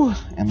 2,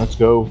 and let's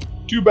go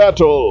to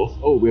battle.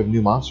 Oh, we have a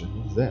new monster.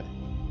 What is that?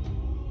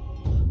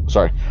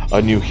 Sorry,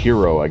 a new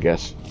hero, I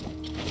guess.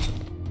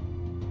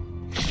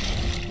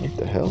 What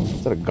the hell?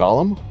 Is that a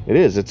golem? It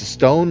is. It's a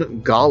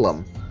stone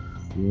golem.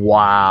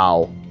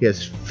 Wow. He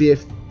has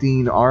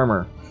 15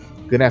 armor.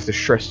 Gonna have to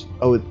stress.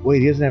 Oh,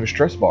 wait, he doesn't have a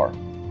stress bar.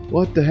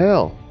 What the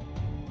hell?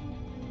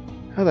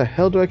 How the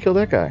hell do I kill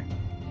that guy?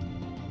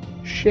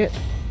 Shit.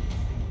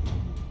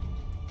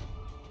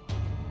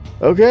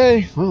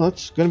 Okay, well,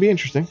 that's gonna be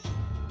interesting.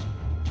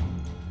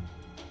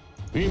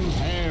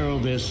 Impale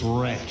this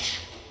wretch.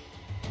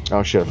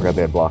 Oh shit, I forgot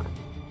they had block.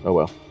 Oh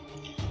well.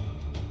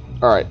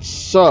 Alright,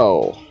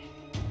 so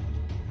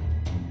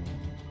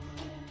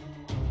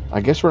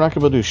I guess we're not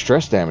gonna be able to do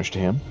stress damage to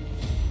him.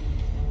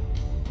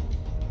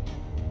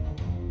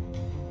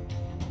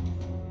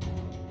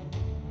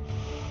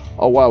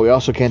 Oh wow, we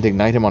also can't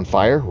ignite him on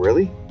fire?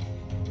 Really?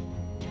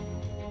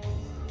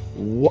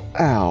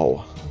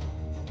 Wow.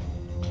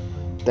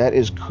 That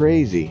is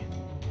crazy.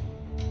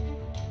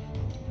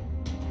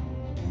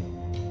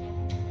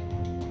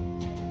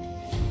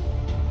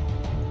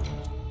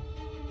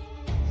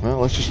 Well,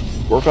 let's just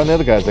work on the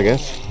other guys, I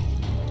guess.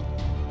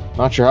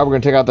 Not sure how we're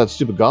going to take out that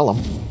stupid golem.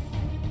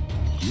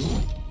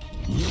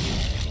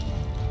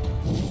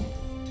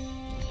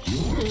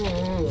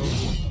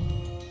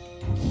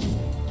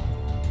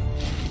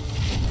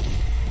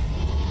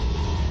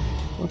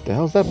 What the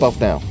hell's that buff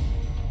now?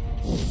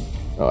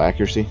 Oh,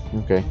 accuracy?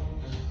 Okay. I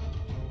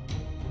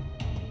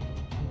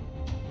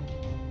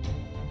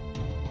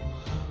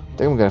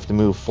think I'm going to have to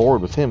move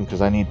forward with him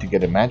because I need to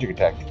get a magic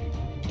attack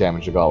to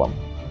damage the golem.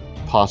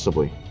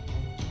 Possibly.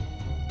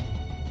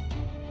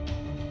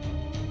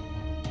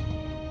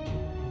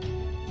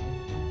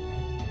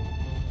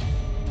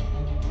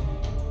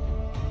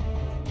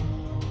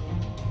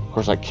 Of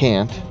course I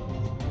can't.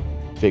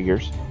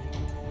 Figures.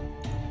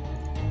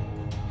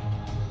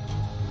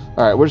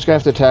 Alright, we're just going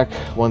to have to attack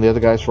one of the other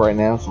guys for right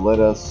now, so let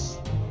us...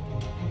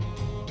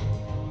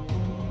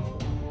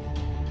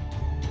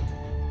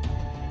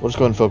 We'll just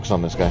go ahead and focus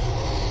on this guy.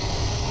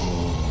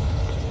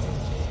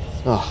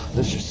 Oh,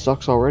 this just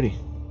sucks already.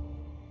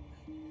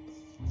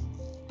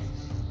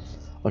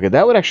 Okay,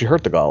 that would actually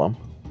hurt the golem,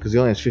 because he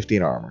only has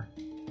 15 armor.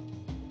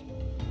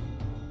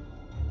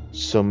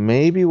 So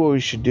maybe what we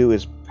should do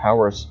is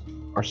power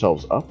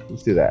ourselves up.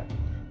 Let's do that.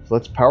 So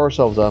let's power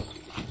ourselves up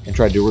and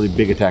try to do a really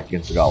big attack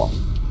against the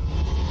golem.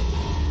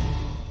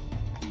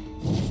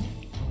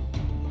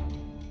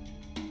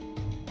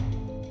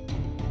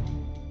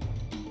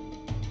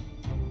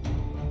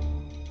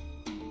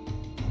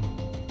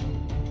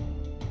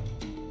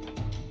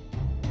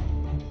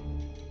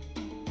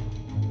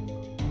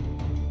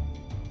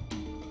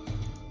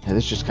 Yeah,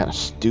 this is just kind of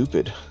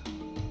stupid.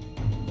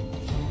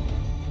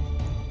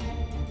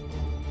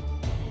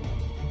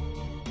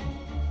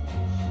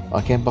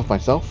 I can't buff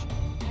myself?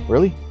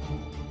 Really?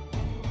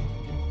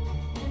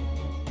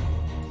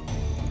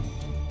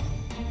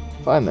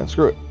 Fine then,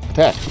 screw it.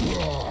 Attack.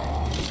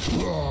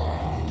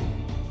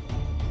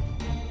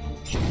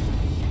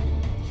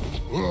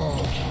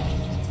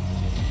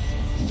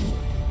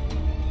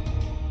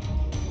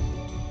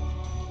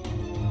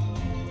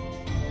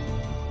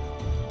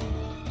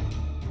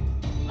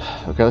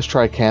 Okay, let's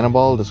try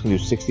Cannonball. That's gonna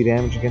do 60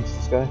 damage against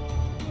this guy,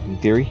 in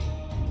theory.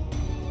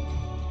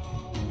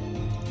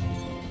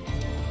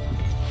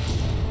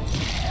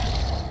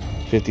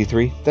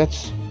 $53.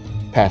 That's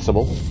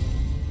passable.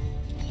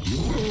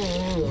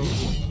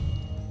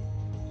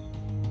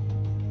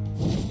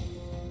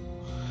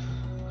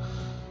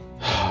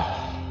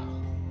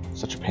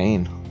 Such a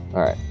pain.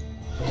 Alright.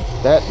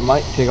 That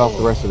might take off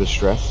the rest of his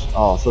stress.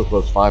 Oh, so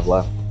close. 5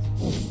 left.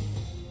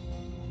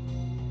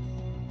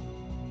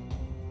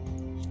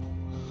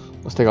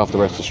 Let's take off the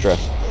rest of the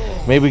stress.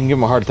 Maybe we can give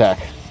him a heart attack.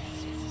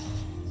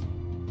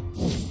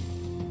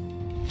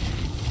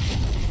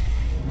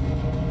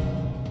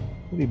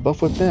 What did he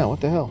buff with now?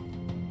 What the hell?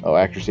 Oh,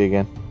 accuracy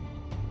again.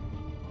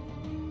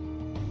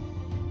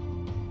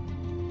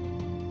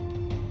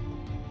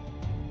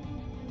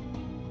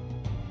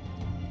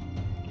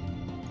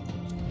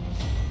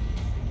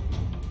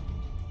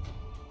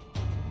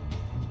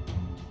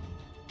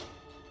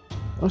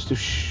 Let's do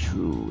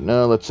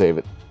no, let's save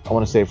it. I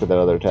want to save for that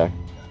other attack.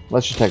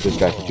 Let's just attack this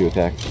guy for 2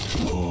 attacks.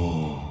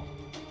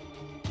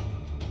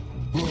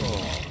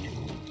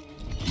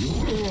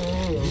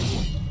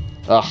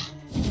 Ugh.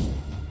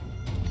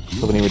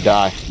 Hoping he would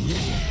die.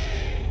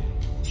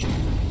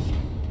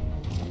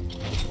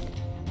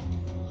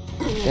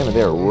 Damn it,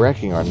 they're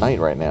wrecking our knight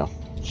right now.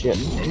 Shit.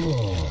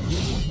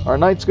 Our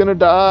knight's gonna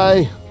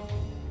die!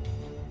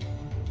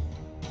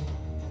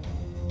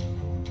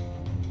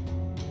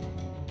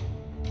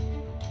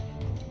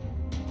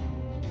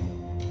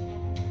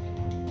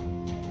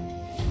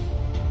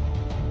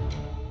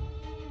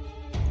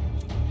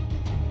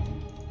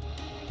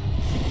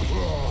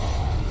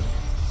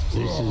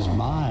 This is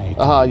my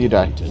you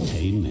died.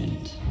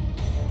 Entertainment.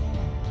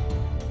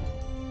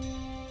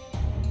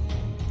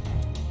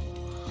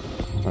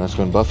 Let's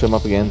go and buff him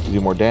up again to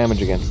do more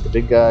damage against the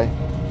big guy.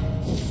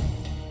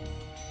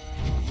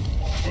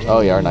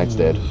 Oh yeah, our knight's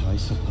dead. I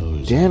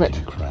suppose. Damn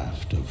it!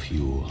 Craft a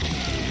few.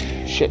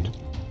 Shit.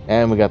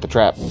 And we got the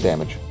trap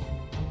damage.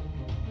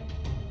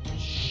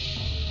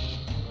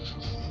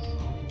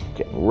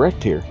 Getting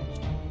wrecked here.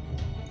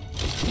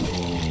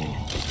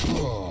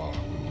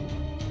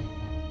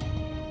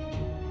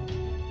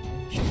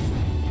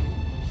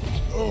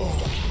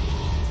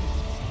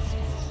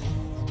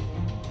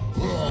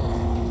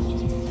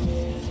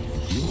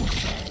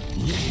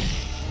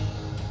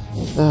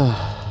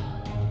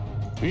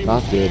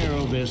 Not good.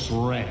 This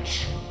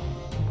wretch.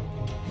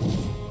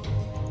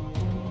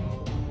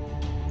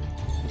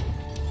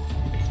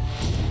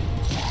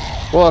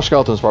 Well, our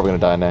skeleton's probably going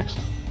to die next.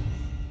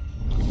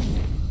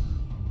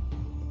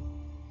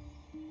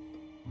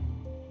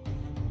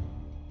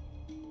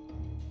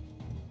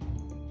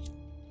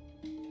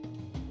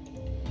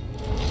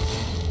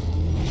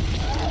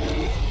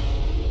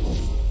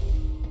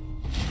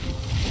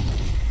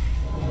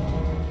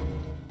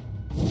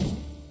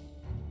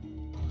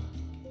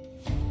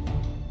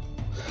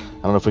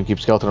 I don't know if we can keep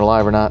Skeleton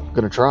alive or not.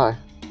 Gonna try.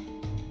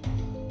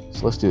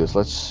 So let's do this.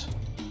 Let's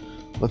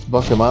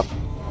buff him up.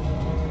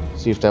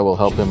 See if that will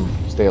help him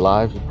stay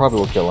alive. It probably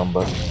will kill him,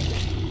 but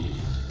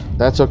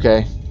that's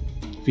okay.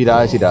 If he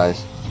dies, he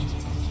dies.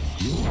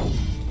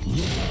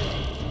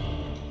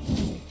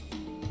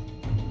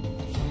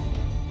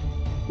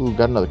 Ooh,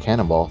 got another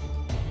cannonball.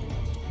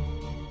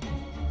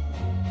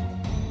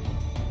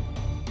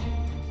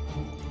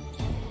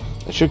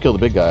 That should kill the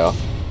big guy off.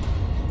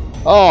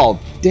 Oh,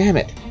 damn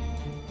it!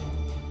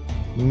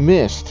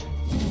 Missed.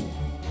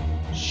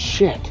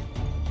 Shit.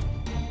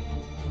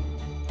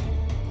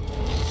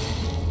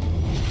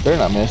 Better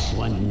not miss.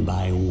 One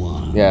by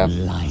one. Yeah,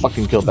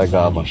 fucking killed that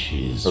goblin.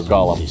 Or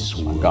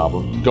golem.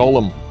 Goblin.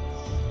 Golem.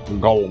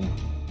 Golem.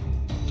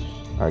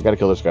 Alright, gotta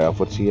kill this guy off.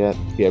 What's he at?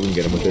 Yeah, we can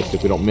get him with this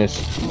if we don't miss.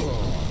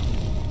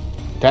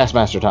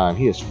 Taskmaster time.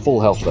 He is full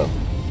health though.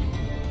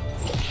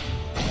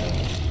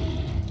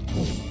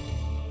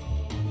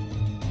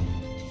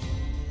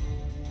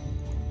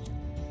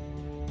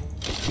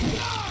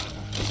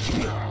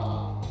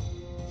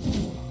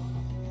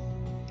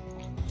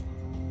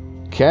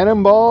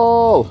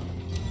 Cannonball!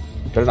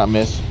 Better not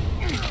miss.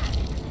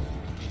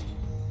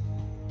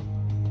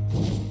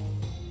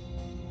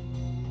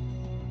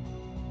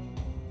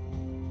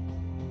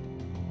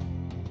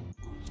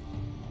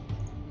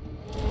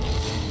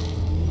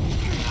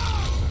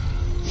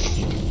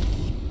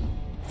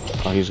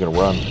 Oh, he's gonna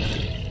run.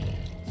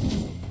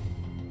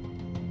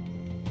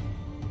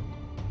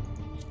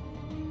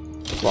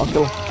 Come on,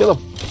 kill him. Kill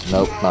him.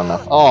 Nope, not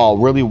enough. Oh,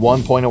 really?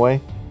 1 point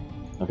away?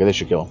 Okay, this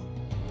should kill him.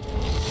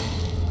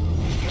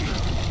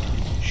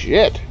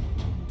 Shit.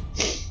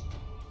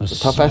 It's a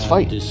tough-ass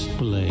fight.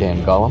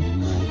 Damn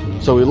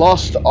golem. So we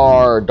lost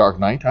our Dark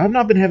Knight. I have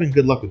not been having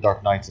good luck with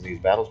Dark Knights in these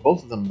battles.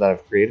 Both of them that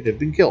I've created have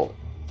been killed.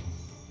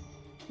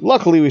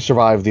 Luckily, we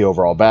survived the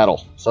overall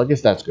battle, so I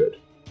guess that's good.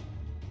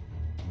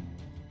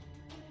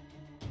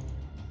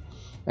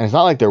 And it's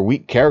not like they're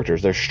weak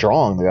characters. They're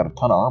strong. They got a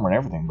ton of armor and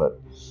everything,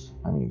 but,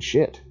 I mean,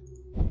 shit.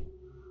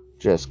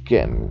 Just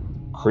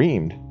getting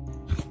creamed.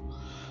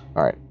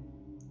 Alright.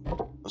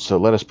 So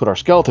let us put our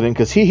skeleton in,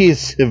 because he is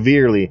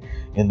severely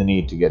in the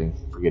need to getting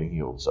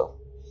healed, so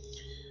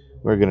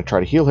we're going to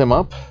try to heal him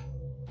up.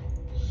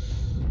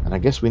 And I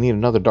guess we need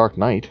another Dark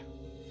Knight.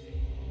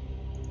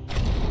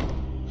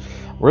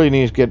 Really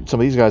need to get some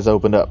of these guys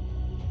opened up.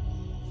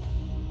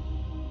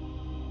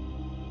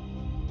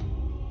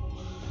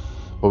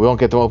 But we won't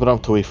get them opened up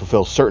until we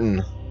fulfill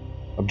certain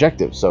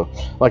objectives. So,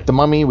 like the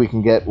mummy, we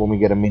can get when we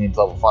get a minion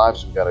level 5,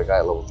 so we got a guy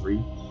at level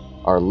 3.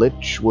 Our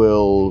lich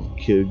will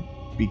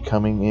be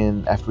coming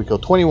in after we kill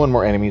 21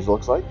 more enemies, it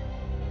looks like.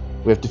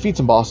 We have to defeat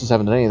some bosses,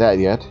 haven't done any of that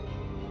yet.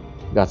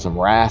 We got some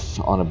wrath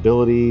on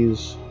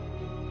abilities.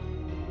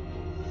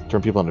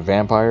 Turn people into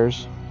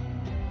vampires.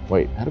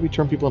 Wait, how do we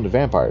turn people into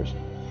vampires?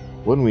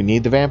 Wouldn't we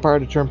need the vampire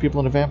to turn people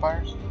into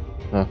vampires?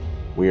 Huh,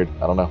 weird.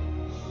 I don't know.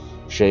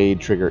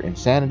 Shade, trigger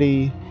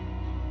insanity.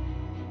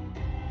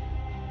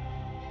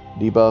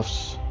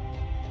 Debuffs.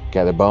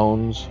 Gather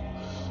bones.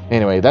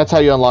 Anyway, that's how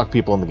you unlock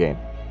people in the game.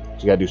 So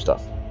you gotta do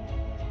stuff.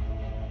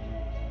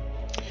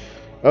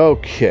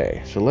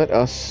 Okay, so let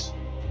us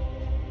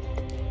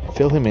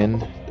fill him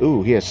in.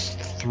 Ooh, he has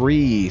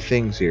 3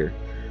 things here.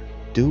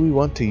 Do we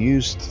want to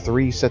use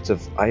 3 sets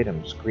of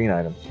items? Green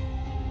items.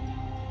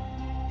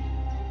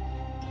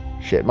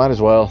 Shit, might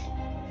as well.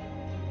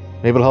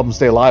 Maybe it'll help him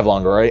stay alive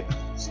longer, right?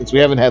 Since we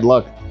haven't had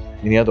luck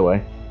any other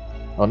way.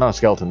 Oh, not a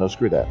skeleton. No,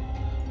 screw that.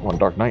 I want a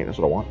Dark Knight. That's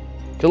what I want.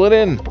 Fill it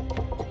in.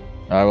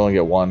 I only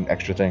get 1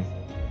 extra thing.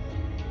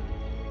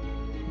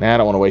 Nah, I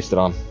don't want to waste it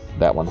on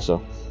that one.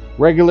 So,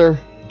 regular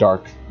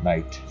Dark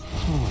Knight.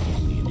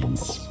 Hardly an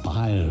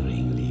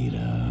inspiring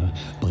leader,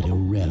 but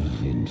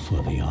irrelevant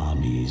for the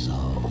armies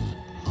of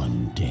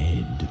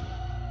undead.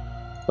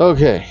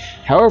 Okay.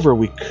 However,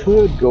 we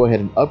could go ahead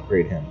and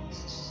upgrade him.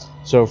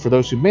 So for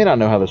those who may not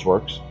know how this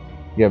works,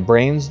 you have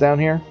brains down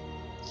here.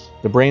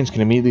 The brains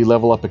can immediately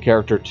level up a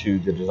character to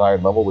the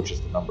desired level, which is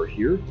the number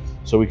here.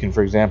 So we can,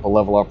 for example,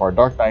 level up our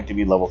Dark Knight to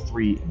be level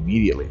 3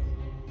 immediately.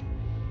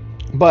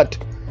 But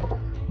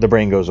the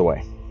brain goes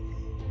away.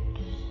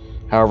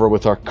 However,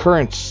 with our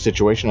current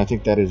situation, I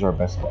think that is our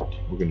best bet.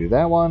 We're going to do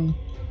that one. Do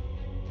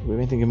we have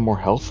anything give him more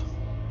health?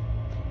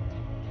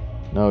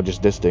 No,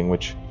 just this thing,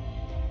 which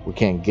we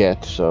can't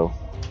get, so...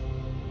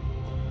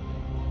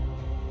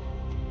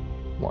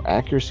 More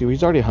accuracy.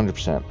 He's already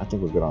 100%. I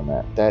think we're good on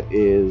that. That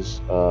is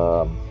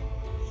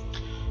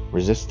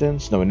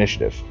resistance. No,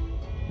 initiative.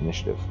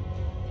 Initiative.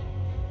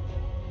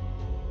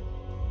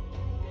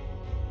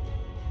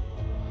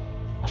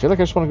 I feel like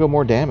I just want to go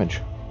more damage.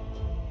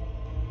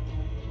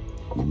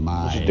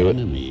 My do it.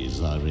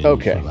 enemies are in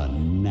Okay. for a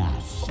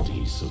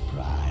nasty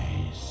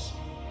surprise.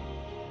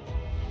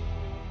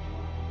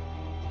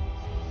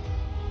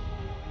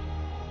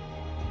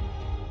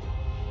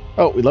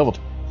 Oh, we leveled.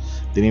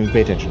 Didn't even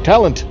pay attention.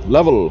 Talent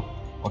level.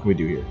 What can we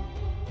do here?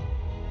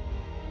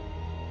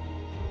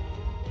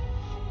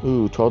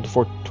 Ooh, 12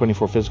 to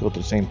 24 physical to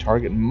the same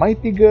target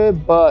might be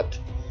good, but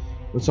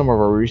with some of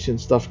our recent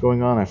stuff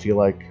going on, I feel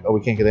like... Oh,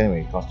 we can't get that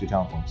anyway. It costs 2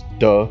 talent points.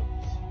 Duh.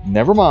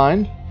 Never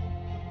mind.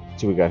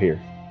 Let's see what we got here.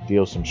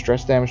 Deals some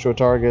stress damage to a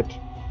target.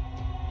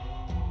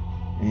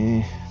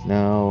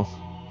 No.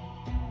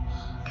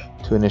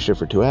 2 initiative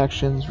for 2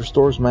 actions.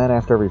 Restores mana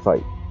after every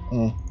fight.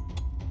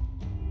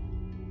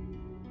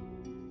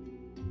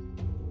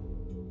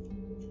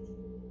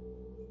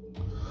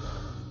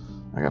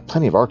 I got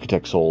plenty of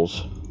architect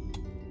souls.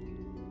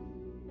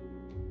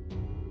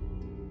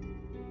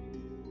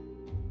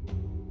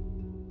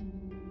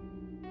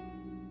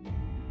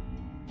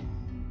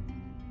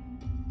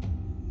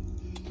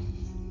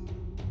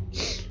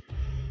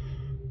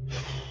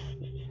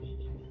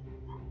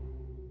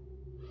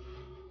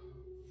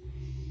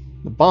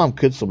 The bomb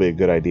could still be a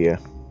good idea.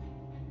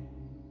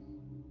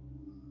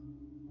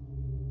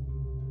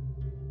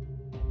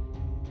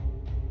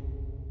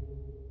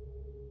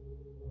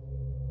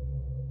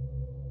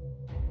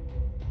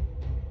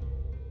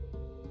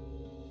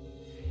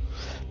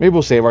 Maybe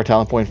we'll save our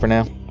talent point for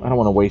now. I don't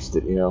want to waste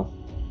it, you know,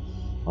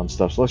 on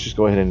stuff. So let's just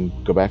go ahead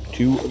and go back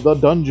to the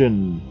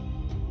dungeon.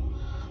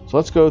 So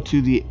let's go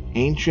to the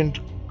Ancient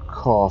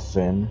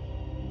Coffin.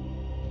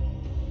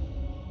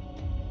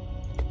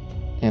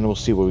 And we'll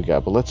see what we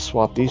got. But let's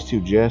swap these 2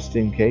 just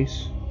in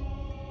case.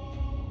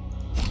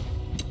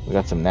 We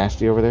got some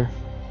nasty over there.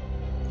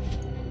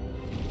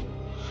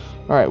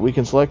 Alright, we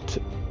can select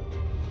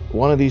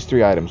one of these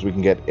 3 items. We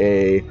can get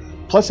a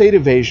 +8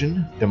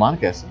 evasion,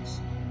 demonic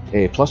essence,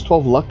 a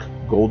 +12 luck,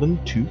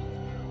 golden tooth,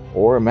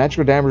 or a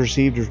magical damage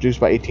received is reduced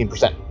by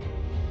 18%.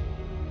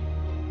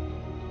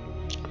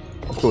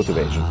 Let's go with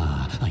evasion.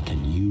 I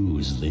can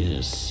use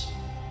this.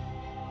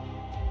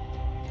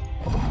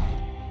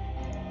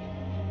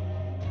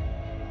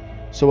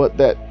 So what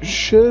that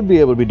should be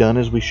able to be done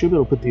is we should be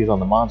able to put these on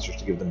the monsters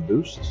to give them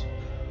boosts.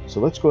 So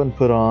let's go ahead and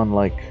put on,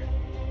 like,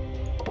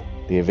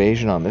 the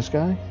evasion on this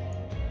guy.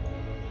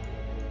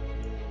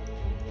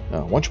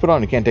 No, once you put it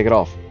on, you can't take it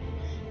off.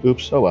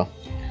 Oops, oh well.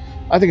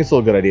 I think it's still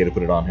a good idea to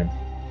put it on him.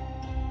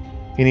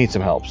 He needs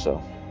some help,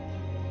 so.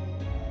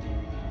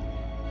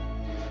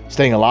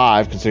 Staying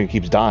alive, considering he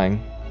keeps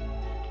dying.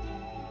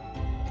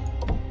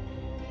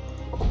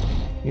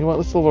 You know what,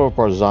 let's level up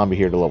our zombie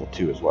here to level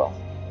 2 as well.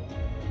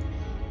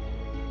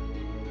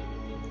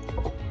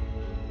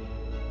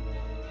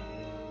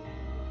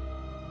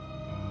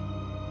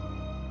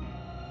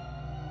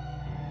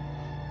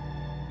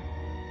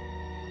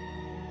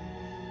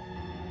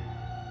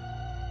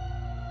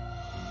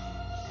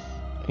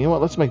 You know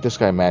what, let's make this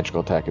guy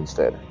magical attack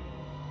instead.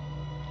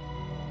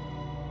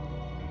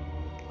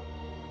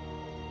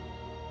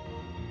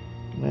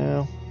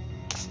 No.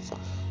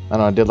 I don't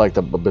know, I did like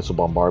the Abyssal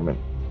Bombardment.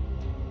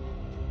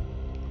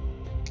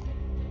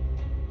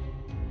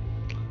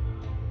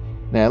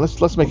 Nah,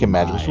 let's make him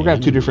magical. So we're gonna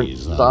have two different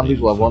zombies.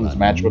 We'll have one that's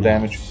magical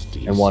damage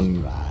and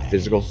one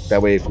physical.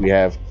 That way if we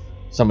have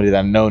somebody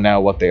that know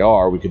now what they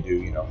are, we could do,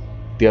 you know,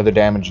 the other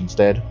damage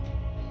instead.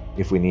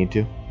 If we need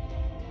to.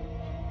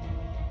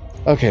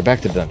 Okay, back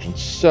to the dungeon.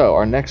 So,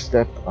 our next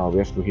step... Oh, we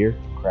have to go here?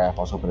 Crap,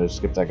 I was hoping to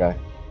skip that guy.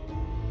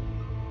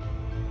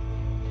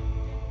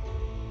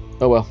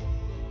 Oh well.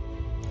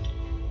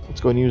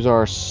 Let's go and use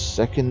our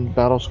second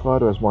battle squad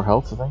who has more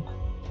health, I think.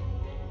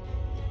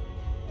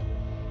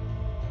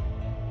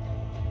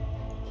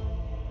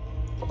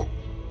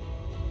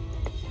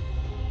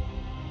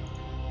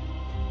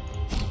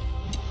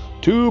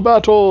 To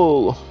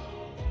battle!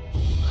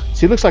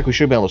 See, it looks like we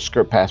should be able to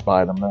skirt past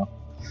by them, though.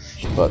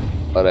 But,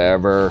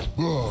 whatever.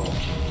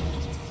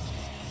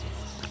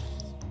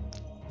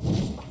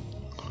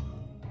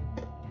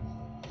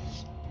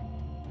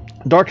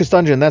 Darkest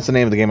Dungeon, that's the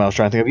name of the game I was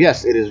trying to think of.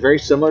 Yes, it is very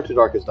similar to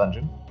Darkest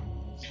Dungeon.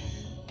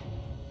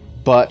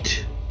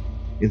 But,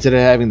 instead of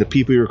having the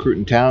people you recruit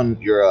in town,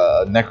 you're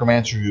a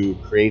necromancer who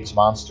creates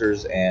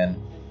monsters and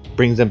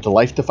brings them to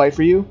life to fight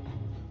for you.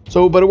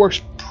 So, but it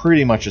works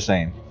pretty much the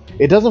same.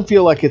 It doesn't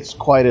feel like it's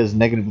quite as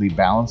negatively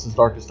balanced as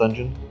Darkest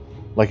Dungeon.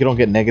 Like, you don't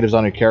get negatives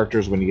on your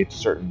characters when you get to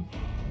certain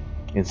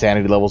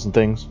insanity levels and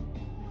things.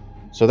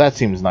 So that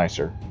seems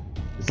nicer.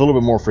 It's a little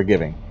bit more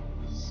forgiving.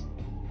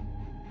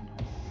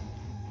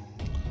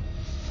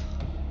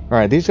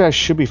 Alright, these guys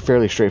should be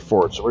fairly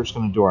straightforward, so we're just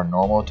going to do our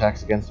normal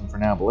attacks against them for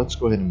now, but let's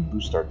go ahead and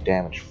boost our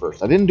damage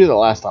first. I didn't do that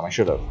last time, I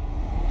should have.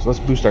 So let's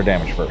boost our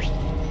damage first.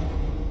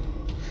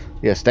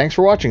 Yes, thanks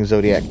for watching,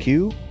 Zodiac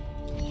Q.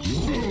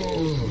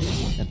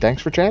 And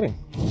thanks for chatting.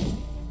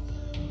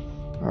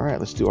 Alright,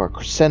 let's do our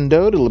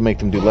crescendo to make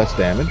them do less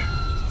damage.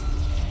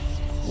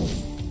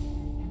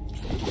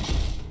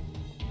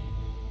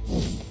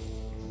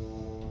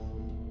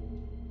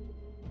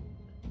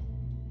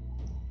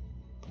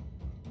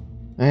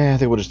 I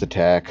think we'll just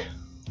attack.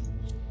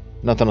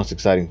 Nothing else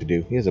exciting to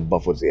do. He has a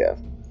buff. What does he have?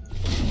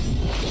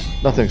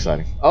 Nothing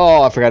exciting.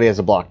 Oh, I forgot he has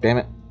a block. Damn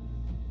it.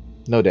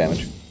 No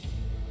damage.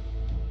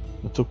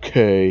 That's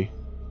okay.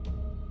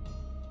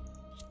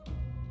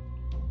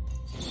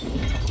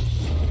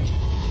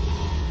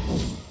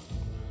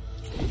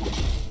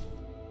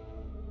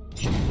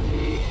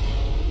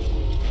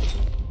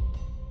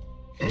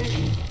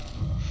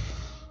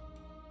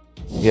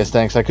 Yes,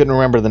 thanks. I couldn't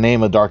remember the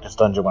name of Darkest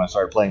Dungeon when I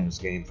started playing this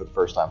game for the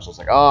first time, so I was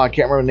like, oh, I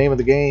can't remember the name of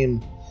the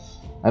game.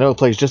 I know it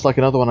plays just like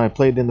another one I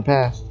played in the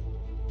past.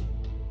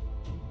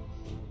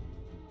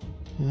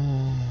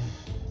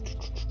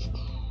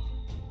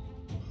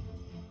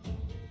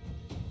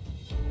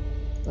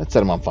 Let's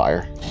set him on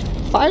fire.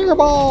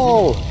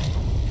 Fireball!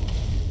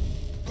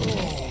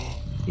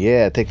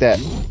 Yeah, take that.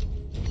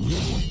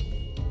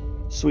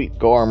 Sweet.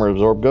 Go armor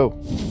absorb, go.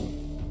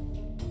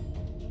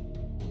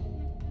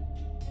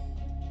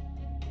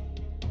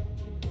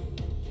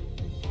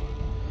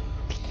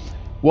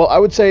 Well, I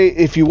would say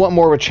if you want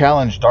more of a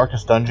challenge,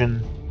 Darkest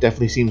Dungeon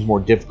definitely seems more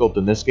difficult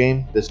than this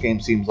game. This game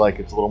seems like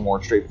it's a little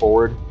more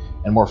straightforward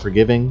and more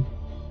forgiving.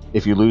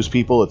 If you lose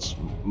people, it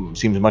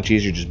seems much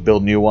easier to just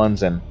build new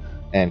ones and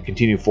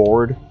continue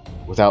forward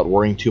without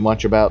worrying too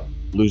much about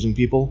losing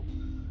people.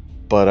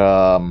 But,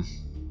 and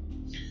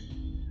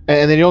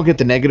then you don't get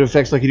the negative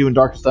effects like you do in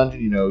Darkest Dungeon.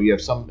 You know, you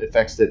have some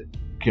effects that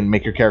can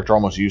make your character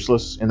almost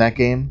useless in that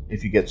game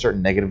if you get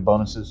certain negative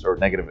bonuses or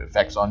negative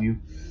effects on you.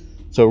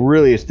 So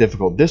really it's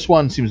difficult. This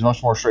one seems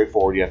much more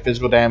straightforward. You have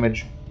physical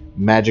damage,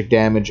 magic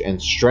damage,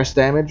 and stress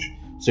damage.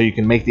 So you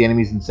can make the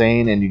enemies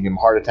insane and you can give them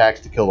heart attacks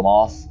to kill them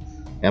off.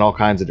 And all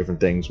kinds of different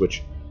things,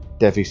 which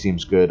definitely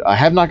seems good. I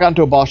have not gotten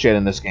to a boss yet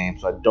in this game,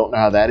 so I don't know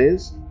how that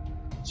is.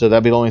 So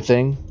that'd be the only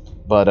thing.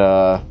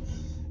 But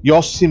you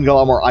also seem to get a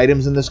lot more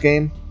items in this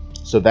game.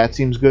 So that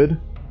seems good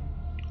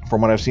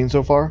from what I've seen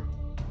so far.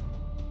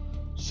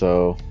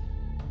 So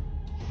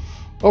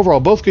overall,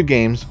 both good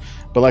games.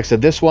 But like I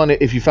said, this one,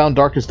 if you found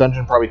Darkest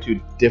Dungeon probably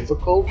too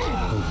difficult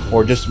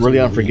or just really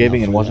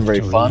unforgiving and wasn't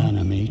very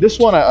fun, this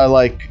one I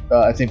like.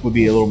 I think would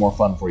be a little more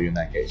fun for you in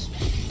that case.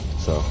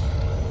 So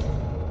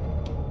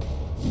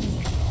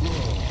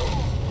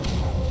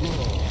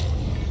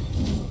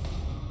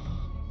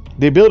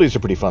The abilities are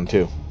pretty fun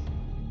too.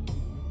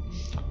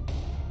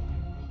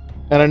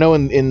 And I know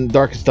in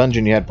Darkest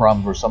Dungeon you had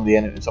problems where some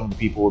of the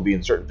people would be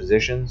in certain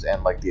positions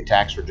and like the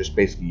attacks were just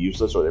basically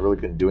useless or they really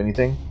couldn't do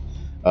anything.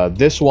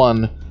 This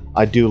one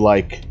I do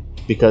like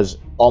because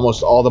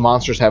almost all the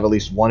monsters have at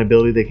least one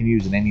ability they can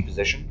use in any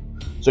position.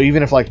 So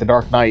even if like the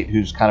Dark Knight,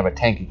 who's kind of a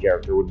tanky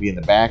character, would be in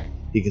the back,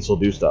 he can still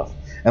do stuff.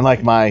 And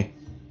like my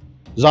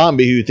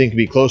zombie, who you think would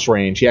be close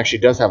range, he actually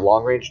does have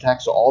long range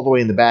attacks. So all the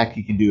way in the back,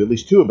 he can do at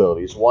least two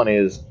abilities. One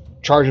is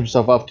charge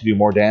himself up to do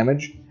more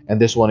damage,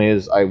 and this one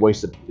is I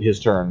wasted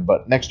his turn,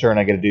 but next turn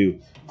I get to do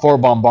 4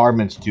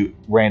 bombardments to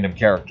random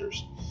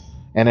characters.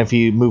 And if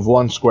he moved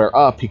 1 square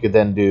up, he could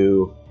then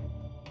do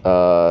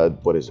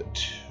what is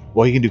it?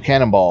 Well, he can do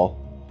cannonball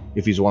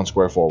if he's 1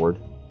 square forward,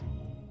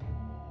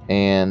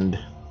 and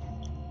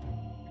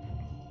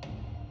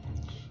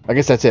I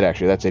guess that's it.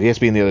 Actually, that's it. He has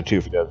to be in the other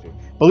 2 for the other 2.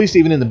 But at least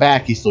even in the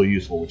back, he's still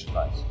useful, which is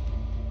nice.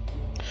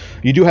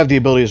 You do have the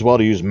ability as well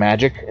to use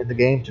magic in the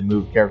game to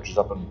move characters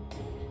up and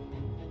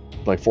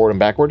like forward and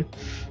backward.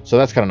 So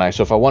that's kind of nice.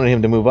 So if I wanted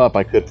him to move up,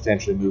 I could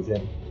potentially move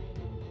him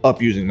up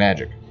using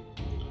magic.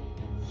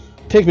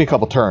 Take me a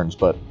couple turns,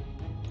 but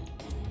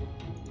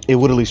it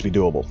would at least be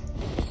doable.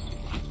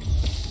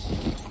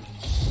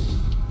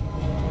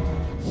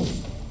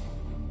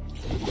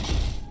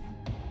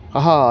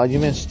 Haha, you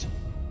missed.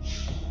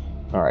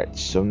 Alright,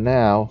 so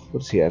now,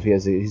 what does he have?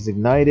 He's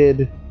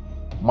ignited,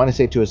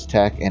 -8 to his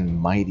attack, and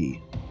mighty.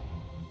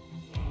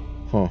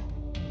 Huh.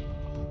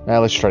 Now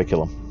let's try to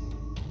kill him.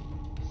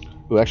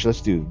 Ooh, actually,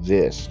 let's do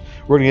this.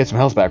 We're going to get some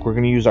health back. We're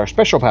going to use our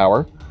special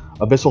power,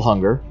 Abyssal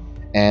Hunger,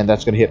 and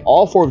that's going to hit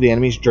all 4 of the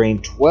enemies, drain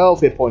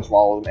 12 hit points from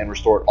all of them, and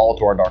restore it all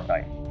to our Dark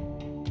Knight.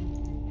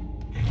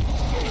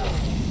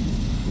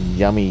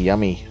 Yummy,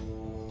 yummy.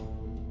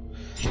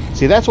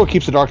 See, that's what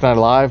keeps the Dark Knight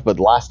alive, but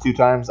the last 2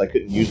 times I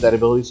couldn't use that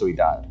ability, so he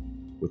died,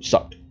 which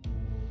sucked.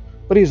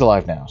 But he's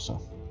alive now,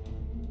 so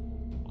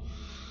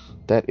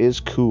that is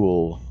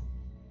cool.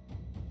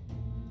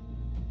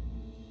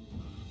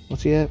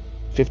 What's he at?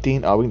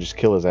 15? Oh, we can just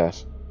kill his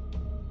ass.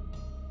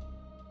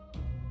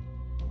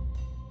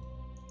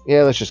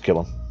 Yeah, let's just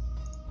kill him.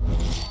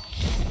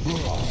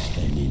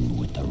 Then in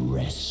with the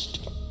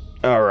rest.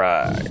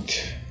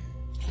 Alright.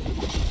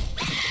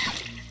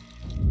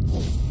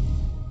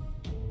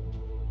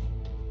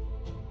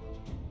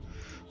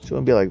 So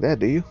don't be like that,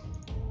 do you?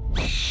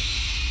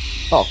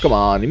 Oh, come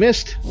on, you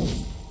missed.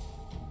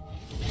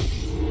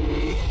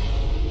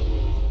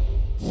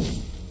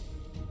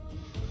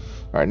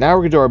 Alright, now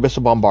we're going to do our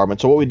Abyssal Bombardment.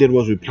 So what we did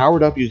was we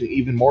powered up using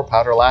even more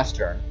powder last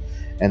turn.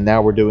 And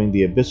now we're doing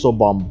the Abyssal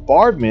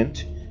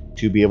Bombardment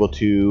to be able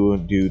to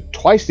do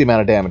twice the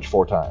amount of damage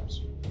 4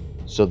 times.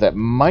 So that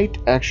might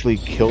actually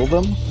kill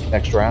them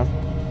next round.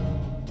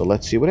 But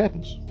let's see what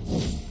happens.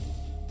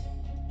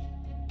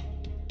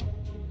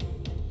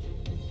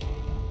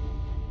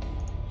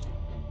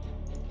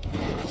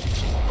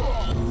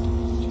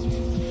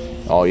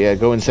 Oh yeah,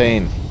 go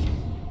insane.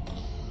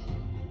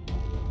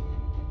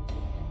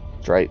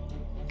 That's right.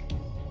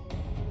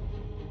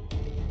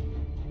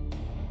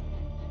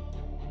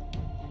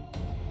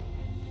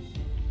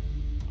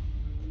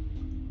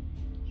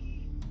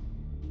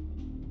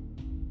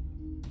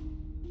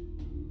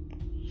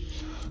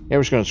 Yeah,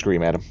 we're just going to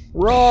scream at him.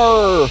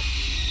 Roar!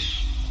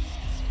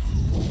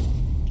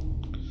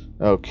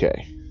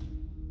 Okay.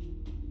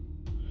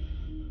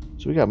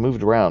 So we got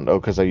moved around.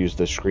 Oh, because I used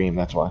the scream,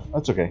 that's why.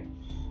 That's okay.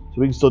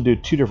 So we can still do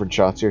 2 different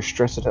shots here.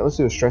 Stress attack. Let's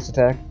do a stress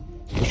attack.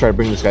 Let's try to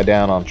bring this guy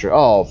down on...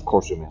 Oh, of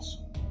course we miss.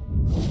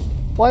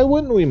 Why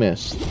wouldn't we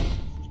miss?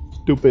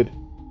 Stupid.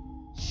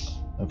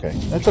 Okay,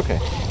 that's okay.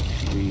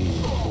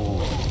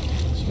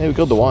 Hey, we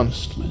killed the one.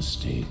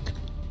 Mistake.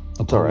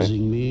 That's alright.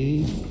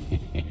 Me?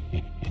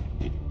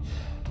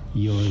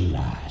 Your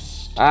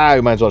last. Ah,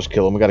 we might as well just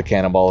kill him. We got a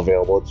cannonball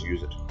available. Let's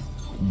use it.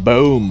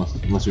 Boom.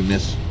 Unless we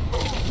miss.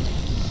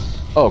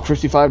 Oh,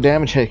 55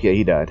 damage? Heck yeah,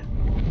 he died.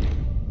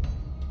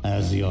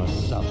 As your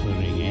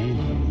suffering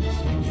ends,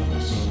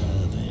 your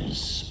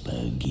service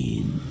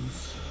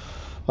begins.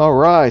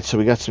 Alright, so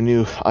we got some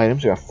new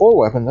items. We got 4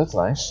 weapons. That's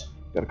nice.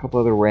 Got a couple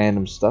other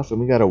random stuff.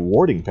 And we got a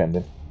warding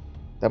pendant.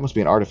 That must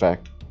be an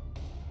artifact.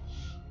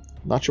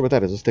 Not sure what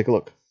that is. Let's take a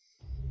look.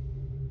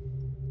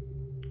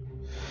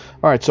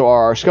 Alright, so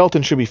our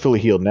skeleton should be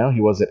fully healed now.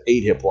 He was at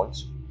 8 hit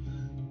points.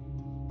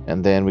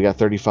 And then we got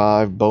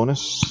 35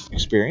 bonus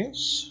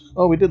experience.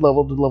 Oh, we did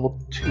level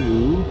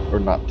 2. Or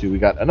not 2. We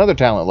got another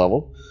talent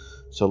level.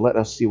 So let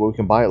us see what we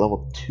can buy at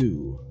level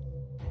 2.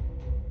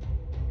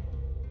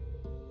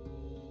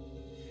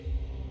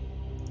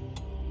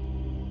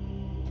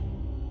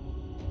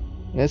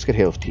 Yeah, let's get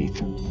Hail of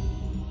Teeth.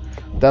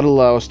 That'll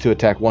allow us to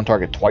attack one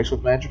target twice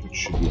with magic, which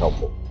should be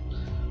helpful.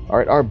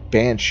 Alright, our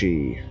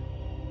Banshee.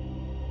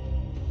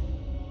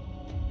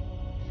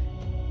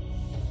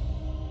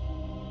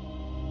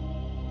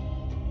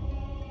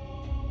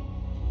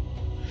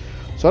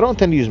 So I don't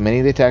tend to use many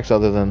of the attacks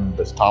other than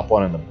this top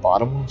one and the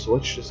bottom one, so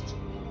let's just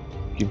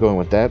keep going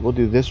with that. We'll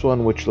do this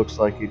one, which looks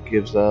like it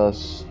gives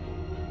us...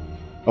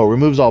 Oh,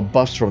 removes all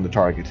buffs from the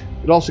target.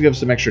 It also gives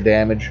some extra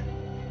damage.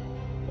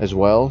 as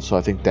well, so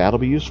I think that'll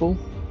be useful.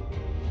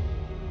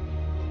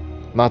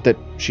 Not that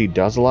she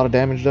does a lot of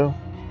damage, though.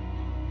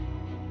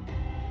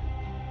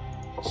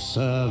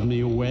 Serve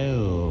me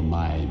well,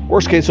 my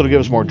Worst case, it'll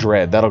give us more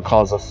dread. That'll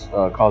cause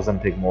them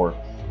to take more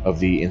of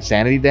the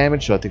insanity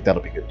damage, so I think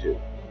that'll be good too.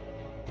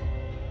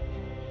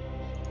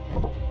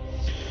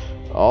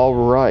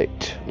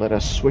 Alright, let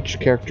us switch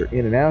character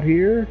in and out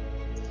here.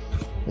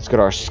 Let's get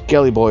our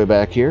Skelly Boy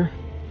back here.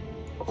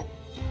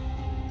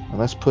 And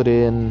let's put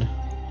in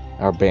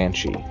our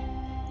Banshee.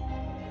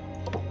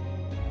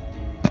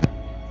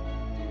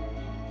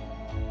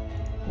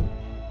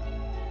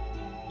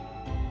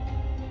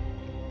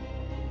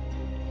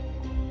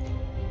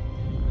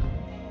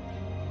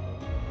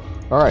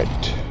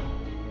 Alright.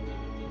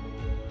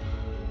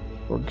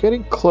 We're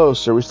getting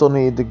closer. We still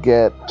need to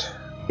get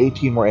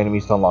 18 more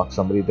enemies to unlock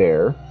somebody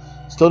there.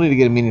 Still need to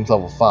get a minions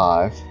level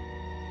 5.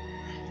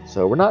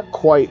 So we're not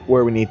quite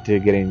where we need to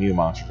get any new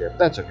monsters here, but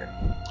that's okay.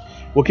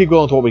 We'll keep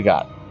going with what we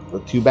got.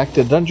 To back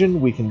to the dungeon,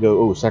 we can go...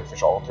 Oh,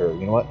 sacrificial altar.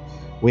 You know what?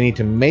 We need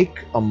to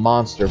make a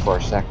monster for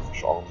our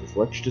sacrificial altars.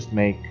 Let's just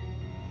make...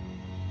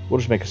 We'll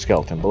just make a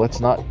skeleton, but let's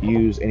not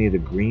use any of the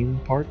green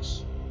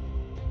parts.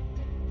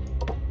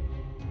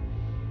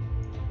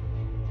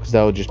 Because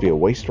that would just be a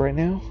waste right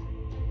now.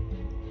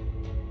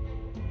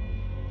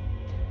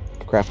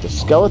 Craft a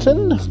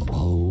skeleton.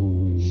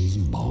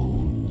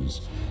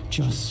 Bones.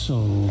 Just so.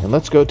 And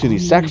let's go to the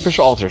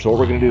sacrificial altar. So what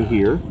we're going to do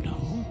here.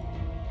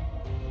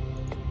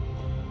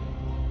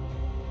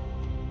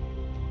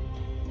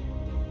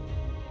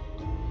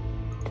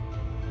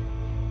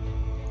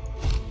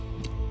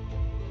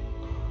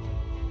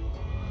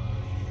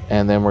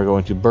 And then we're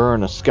going to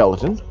burn a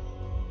skeleton.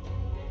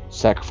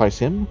 Sacrifice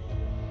him.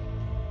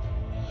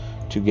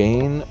 To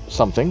gain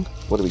something.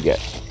 What do we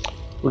get?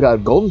 We got a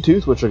golden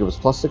tooth, which will give us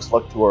 +6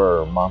 luck to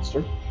our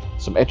monster.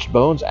 Some etched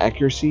bones,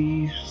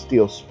 accuracy,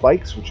 steel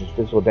spikes, which is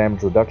physical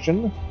damage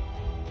reduction.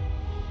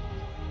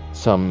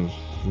 Some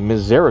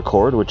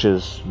misericord, which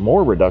is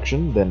more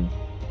reduction than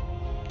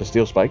the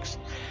steel spikes.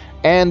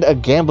 And a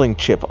gambling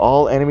chip.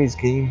 All enemies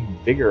gain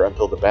vigor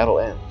until the battle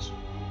ends.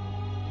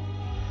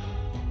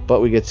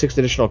 But we get 6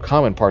 additional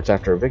common parts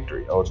after a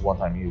victory. Oh, it's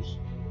one-time use.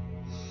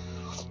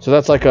 So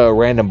that's like a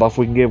random buff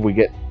we can give. We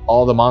get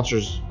all the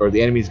monsters, or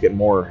the enemies get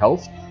more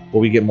health, but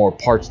we get more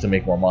parts to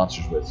make more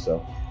monsters with.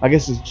 So I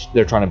guess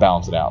they're trying to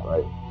balance it out,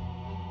 right?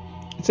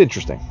 It's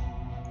interesting.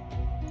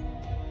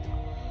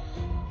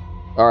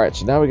 Alright,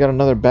 so now we got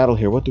another battle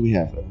here. What do we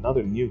have?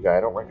 Another new guy.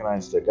 I don't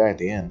recognize the guy at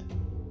the end.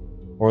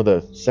 Or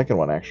the second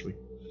one, actually.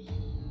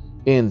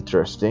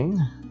 Interesting.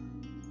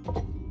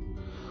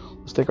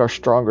 Let's take our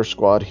stronger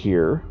squad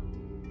here.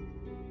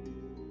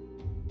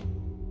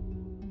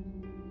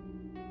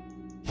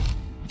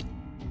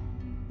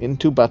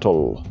 Into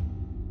battle.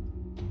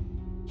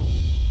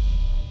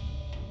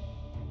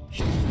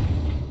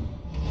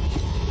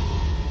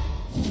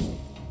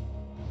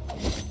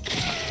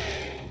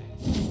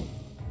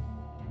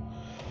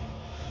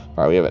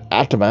 Alright, we have an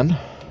Ataman.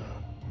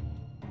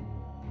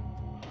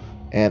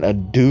 And a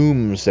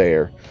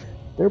Doomsayer.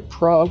 They're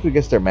probably, I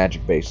guess they're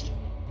magic based.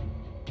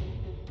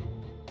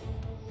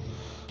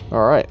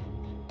 Alright.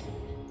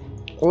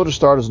 We'll just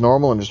start as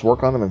normal and just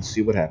work on them and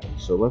see what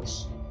happens. So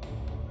let's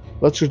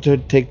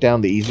take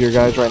down the easier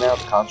guys right now.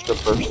 The conscript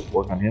first.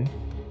 Work on him.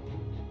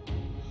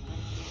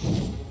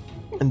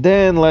 And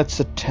then let's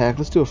attack.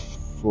 Let's do a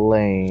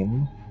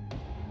flame.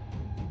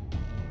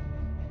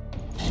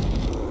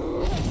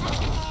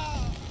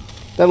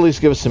 That'll at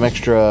least give us some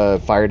extra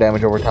fire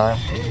damage over time.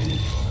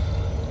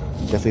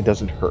 Definitely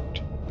doesn't hurt.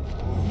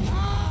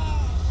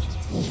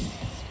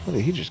 What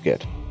did he just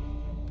get?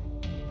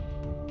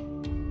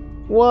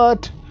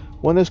 What?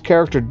 When this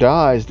character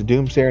dies, the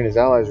Doomsayer and his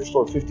allies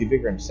restore 50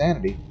 vigor and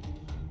sanity.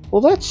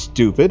 Well, that's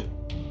stupid.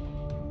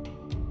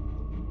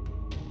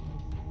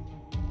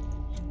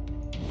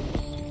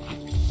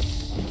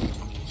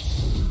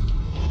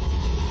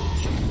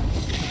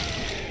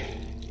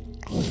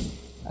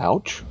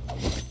 Ouch.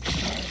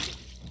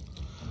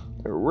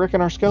 They're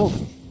wrecking our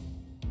skeleton.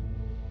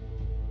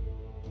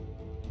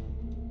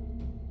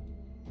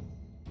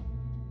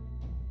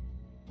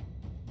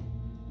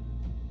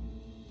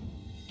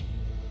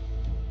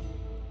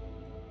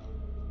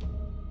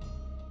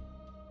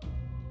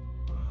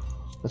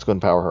 Let's go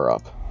and power her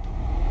up.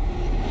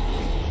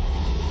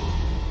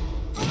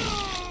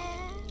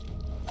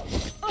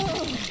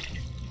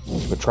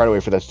 But try to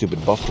wait for that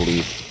stupid buff to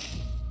leave.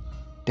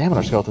 Damn it,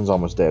 our skeleton's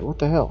almost dead. What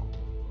the hell?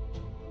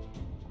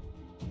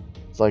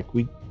 It's like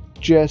we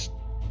just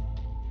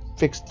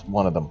fixed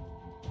one of them.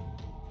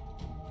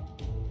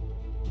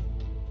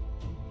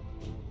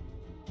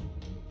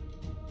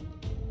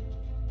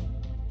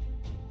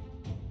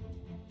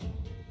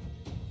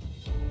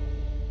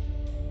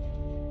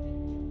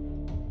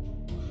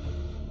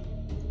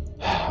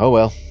 Oh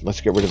well,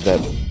 let's get rid of that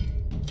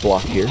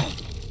block here.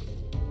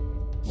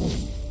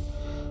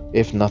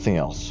 If nothing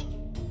else.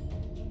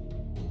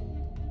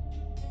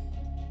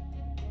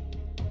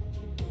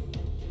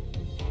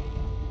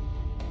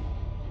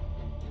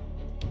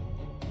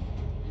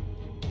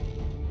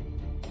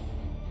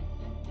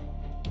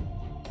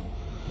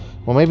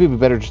 Well, maybe it'd be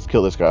better just to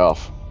kill this guy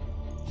off.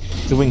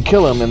 So if we can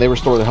kill him and they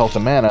restore their health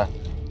and mana,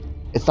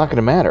 it's not going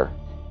to matter.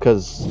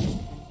 Because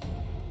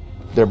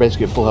they're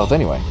basically at full health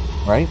anyway,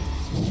 right?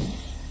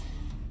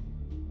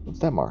 What's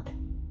that mark?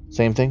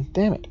 Same thing?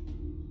 Damn it.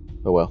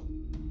 Oh well.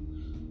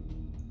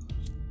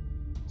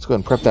 Let's go ahead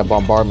and prep that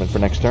bombardment for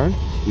next turn.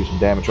 Do some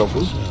damage,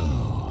 hopefully.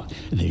 So,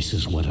 this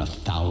is what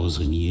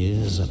 1,000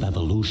 years of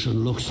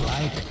evolution looks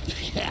like?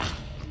 Yeah,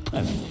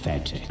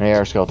 pathetic. Hey,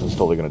 our skeleton's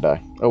totally going to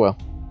die. Oh well.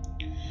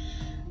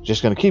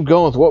 Just going to keep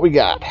going with what we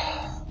got.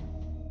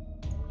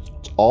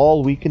 It's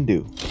all we can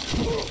do.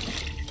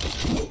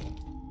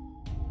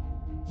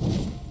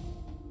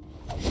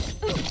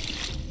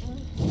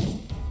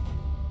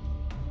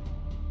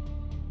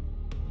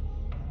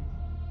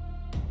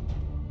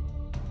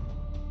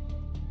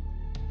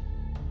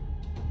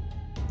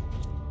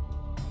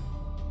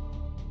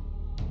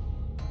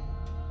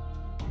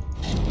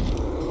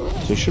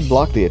 So he should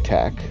block the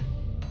attack.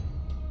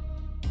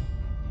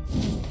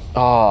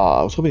 Ah,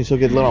 I was hoping he'd still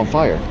get lit on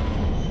fire.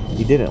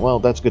 He didn't. Well,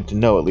 that's good to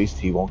know. At least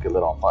he won't get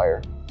lit on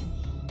fire.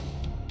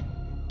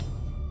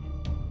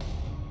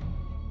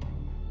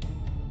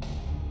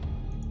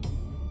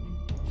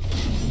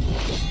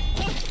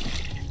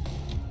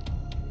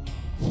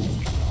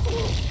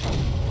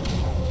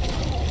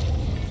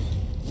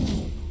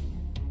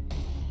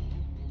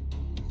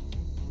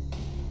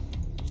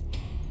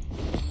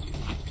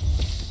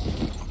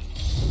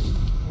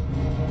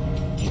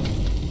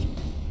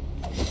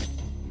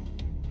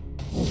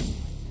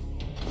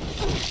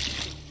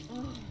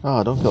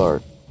 Ah, don't kill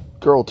our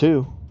girl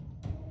too.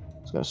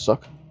 It's gonna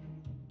suck.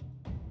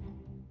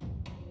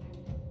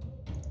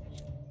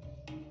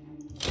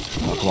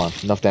 Oh, come on.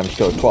 Enough damage to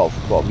kill her.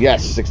 12. 12.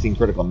 Yes! 16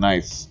 critical.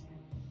 Nice.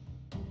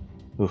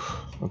 Oof.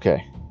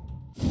 Okay.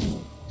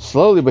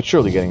 Slowly but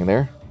surely getting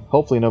there.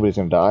 Hopefully nobody's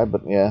gonna die,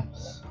 but yeah.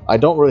 I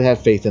don't really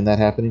have faith in that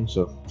happening,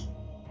 so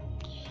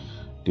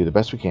do the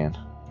best we can.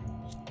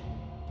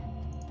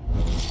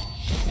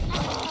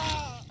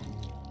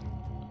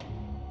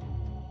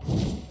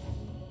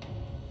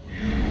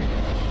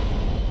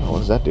 What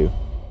does that do?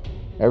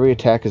 Every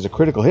attack is a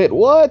critical hit.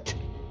 What?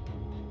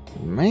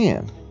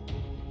 Man.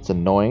 It's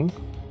annoying.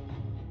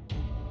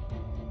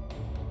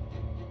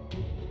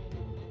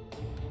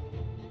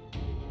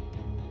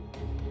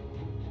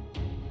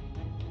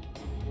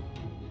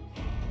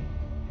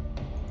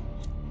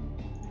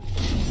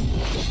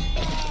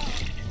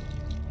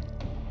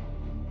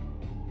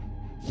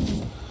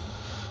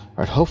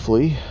 Alright,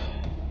 hopefully...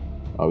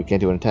 Oh, we can't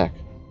do an attack.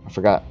 I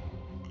forgot.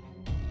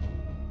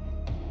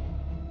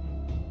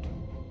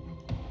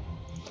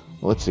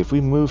 Let's see, if we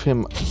move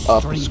him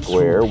up a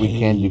square, we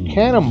can do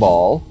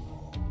Cannonball.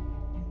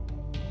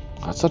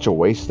 That's such a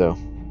waste, though.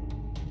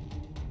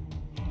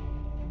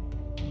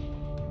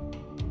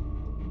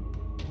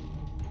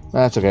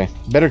 That's okay.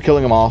 Better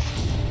killing him off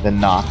than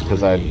not,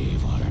 because I'd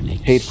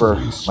hate for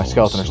my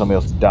skeleton or somebody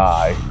else to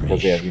die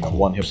because they have, you know,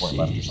 1 hit point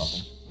left or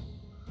something.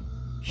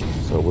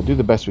 So we'll do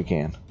the best we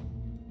can.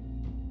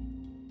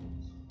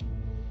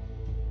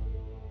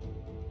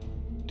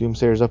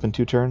 Doomsayer's up in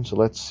 2 turns, so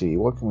let's see.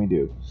 What can we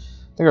do?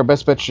 I think our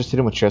best bet's just hit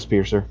him with Chest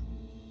Piercer.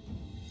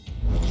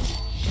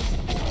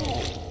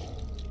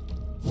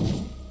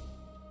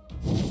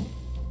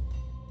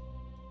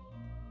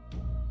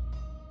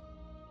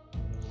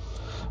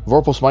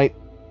 Vorpal Smite,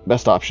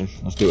 best option.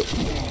 Let's do it.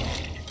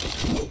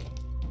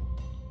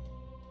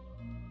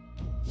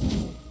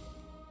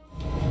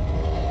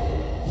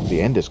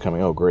 The end is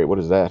coming. Oh, great. What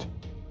is that?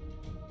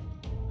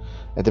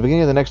 At the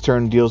beginning of the next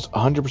turn, deals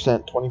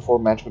 100% 24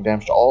 magical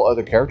damage to all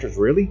other characters.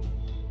 Really?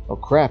 Oh,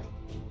 crap.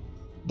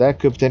 That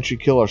could potentially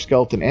kill our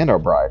skeleton and our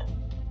bride.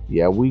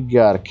 Yeah, we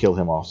gotta kill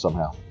him off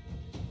somehow.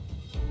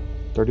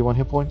 31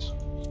 hit points?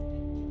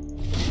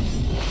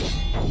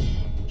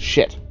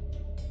 Shit.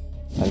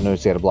 I didn't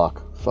notice he had a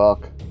block.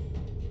 Fuck.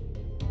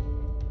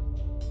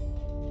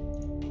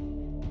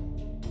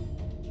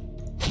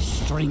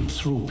 Strength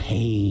through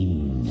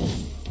pain.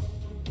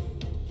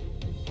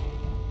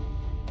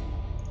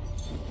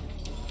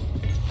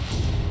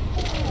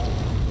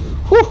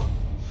 Whew!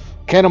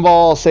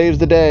 Cannonball saves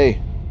the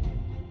day.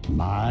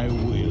 My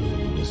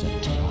will is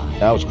a tide.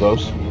 That was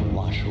close.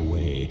 Wash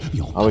away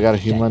your Oh, we got a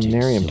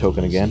Humanitarium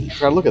token again.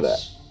 Gotta look at that.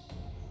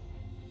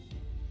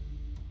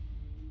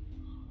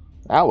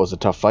 That was a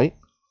tough fight.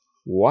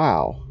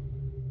 Wow.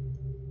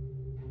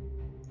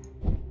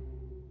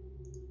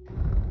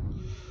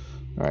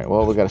 Alright,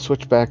 well, we gotta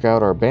switch back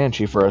out our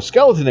Banshee for a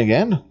skeleton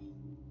again.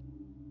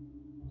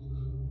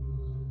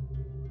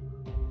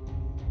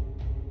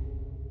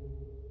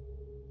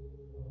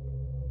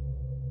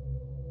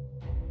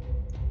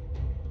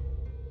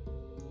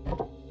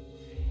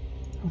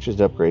 Which is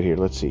the upgrade here?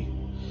 Let's see.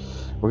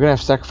 We're gonna have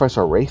to sacrifice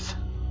our Wraith.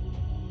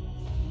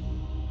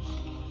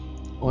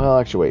 Well,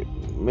 actually, wait.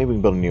 Maybe we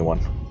can build a new one.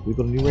 Can we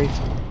build a new Wraith?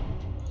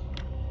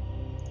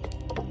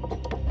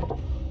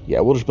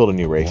 Yeah, we'll just build a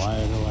new Wraith.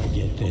 Why do I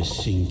get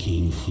this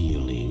sinking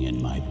feeling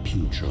in my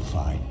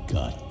putrefied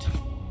gut?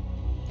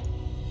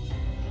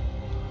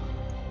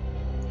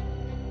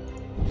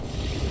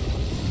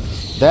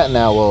 That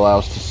now will allow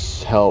us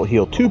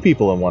heal 2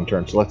 people in 1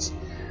 turn. So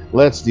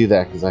let's do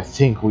that because I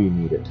think we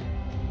need it.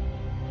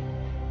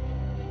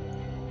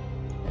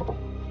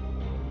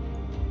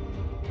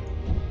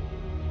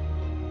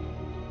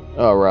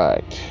 All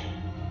right.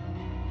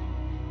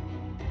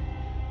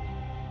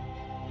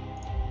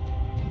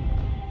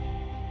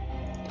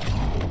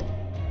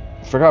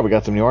 Forgot we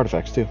got some new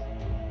artifacts too.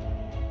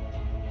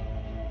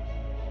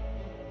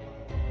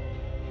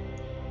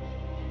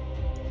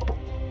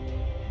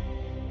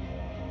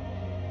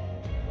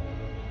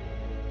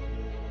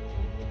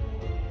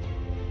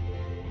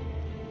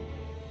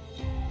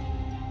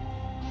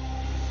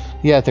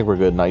 Yeah, I think we're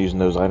good not using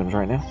those items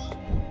right now.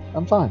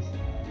 I'm fine.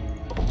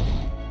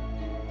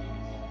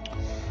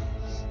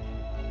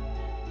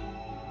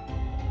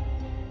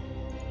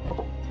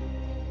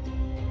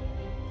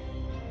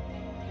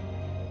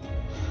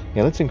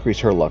 Yeah, let's increase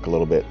her luck a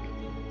little bit.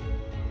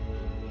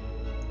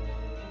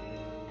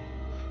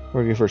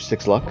 We're gonna give her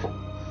 6 luck.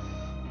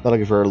 That'll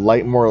give her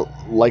a more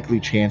likely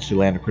chance to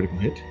land a critical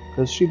hit,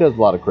 because she does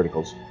a lot of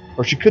criticals.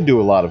 Or she could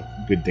do a lot of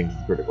good things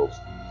with criticals.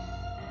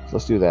 So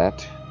let's do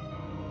that.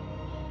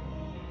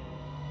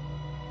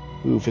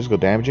 Ooh, physical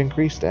damage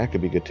increase? That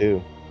could be good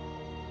too.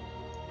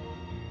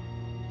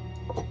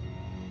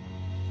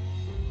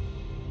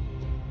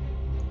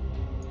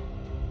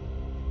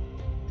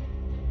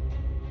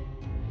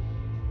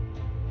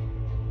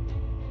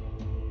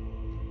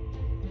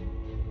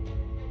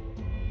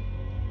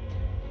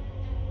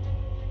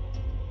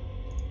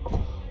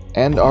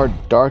 And our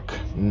Dark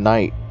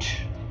Knight.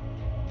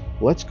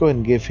 Let's go ahead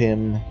and give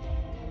him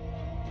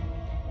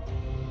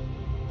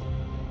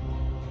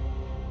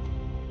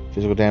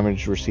physical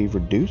damage received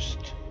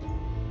reduced.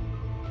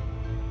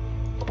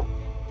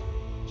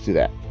 Let's do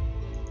that.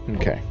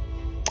 Okay.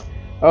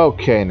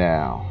 Okay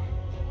now.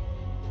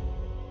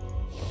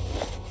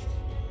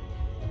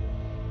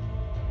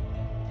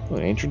 Oh,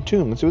 an ancient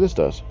tomb. Let's see what this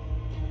does.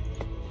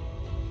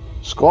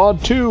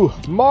 Squad 2,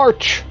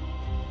 march!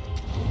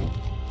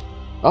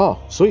 Oh,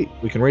 sweet.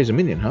 We can raise a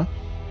minion, huh?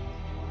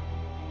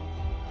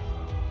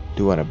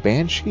 Do you want a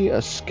Banshee,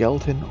 a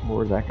Skeleton,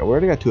 or that guy? We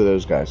already got 2 of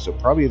those guys, so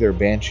probably either a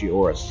Banshee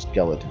or a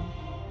Skeleton.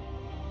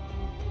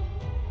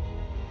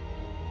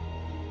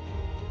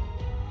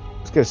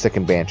 Let's get a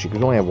second Banshee, because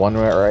we only have 1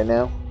 right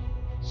now.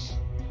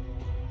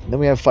 And then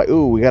we have 5.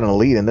 Ooh, we got an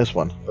elite in this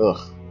one. Ugh.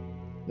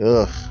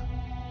 Ugh.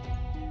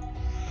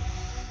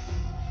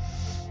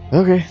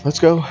 Okay, let's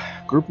go.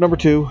 Group number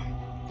 2.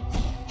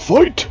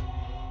 Fight!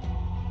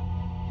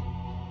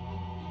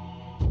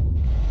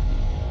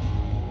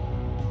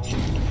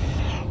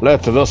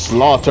 Let the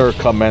slaughter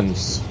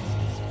commence.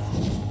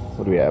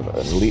 What do we have?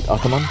 An elite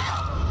Ataman?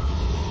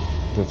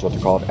 That's what they're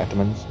called,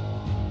 Atamans.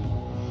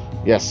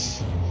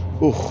 Yes.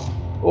 Ooh.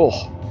 Oh.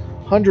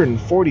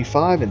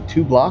 145 and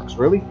 2 blocks?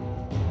 Really?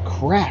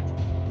 Crap.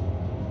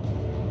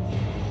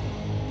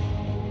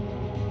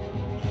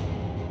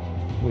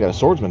 We got a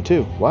swordsman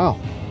too. Wow.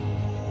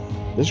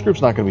 This group's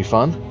not going to be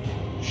fun.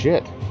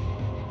 Shit.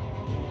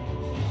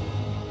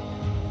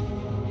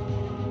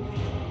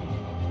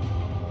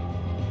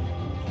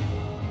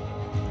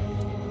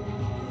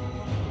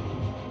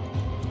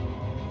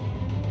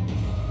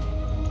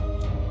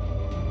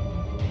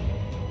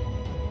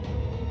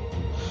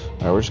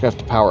 Alright, we're just going to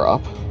have to power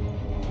up.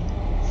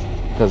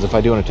 Because if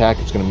I do an attack,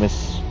 it's going to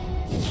miss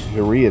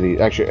 3 of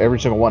these. Actually, every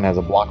single one has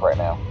a block right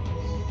now.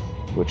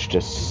 Which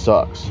just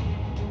sucks.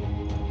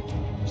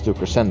 Let's do a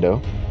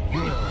crescendo.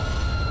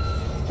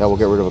 That will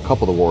get rid of a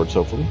couple of the wards,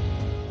 hopefully.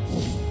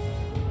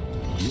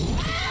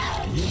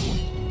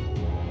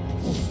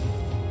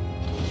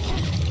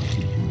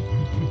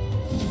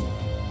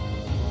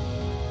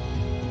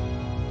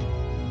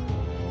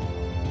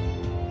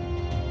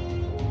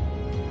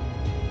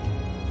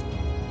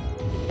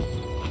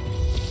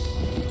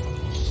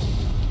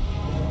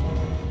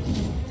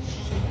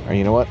 Alright,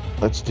 you know what?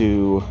 Let's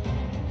do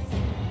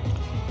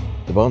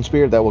the Bone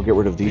Spear. That will get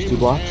rid of these 2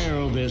 blocks.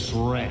 This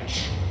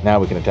wretch. Now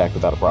we can attack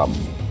without a problem.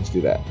 Let's do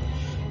that.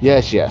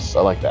 Yes, yes,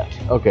 I like that.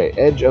 Okay,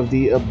 Edge of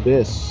the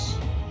Abyss.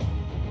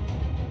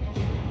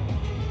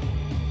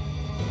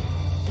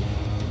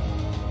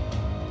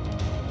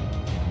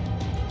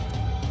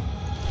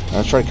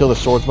 Let's try to kill the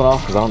swordsman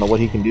off, because I don't know what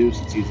he can do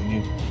since he's a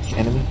new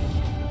enemy.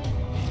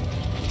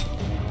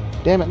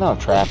 Damn it, not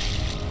a trap.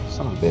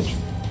 Son of a bitch.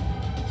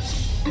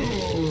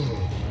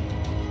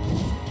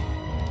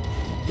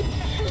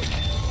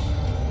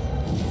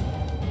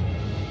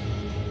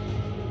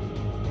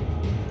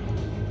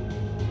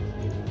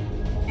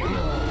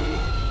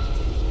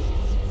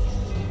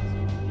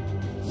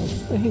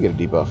 He get a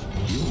debuff.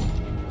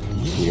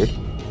 Weird.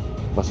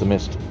 Must have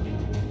missed.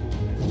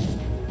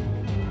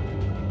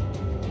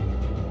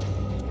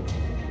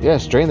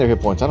 Yes, drain their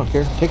hit points. I don't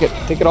care. Take it.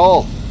 Take it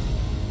all.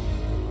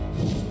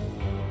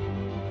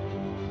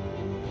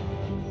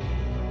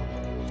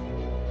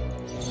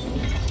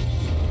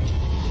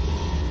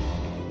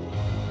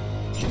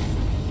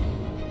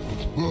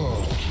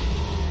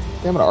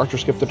 Damn it, Archer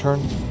skipped the turn.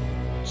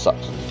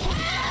 Sucks.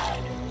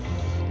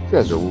 You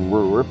guys are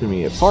ripping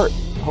me apart.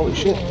 Holy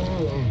shit.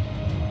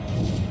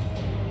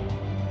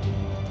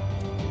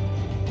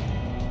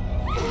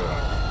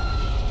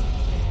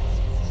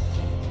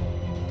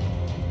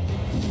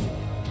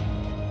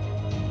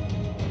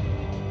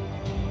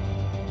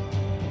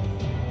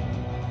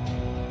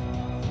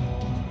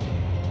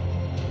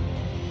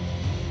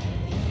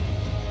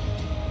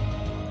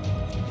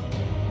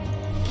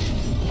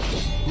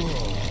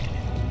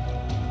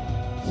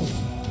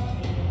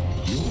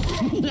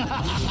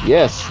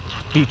 Yes!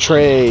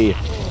 Betray!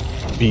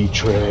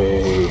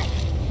 Betray!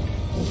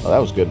 Oh, that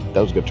was good.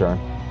 That was a good turn.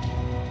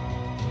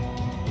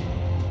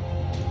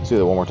 Let's do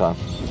that one more time.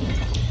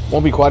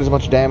 Won't be quite as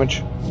much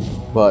damage,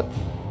 but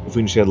if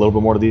we can just get a little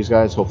bit more to these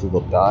guys, hopefully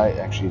they'll die.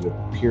 Actually, the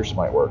Pierce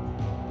might work.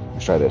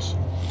 Let's try this.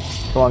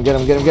 Come on, get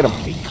him, get him, get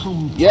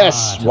him!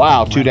 Yes!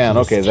 Wow, 2 down.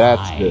 Okay,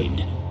 that's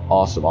good.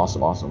 Awesome,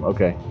 awesome, awesome.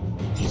 Okay.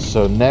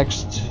 So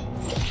next...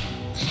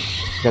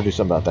 gotta do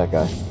something about that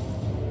guy.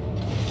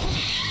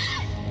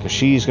 Because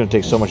she's gonna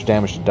take so much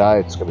damage to die,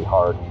 it's gonna be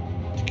hard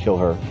to kill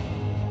her.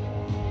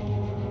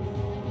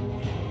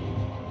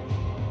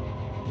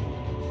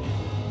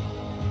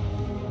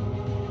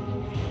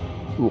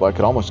 Ooh, I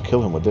could almost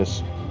kill him with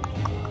this.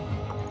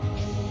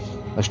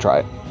 Let's try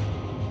it.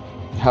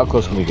 How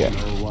close can we get?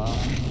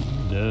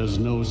 There's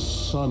no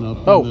sun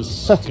up in the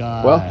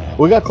sky. Well,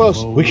 we got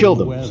close. We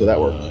killed him, so that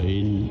worked.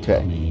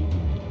 Okay.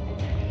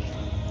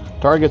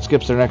 Target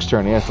skips their next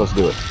turn. Yes, let's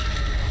do it.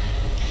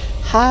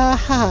 Ha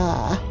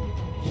ha!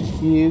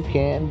 You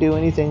can't do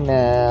anything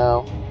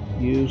now.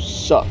 You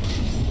suck.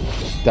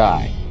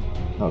 Die.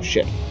 Oh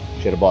shit.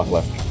 She had a block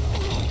left.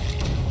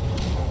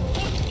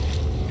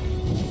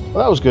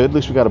 Well, that was good. At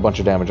least we got a bunch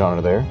of damage on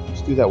her there.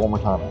 Let's do that one more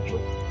time,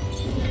 actually.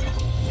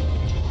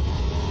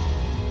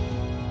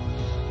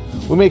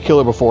 We may kill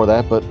her before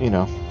that, but, you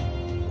know,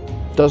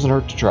 doesn't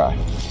hurt to try.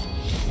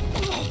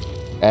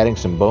 Adding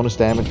some bonus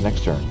damage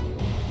next turn.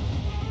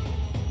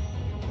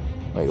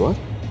 Wait, what?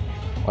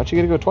 Why'd you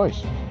get to go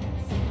twice?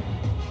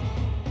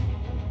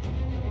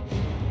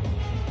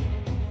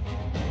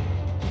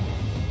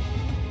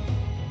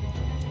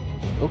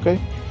 Okay.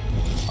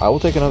 I will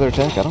take another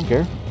attack. I don't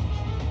care.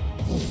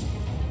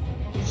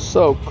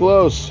 So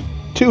close.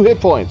 2 hit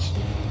points.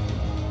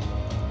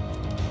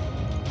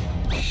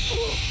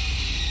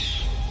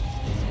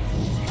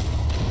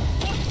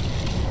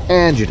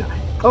 And you die.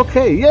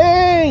 Okay,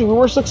 yay! We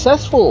were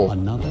successful. I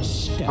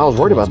was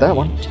worried about that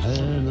one.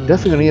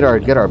 Definitely gonna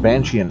need get our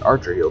Banshee and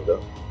Archer healed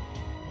though.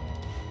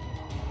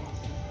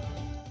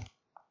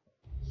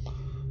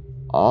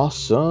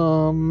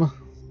 Awesome.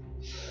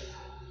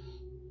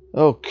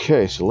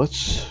 Okay, so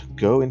let's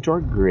go into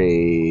our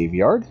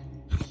graveyard.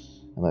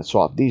 And let's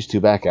swap these 2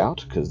 back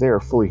out, because they are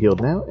fully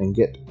healed now, and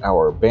get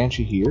our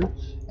Banshee here,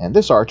 and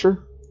this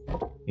Archer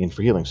in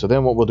for healing. So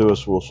then what we'll do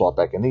is we'll swap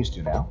back in these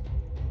 2 now.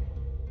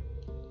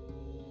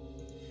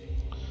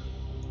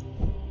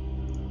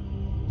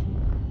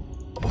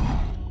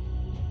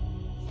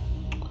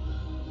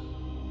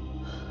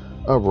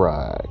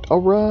 Alright,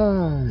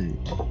 alright.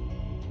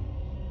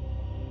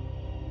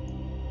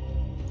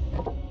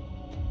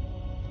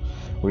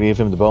 We're going to give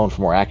him the bone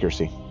for more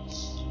accuracy.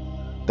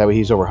 That way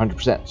he's over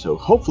 100%, so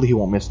hopefully he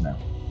won't miss now.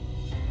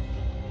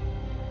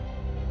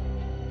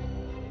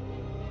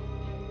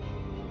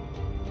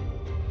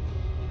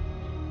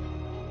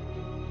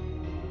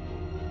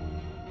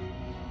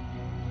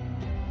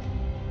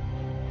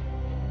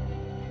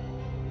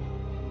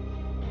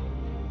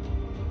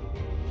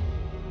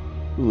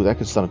 Ooh, that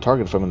could stun a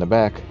target if I'm in the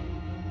back.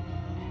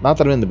 Not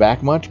that I'm in the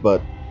back much,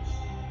 but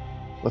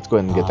let's go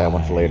ahead and get that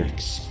one for later.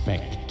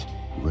 Expect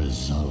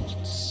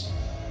results.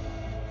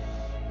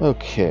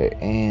 Okay,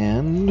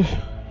 and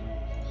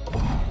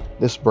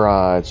this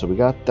bride. So we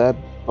got that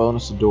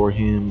bonus Adore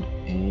Him,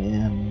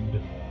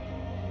 and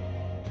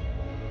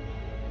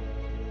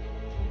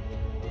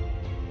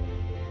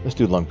let's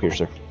do Lung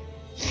Piercer.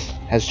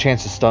 Has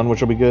chance to stun,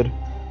 which will be good.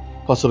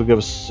 Plus, it'll give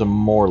us some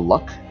more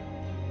luck.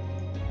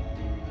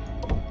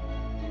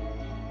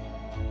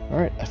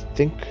 Alright, I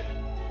think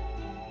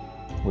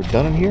we're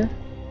done in here.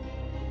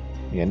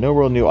 Yeah, no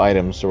real new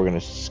items, so we're going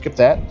to skip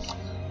that.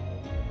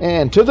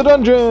 And to the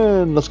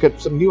dungeon! Let's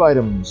get some new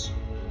items.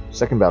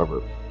 Second battle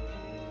group.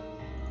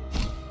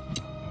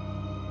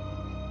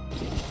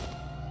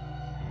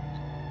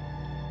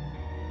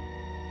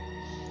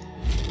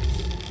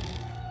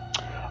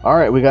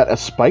 Alright, we got a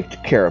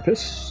spiked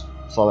carapace.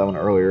 Saw that one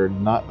earlier,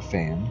 not a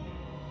fan.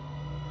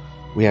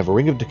 We have a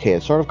Ring of Decay.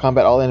 At start of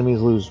combat, all enemies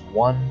lose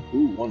one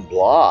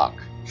block.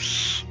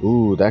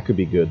 Ooh, that could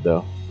be good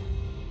though.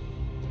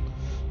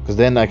 Because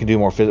then I can do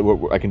more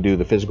I can do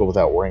the physical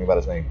without worrying about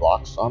as many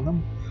blocks on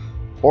them.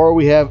 Or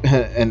we have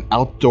an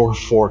outdoor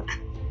fork.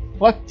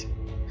 What?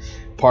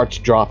 Parts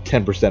drop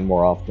 10%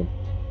 more often.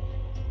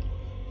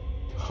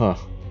 Huh.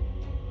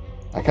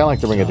 I kind of like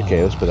the Ring of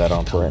Decay. Let's put that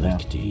on for right now.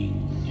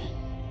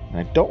 And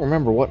I don't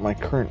remember what my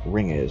current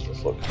ring is.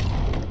 Let's look.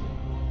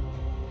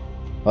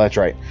 Oh, that's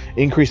right.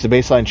 Increase the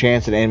baseline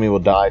chance an enemy will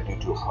die due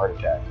to a heart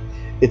attack.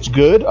 It's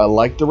good. I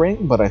like the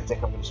ring, but I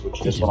think I'm going to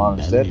switch this one on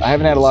instead. I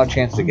haven't had a lot of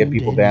chance to get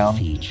people down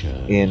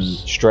in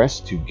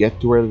stress to get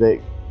to where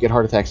they get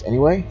heart attacks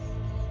anyway.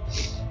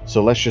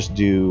 So let's just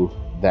do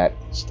that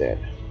instead.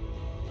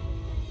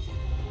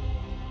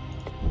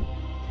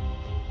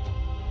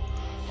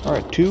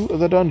 Alright, 2 of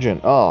the dungeon.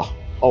 Oh,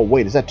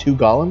 wait, is that 2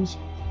 golems?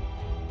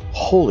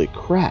 Holy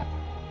crap.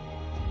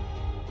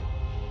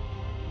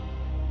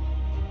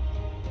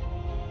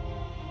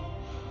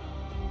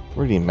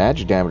 We're getting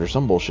magic damage or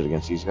some bullshit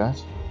against these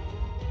guys.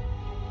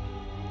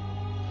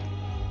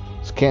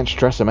 Just can't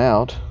stress them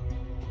out.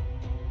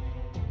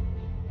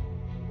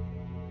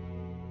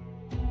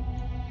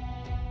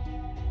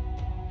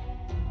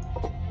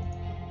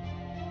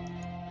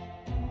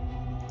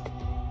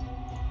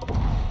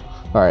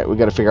 Alright, we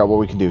gotta figure out what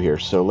we can do here,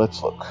 so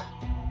let's look.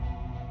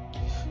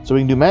 So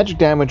we can do magic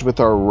damage with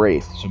our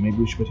Wraith, so maybe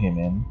we should put him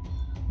in.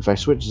 If I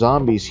switch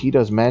zombies, he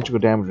does magical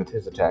damage with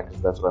his attack,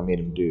 because that's what I made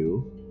him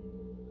do.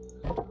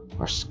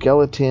 Our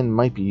skeleton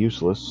might be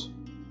useless.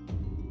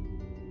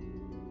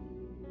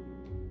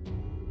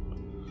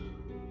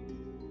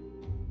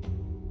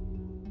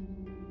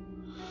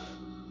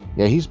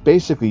 Yeah, he's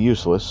basically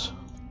useless.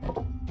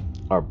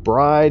 Our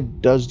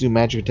bride does do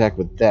magic attack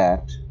with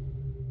that.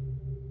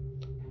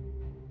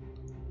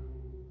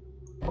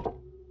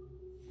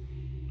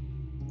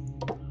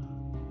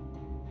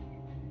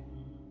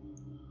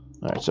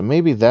 Alright, so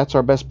maybe that's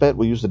our best bet.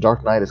 We'll use the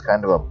Dark Knight as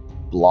kind of a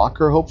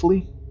blocker,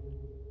 hopefully.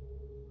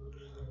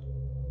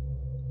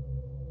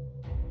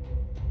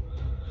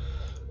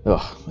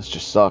 Ugh, this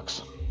just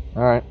sucks.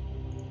 Alright.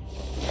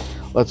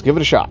 Let's give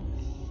it a shot.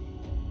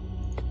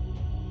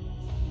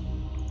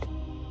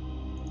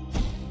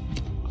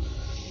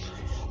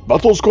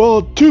 Battle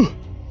Squad 2!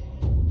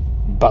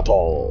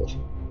 Battle!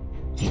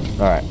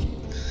 Alright.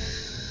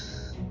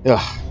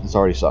 Ugh, this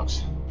already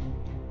sucks.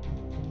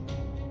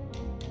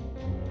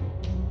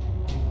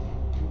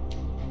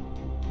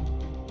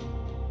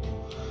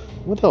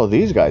 What the hell are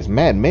these guys?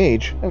 Mad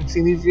Mage? I haven't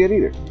seen these yet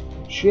either.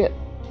 Shit.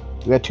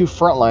 We got 2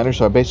 frontliners,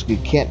 so I basically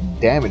can't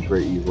damage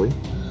very easily.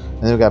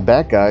 And then we got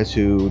bad guys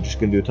who just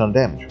gonna do a ton of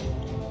damage.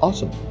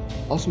 Awesome.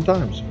 Awesome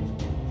times.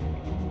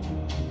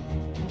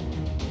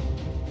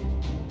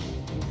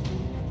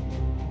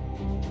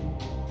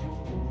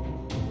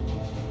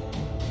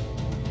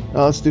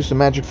 Let's do some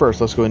magic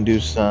first. Let's go and do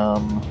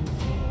some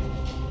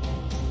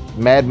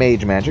Mad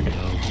Mage magic.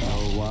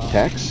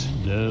 Attacks.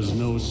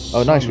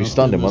 Oh, nice. We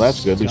stunned him. Well,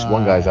 that's good. At least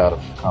one guy's out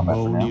of combat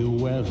for now.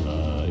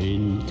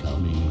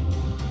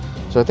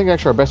 So I think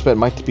actually our best bet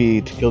might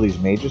be to kill these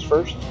mages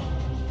first.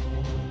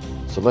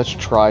 So let's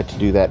try to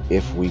do that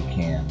if we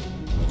can.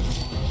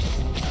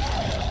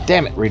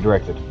 Damn it,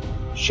 redirected.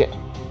 Shit.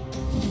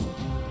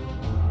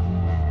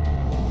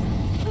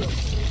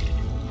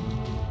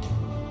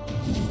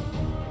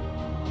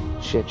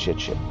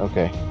 Shit.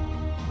 Okay.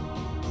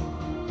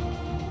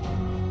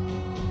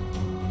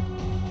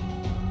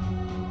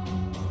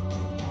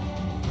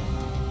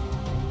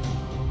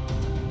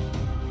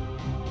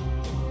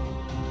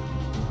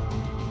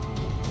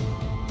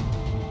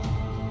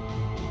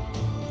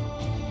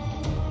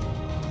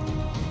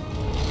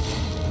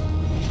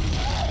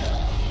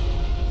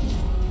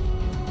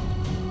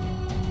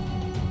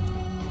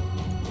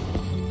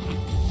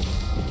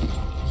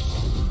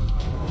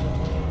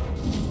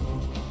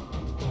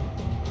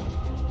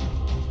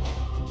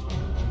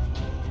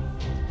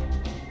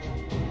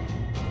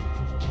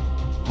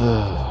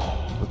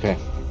 Okay.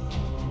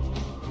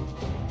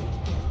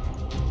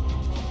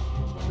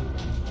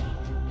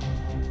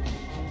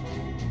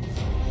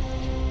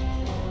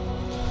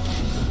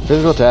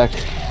 Physical attack,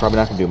 probably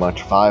not gonna do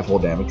much. 5 whole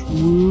damage.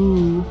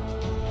 Woo!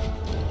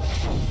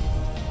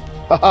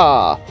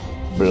 Haha!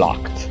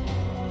 Blocked.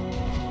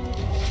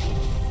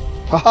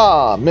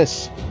 Haha!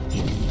 Miss!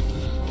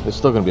 It's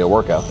still gonna be a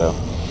workout though.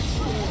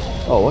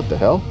 Oh, what the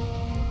hell?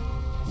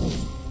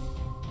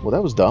 Well,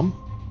 that was dumb.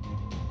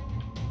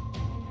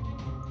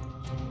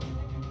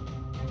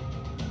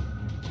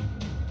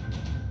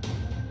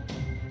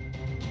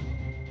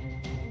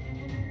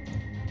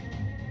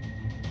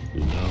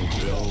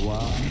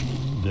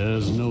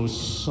 There's no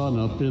sun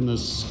up in the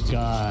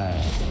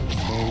sky.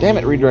 Damn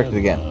it, redirected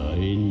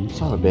again.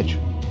 Son of a bitch.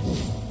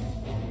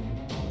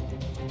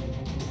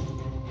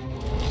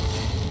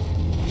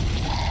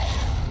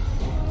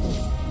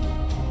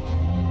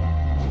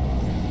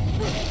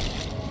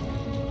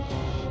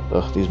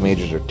 Ugh, these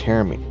mages are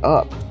tearing me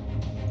up.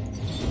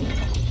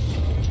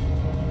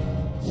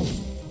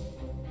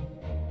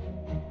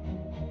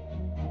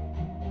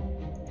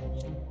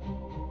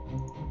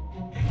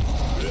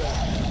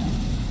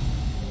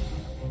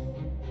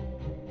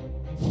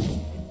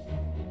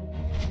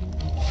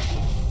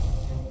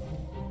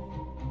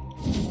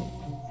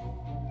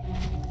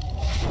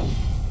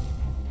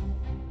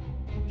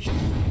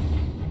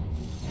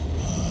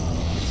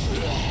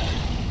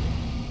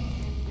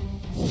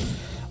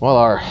 Well,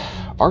 our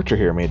archer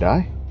here may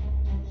die.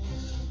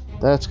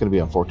 That's going to be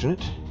unfortunate.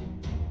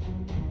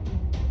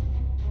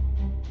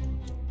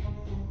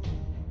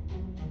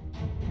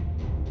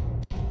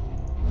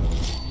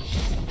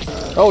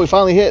 Oh, we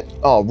finally hit.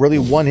 Oh, really?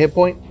 1 hit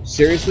point?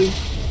 Seriously?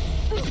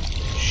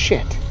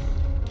 Shit.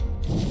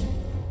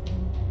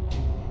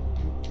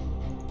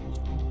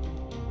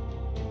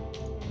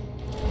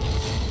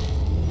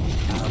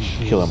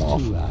 Kill him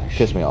off.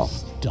 Piss me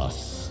off.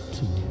 Dust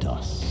to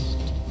dust.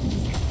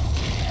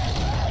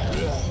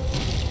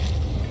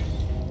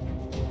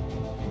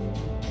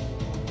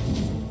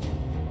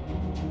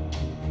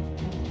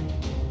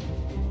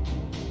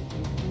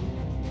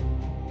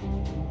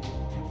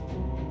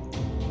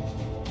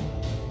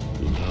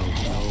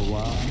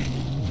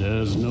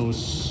 There's no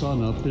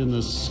sun up in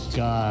the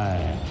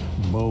sky.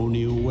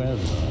 Bony weather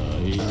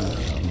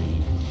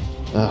incoming.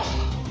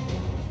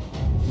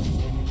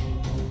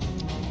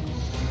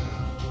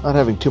 Not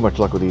having too much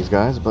luck with these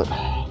guys, but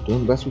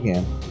doing the best we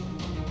can.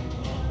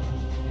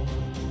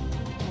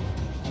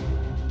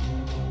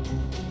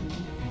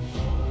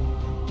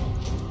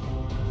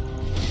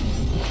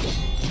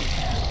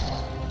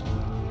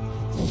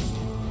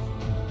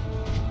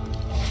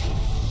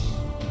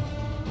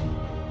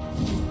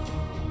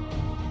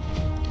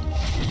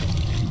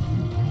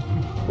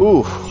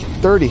 Ooh,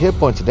 30 hit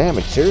points of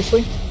damage.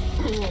 Seriously?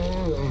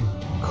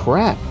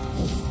 Crap.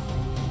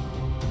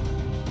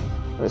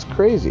 That's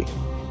crazy.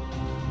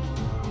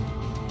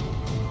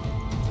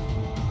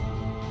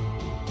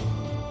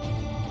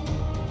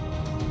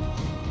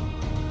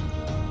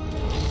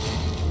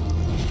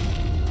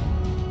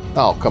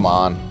 Oh, come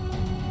on.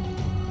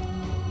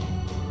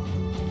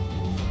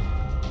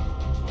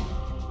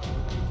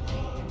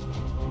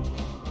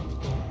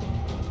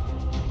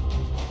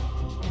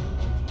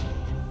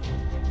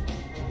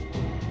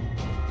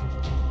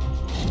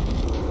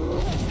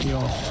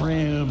 Your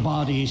frail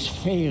bodies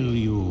fail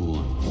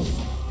you.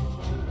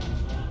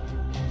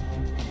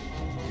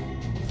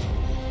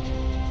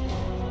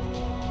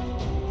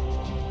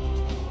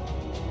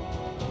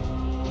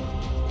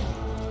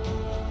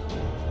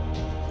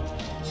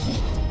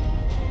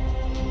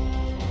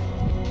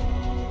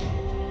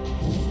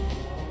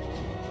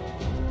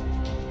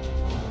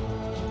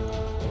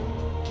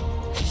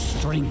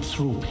 Strength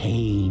through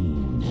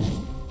pain.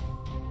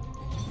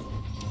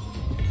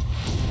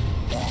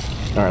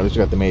 Alright, at least we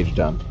got the mage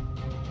done.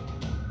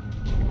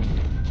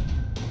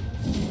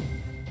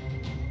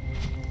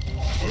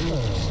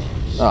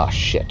 Oh,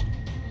 shit.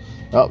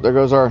 Oh, there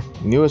goes our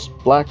newest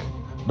black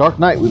Dark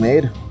Knight we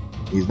made.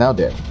 He's now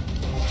dead.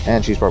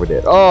 And she's probably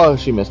dead. Oh,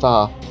 she missed.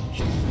 Haha.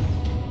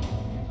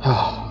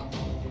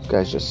 These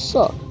guys just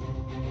suck.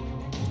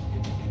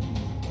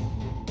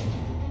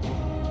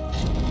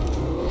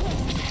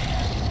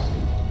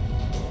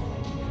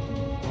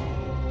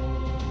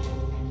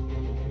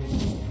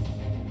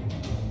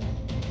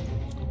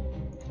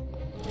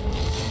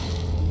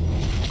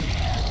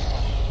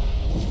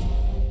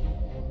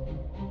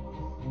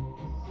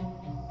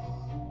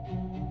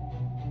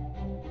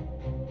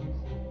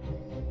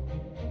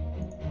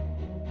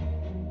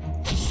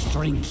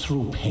 Strength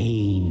through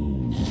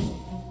pain.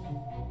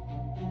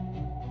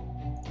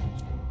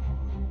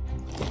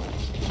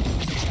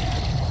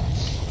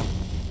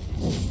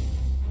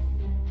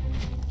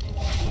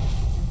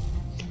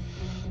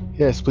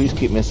 Yes, please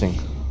keep missing.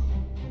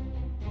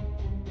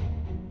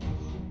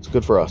 It's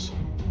good for us.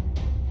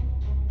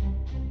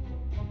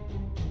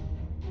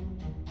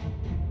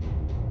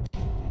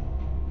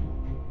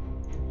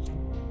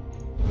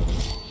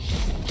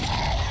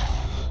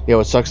 Yeah,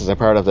 what sucks is I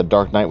powered up the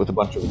Dark Knight with a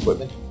bunch of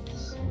equipment.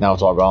 Now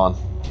it's all gone.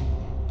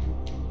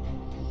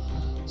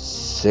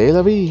 C'est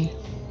la vie.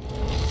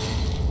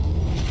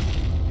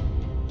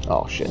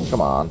 Oh shit, come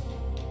on.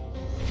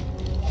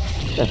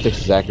 That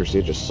fixes accuracy,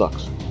 it just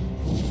sucks.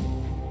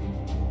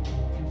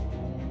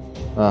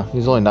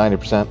 He's only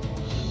 90%.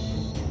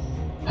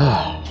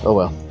 Oh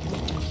well.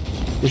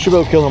 We should be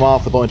able to kill him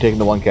off with only taking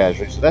the one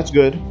casualty, so that's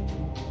good.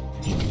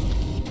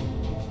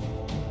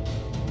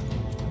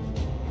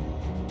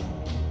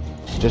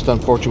 Just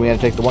unfortunate we had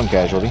to take the one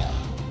casualty.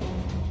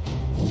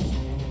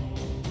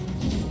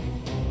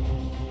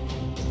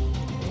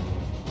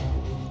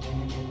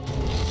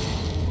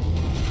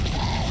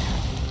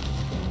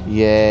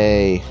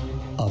 Yay.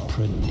 A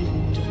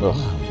predictable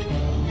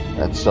outcome.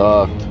 That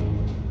sucked.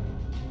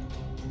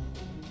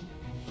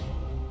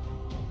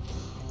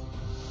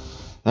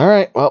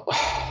 Alright, well.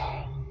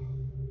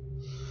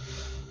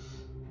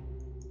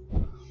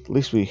 At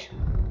least we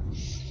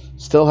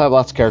still have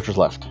lots of characters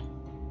left.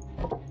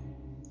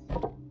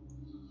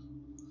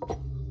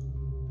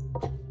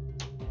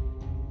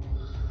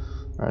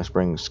 Alright, let's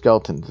bring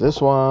Skeleton to this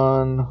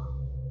one.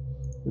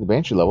 The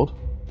Banshee leveled.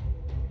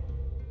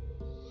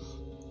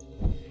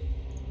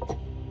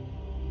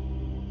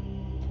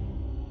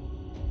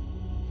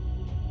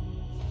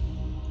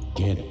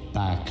 Get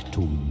back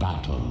to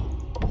battle.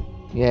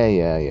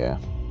 Yeah.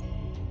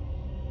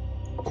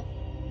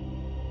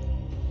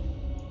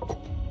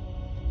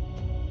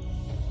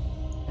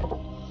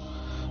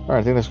 Alright,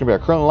 I think that's going to be our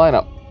current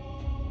lineup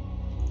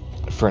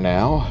for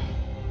now.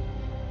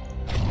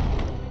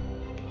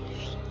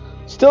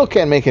 Still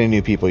can't make any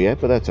new people yet,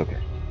 but that's okay.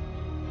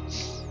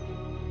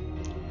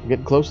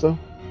 Getting close, though.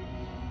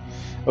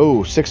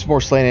 Oh, 6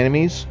 more slain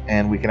enemies,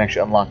 and we can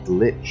actually unlock the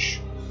Lich.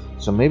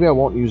 So maybe I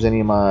won't use any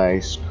of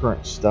my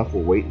current stuff.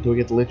 We'll wait until we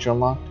get the Lich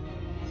unlocked.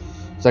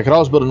 So I could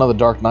always build another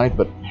Dark Knight,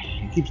 but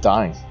he keeps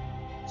dying.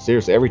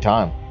 Seriously, every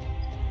time.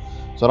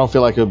 So I don't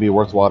feel like it would be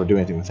worthwhile to do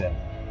anything with him.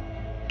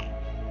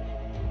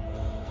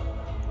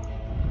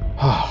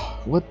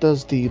 What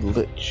does the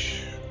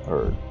Lich,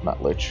 or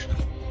not Lich,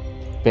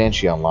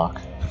 Banshee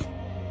unlock?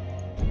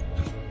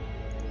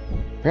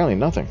 Apparently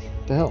nothing.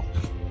 What the hell?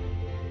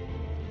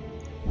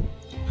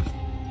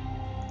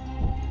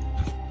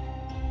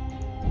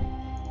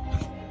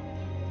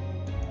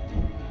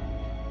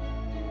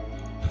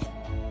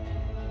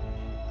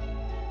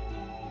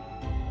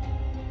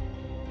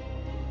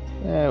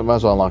 We might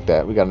as well unlock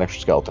that. We got an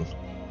extra skeleton.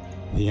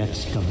 The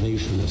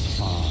excavation is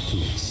far too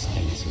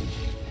extensive.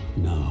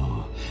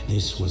 No,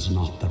 this was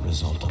not the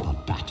result of a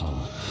battle.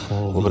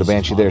 We'll put a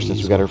Banshee there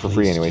since we got her for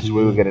free anyway, so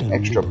we will get an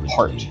extra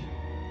part.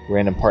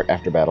 Random part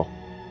after battle.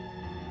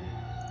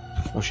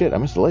 Oh shit, I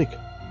missed the lake.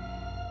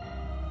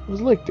 What does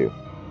the lake do?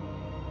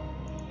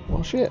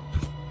 Well shit.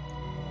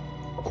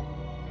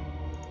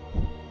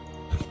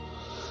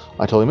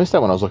 I totally missed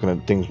that when I was looking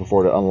at things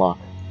before to unlock.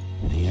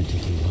 The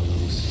entity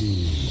below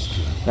seems to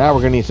have Now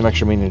we're gonna need some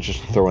extra minions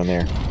just to throw in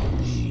there.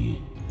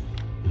 me.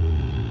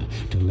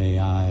 To lay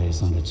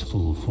eyes on its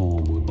full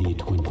form would be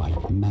to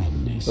invite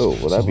madness. Oh,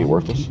 will that be I'm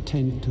worthless?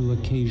 content to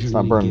occasionally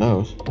not burn give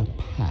those. it a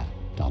pat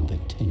on the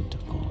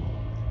tentacle.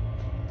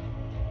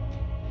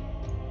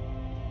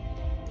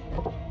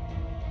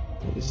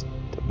 These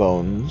the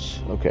bones.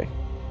 Okay,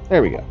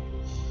 there we go.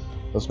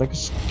 Let's make a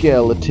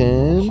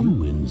skeleton.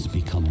 Humans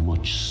become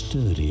much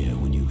sturdier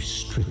when you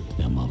strip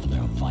them of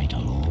their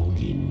vital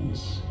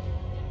organs.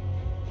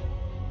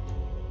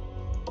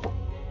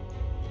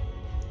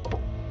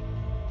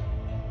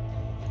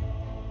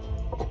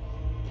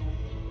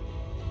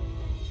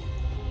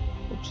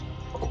 Oops.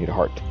 Need a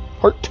heart.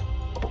 Heart.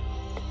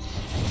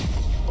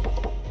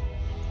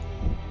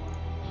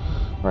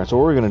 Alright, so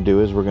what we're going to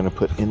do is we're going to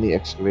put in the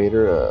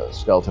excavator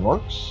skeleton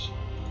works.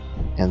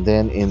 And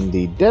then in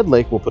the dead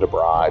lake, we'll put a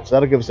bride. So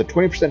that'll give us a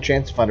 20%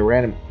 chance to find a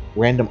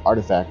random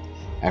artifact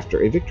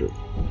after a victory.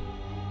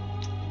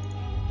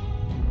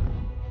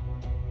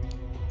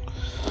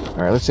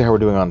 Alright, let's see how we're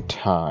doing on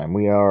time.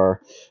 We're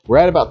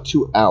at about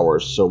 2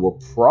 hours, so we'll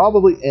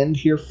probably end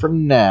here for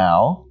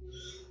now.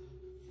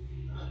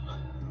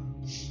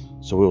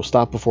 So we'll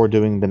stop before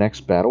doing the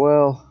next battle.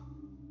 Well,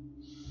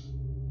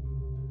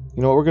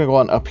 you know what, we're going to go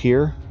on up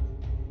here.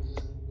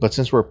 But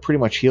since we're pretty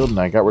much healed and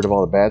I got rid of all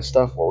the bad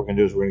stuff, what we're going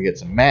to do is we're going to get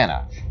some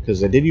mana.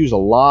 Because I did use a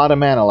lot of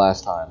mana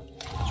last time.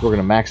 So we're going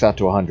to max out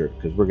to 100.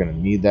 Because we're going to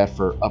need that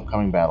for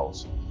upcoming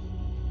battles.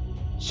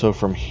 So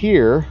from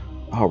here...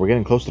 Oh, we're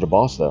getting close to the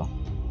boss though.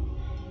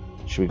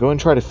 Should we go and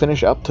try to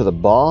finish up to the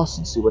boss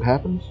and see what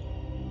happens?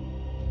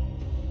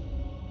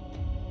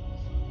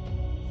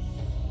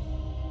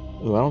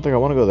 Ooh, I don't think I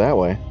want to go that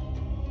way.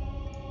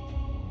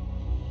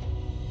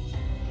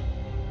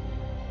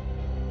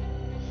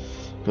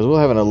 Because we'll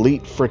have an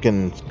elite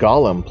frickin'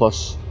 golem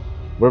plus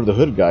whatever the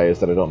hood guy is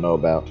that I don't know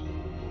about.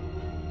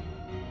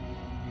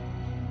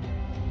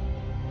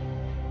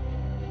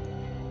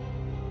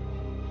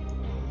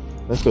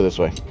 Let's go this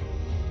way.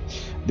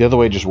 The other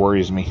way just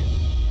worries me.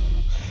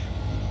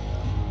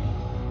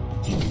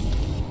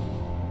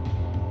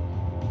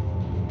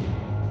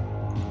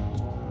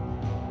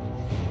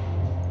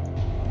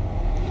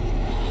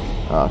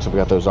 Oh, except we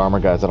got those armor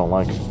guys I don't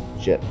like.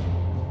 Shit.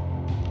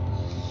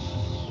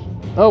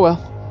 Oh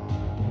well.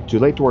 Too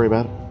late to worry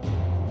about it.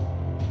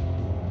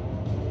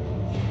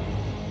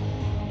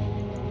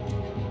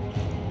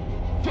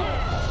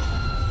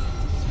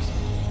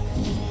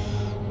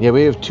 Yeah,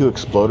 we have 2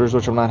 exploders,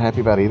 which I'm not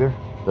happy about either.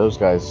 Those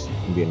guys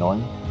can be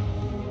annoying.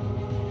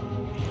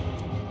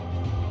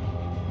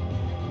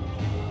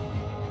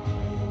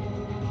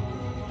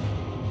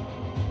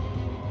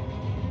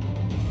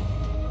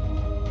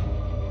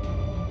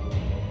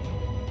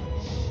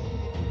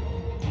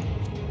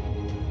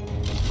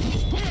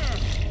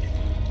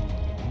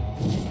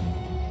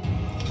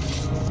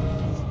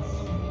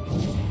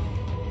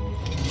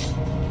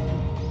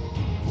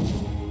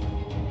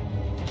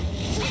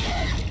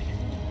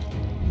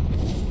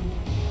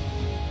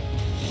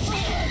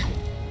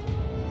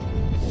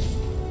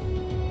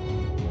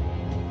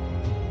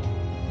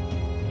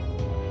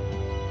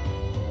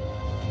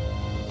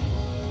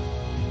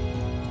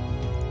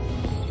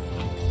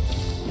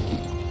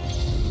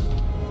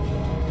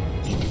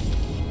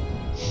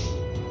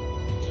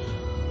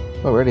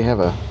 Oh, we already have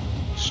a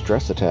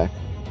stress attack.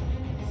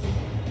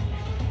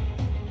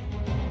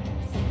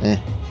 I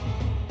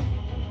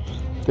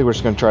think we're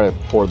just going to try to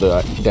pour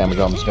the damage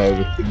on this guy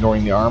with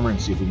ignoring the armor and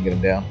see if we can get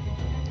him down.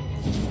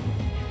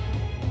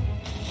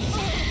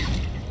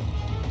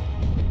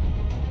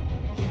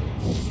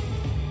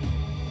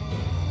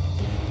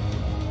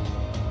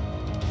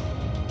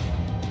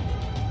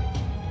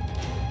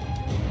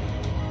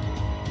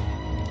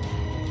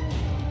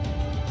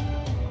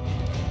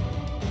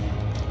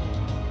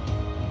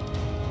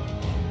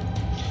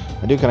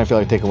 I do kind of feel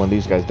like taking one of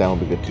these guys down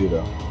would be good too,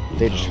 though.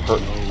 They just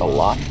hurt a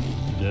lot.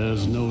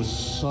 There's no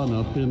sun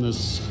up in the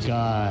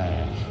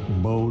sky.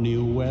 Bony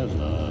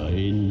weather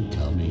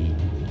incoming.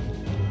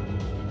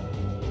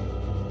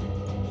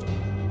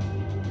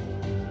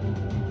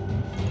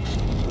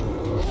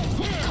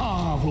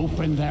 Carve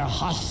open their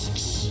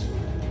husks.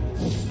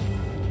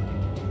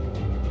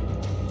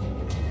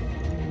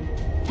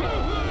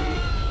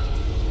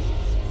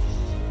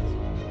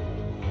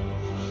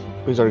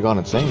 He's already gone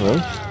insane, really?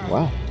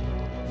 Wow.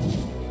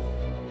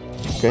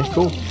 Okay,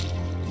 cool.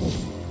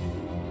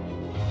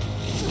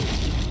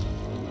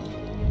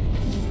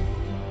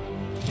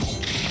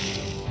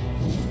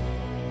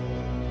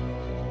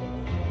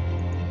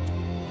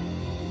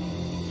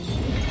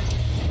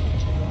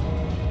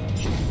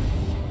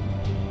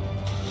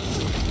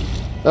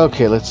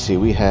 Okay, let's see.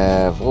 We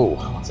have... Oh,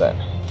 what's that?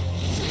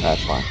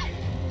 That's fine.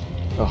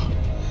 Oh,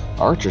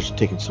 Archer's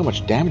taking so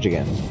much damage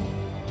again.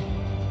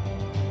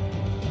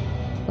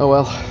 Oh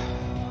well.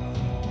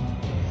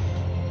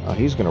 Oh,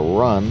 he's gonna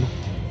run.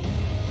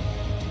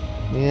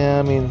 Yeah,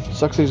 I mean,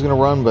 sucks that he's gonna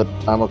run, but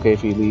I'm okay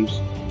if he leaves.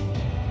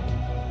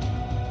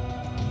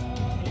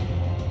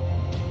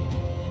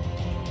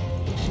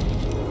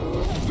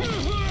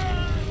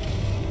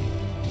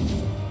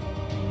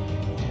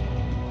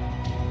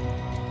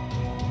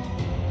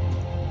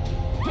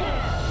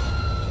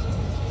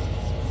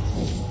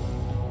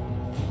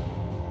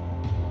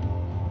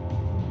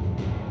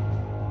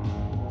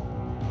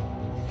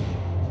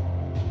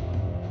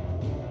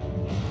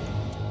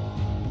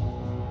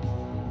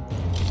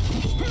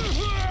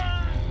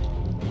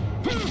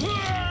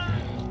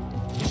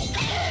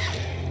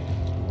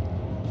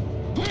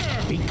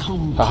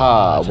 become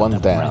Haha, part one's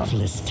of the down.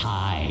 breathless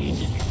tide.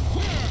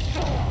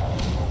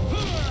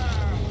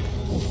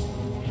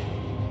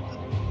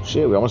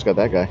 Shit, we almost got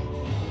that guy.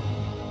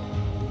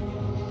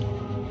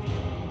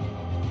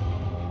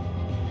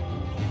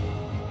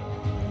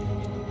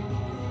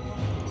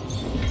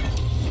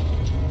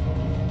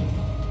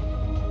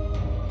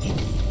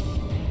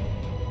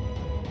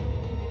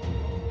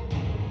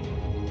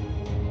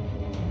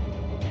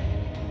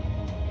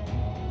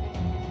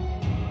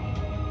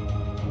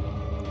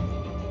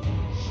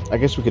 I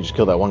guess we could just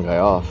kill that one guy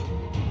off.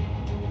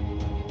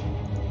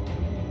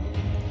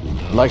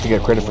 I'd like to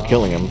get credit for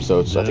killing him, so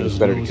I think it's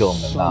better to kill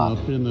him than not.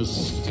 Up in the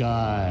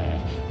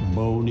sky,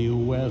 bony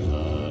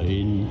weather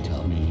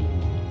incoming.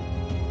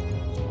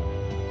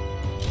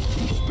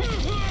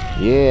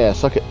 Yeah,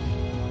 suck it.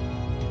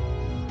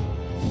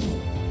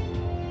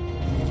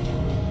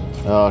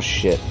 Oh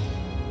shit.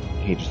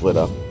 He just lit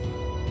up.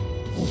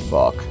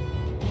 Fuck.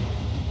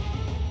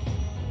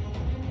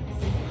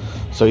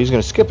 So he's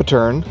gonna skip a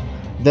turn,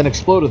 then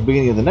explode at the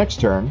beginning of the next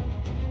turn,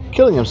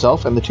 killing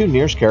himself and the two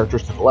nearest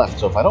characters to the left.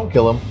 So if I don't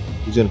kill him,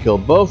 he's going to kill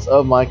both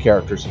of my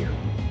characters here.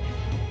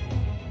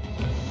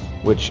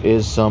 Which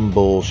is some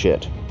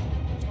bullshit.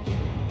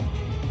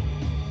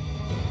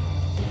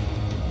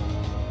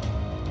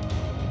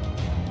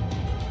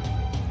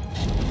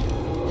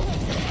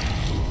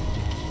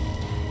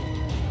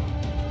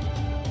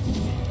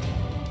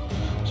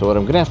 So what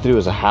I'm going to have to do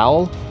is a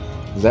howl,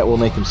 because that will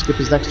make him skip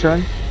his next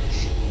turn.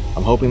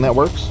 I'm hoping that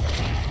works.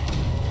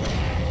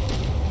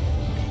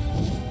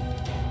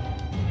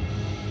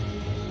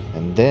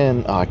 And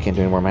then, oh, I can't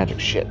do any more magic.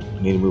 Shit.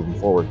 I need to move him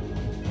forward.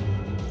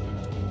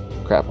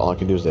 Crap, all I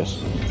can do is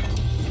this.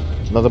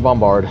 Another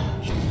bombard. I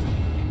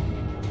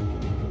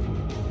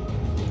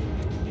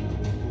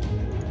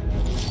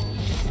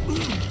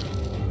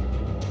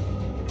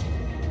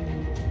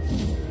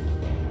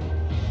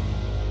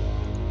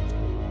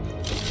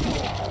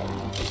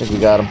think we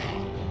got him.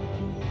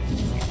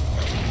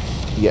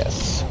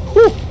 Yes.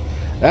 Whew.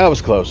 That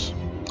was close.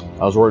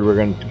 I was worried we were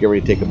going to get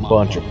ready to take a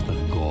bunch of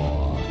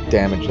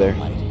damage there.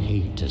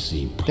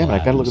 Damn it,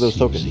 I gotta look at those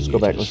tokens. Let's go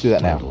back. Let's do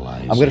that now.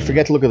 I'm gonna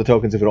forget to look at the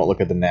tokens if we don't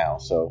look at them now,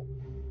 so...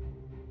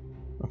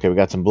 Okay, we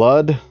got some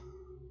blood.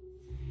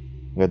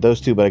 We got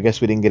those two, but I guess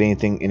we didn't get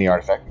anything, any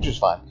artifact, which is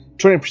fine.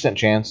 20%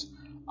 chance.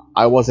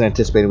 I wasn't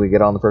anticipating we'd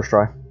get on the first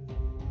try.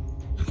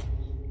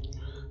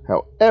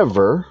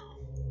 However...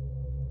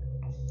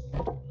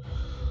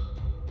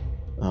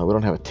 we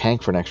don't have a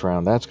tank for next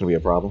round. That's gonna be a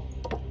problem.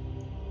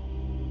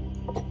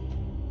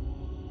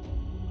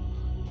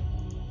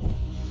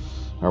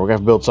 Alright, we're gonna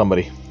have to build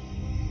somebody.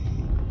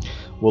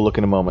 We'll look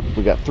in a moment.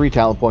 We got 3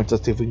 talent points.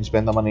 Let's see if we can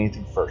spend them on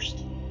anything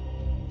first.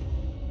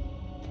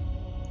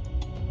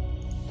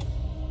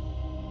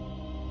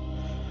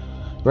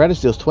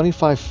 Iratus deals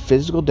 25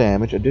 physical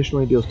damage.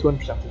 Additionally, deals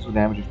 200% physical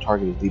damage if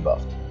target is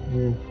debuffed.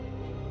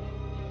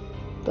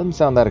 Doesn't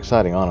sound that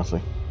exciting,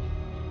 honestly.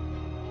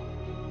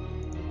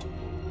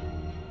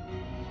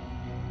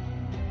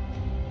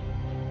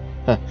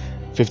 Huh.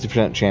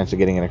 50% chance of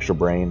getting an extra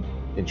brain.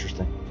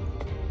 Interesting.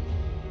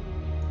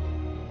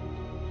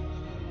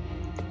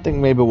 I think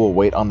maybe we'll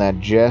wait on that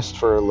just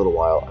for a little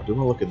while. I do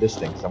want to look at this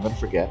thing because I'm going to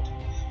forget.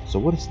 So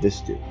what does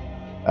this do?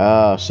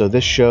 So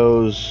this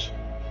shows...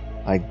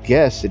 I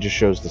guess it just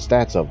shows the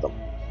stats of them.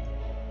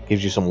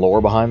 Gives you some lore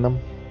behind them.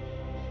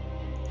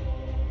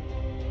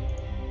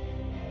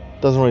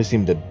 Doesn't really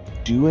seem to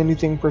do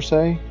anything per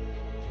se.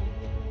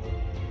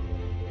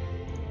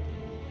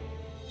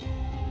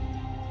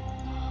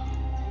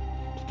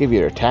 To give you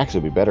their attacks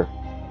would be better.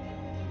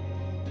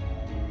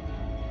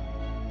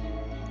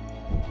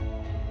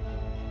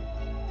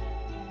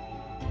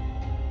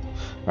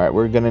 Alright,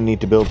 we're going to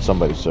need to build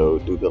somebody. So,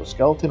 do we build a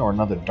skeleton or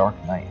another Dark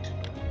Knight?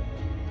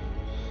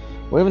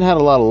 We haven't had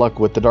a lot of luck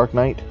with the Dark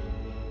Knight.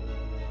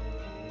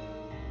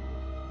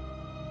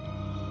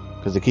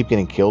 Because they keep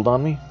getting killed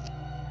on me.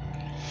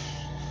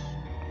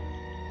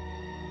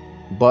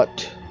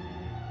 But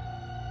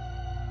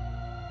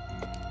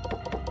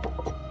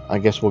I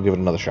guess we'll give it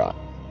another shot.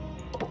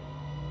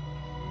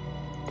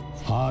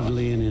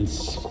 Hardly an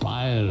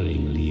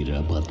inspiring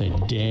leader, but the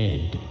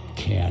dead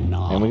care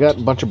not. And we got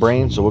a bunch of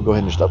brains, so we'll go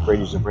ahead and just upgrade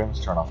using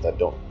brains. Turn off that,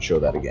 don't show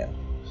that again.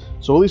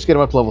 So we'll at least get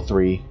him up to level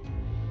 3.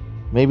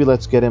 Maybe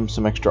let's get him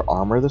some extra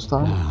armor this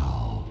time.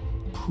 Now,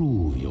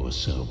 prove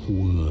yourself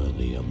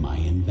worthy of my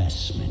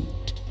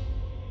investment.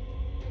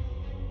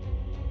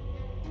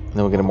 And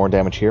then we'll get him more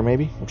damage here,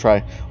 maybe. We'll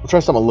try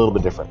something a little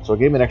bit different. So I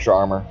gave him an extra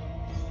armor,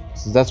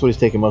 since that's what he's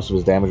taking most of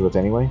his damage with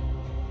anyway.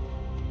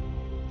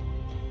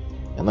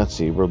 And let's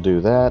see, we'll do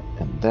that,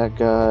 and that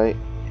guy,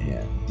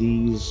 and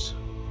these.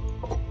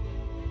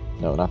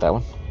 No, not that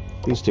one.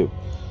 These two.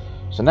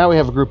 So now we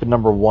have a group of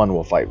number 1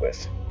 we'll fight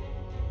with.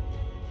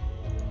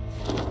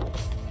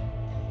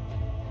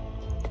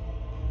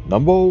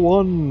 Number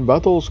 1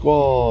 battle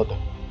squad.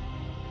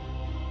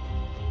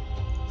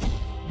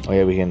 Oh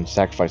yeah, we can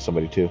sacrifice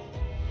somebody too.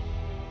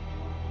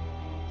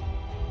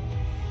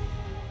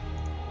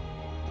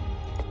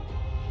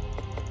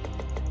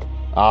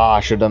 Ah, I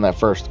should have done that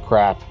first.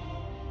 Crap.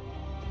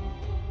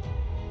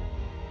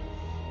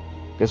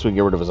 Guess we can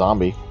get rid of a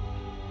zombie.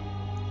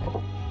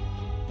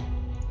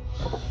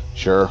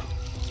 Sure.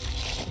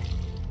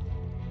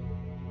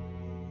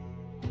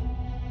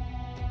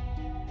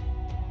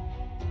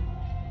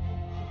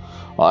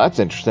 Oh, that's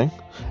interesting.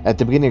 At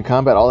the beginning of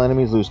combat, all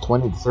enemies lose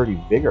 20 to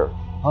 30 vigor.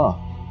 Huh.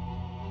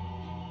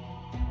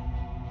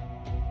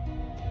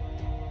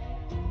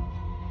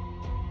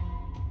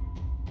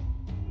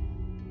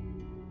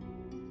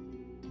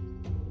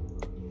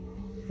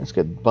 Let's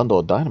get a bundle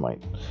of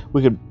dynamite.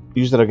 We could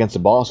use that against the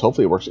boss.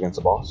 Hopefully it works against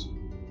the boss.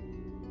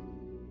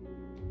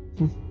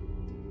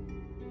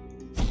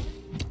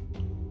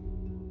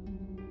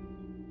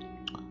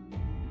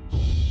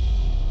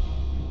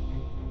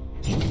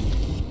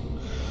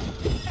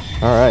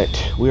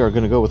 Alright, we are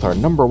going to go with our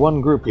number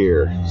 1 group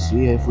here.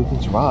 See if we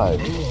can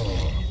survive.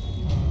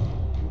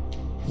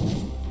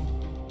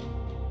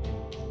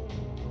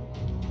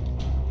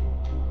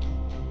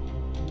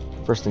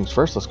 First things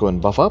first, let's go ahead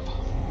and buff up.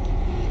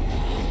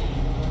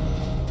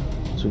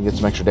 So we can get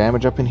some extra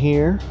damage up in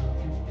here.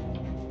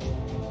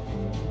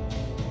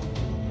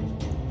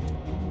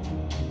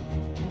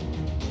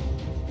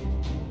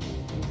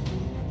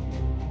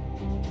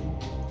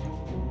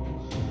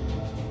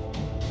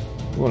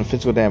 We want to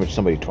physical damage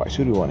somebody twice.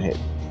 Who do we want to hit?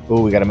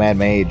 Oh, we got a mad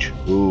mage.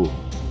 Ooh.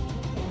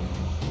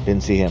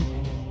 Didn't see him.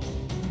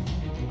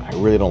 I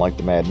really don't like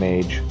the mad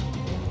mage.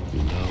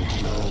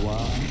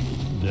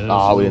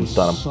 Ah, we didn't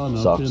stun him. Sun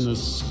Sucks. up in the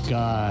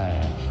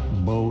sky,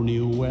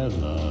 bony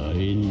weather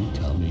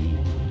incoming.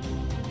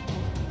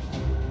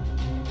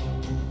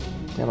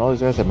 Damn, all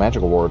these guys have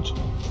magical wards.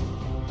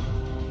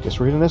 Guess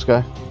we're hitting this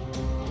guy.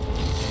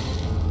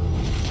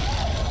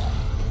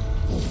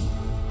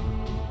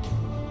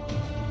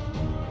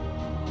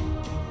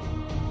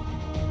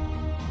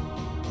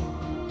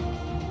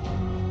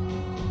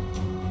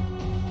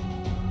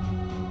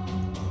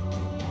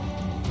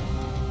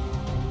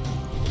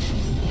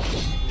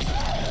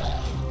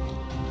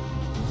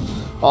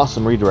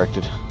 Awesome,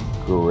 redirected.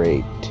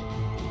 Great.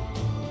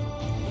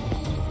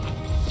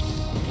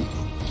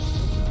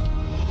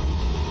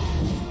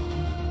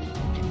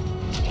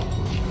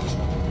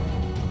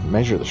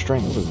 Measure the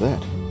strength. What is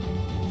that?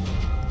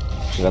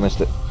 Shit, I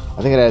missed it.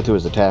 I think it added to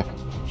his attack.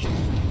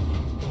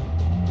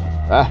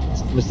 Ah,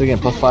 missed it again.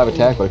 +5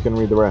 attack, but I couldn't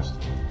read the rest.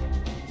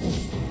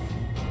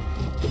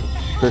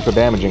 Critical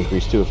damage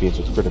increase too if he hits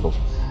with critical.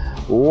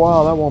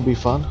 Wow, that won't be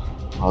fun.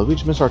 Oh, did we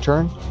just miss our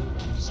turn?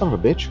 Son of a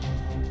bitch.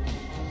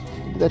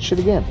 Do that shit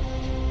again.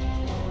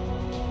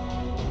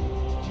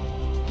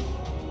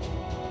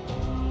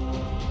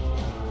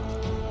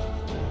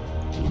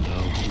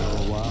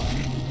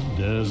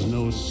 There's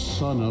no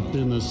sun up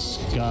in the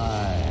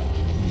sky,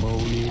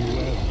 bony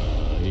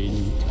weather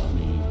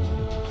incoming.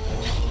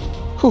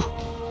 Whew.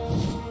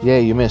 Yeah,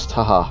 you missed.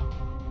 Haha.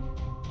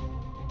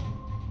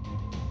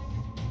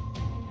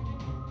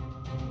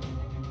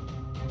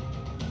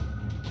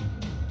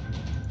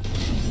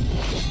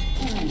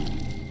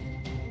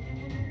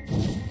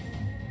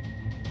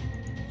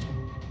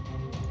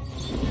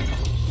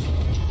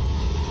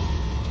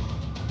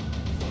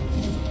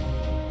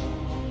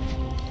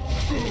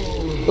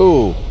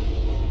 Ooh.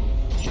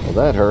 Well,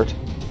 that hurt.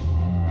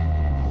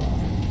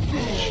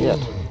 Shit.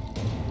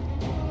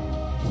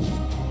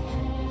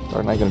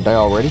 Dark Knight gonna die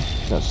already?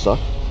 It's gonna suck.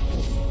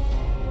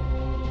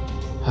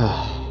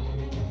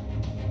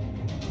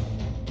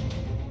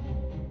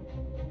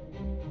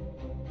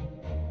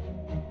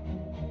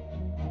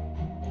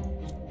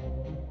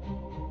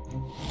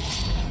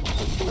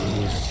 You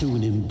will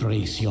soon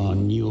embrace your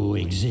new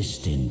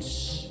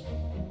existence.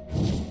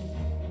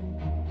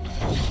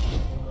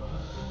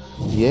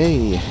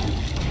 Yay.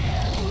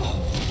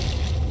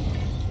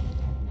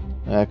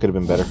 That could have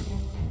been better.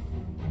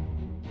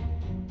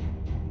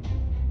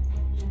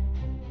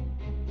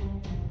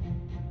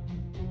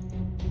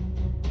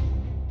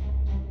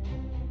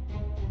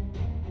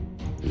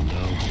 You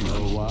don't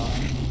know why?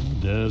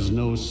 There's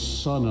no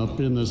sun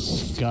up in the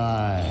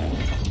sky,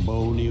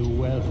 bony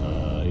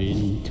weather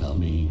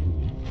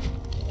incoming.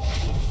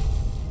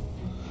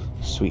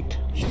 Sweet.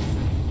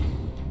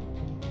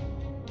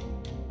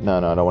 No,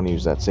 I don't want to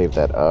use that. Save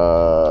that.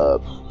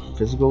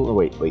 Physical? Oh,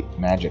 wait.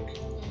 Magic.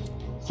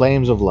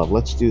 Flames of Love.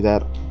 Let's do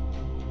that.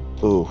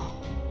 Ooh.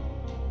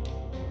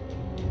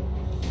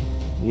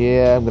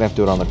 Yeah, I'm gonna have to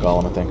do it on the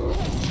golem, I think.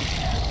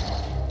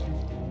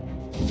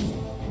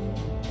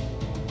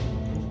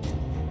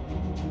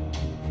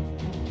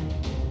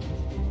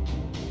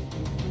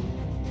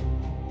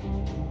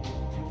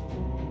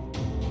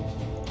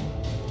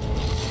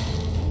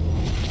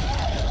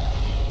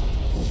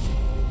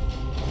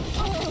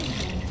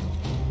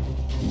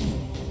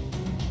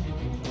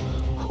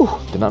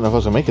 Did not know if I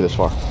was gonna make it this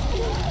far.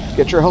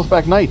 Get your health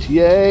back, Knight!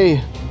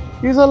 Yay!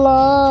 He's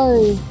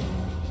alive!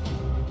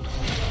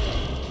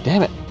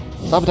 Damn it!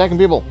 Stop attacking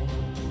people!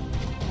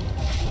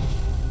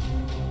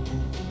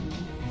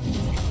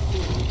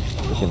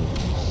 Freaking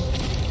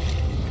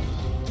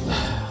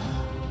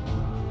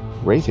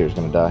Wraith here's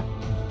gonna die.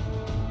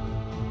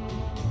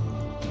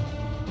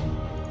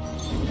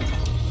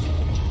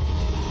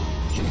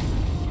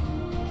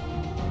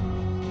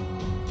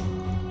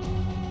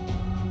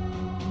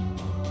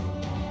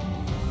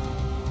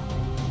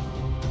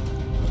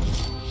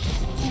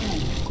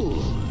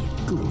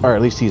 Or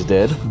at least he's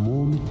dead.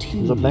 More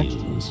Who's up next?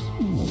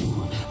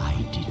 Ooh,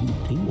 I didn't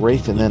think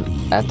Wraith and then it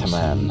would be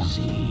Ataman. this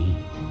easy.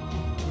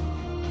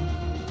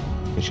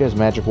 And she has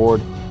Magic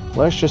Ward.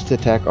 Let's just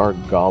attack our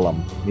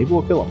Golem. Maybe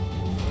we'll kill him.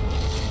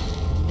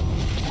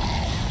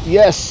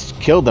 Yes!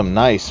 Killed him.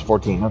 Nice.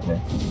 14.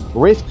 Okay.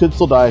 Wraith could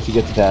still die if he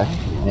gets attacked.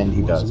 And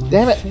he does.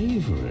 Damn it!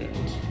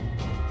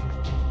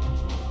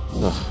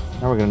 Ugh,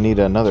 now we're going to need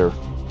another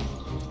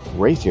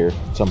Wraith here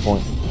at some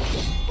point.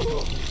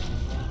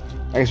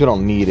 I guess we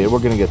don't need it. We're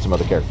going to get some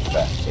other characters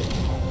back. So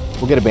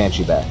we'll get a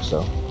Banshee back.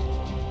 So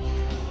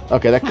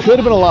okay, that could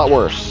have been a lot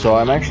worse. So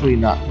I'm actually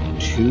not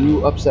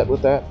too upset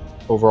with that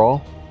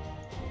overall.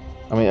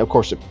 I mean, of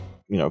course, it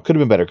could have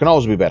been better. It can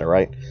always be better,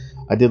 right?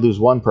 I did lose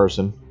one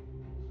person,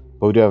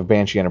 but we do have a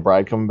Banshee and a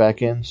Bride coming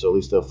back in, so at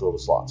least they'll fill the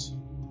slots.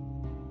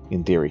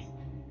 In theory.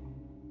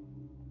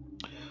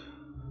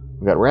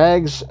 We got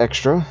Rags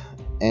extra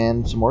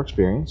and some more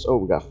experience. Oh,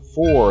 we got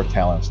 4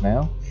 talents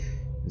now.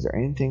 Is there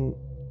anything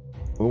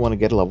we want to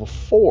get a level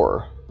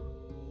 4?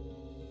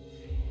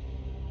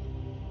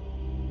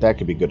 That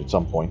could be good at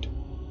some point.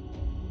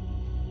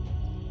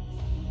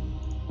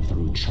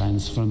 Through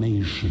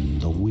transformation,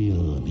 the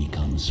will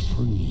becomes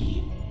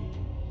free.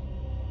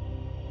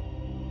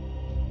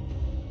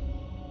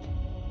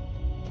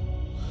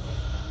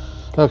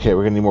 Okay,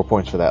 we're going to need more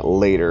points for that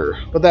later.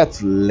 But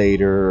that's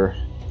later.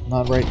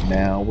 Not right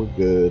now. We're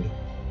good.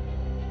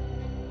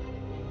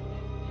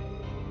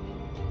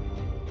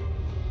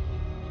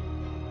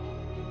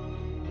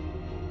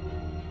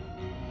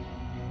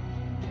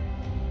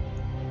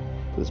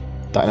 This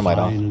dynamite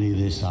on. Finally,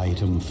 this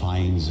item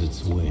finds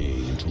its way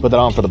into Put that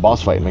on for the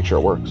boss fight and make sure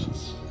it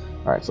works.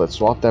 Alright, so let's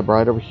swap that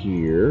Bride over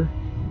here.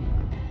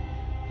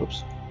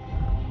 Oops.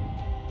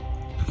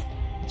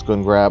 Let's go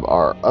and grab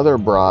our other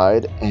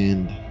Bride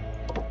and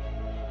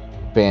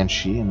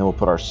Banshee, and then we'll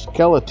put our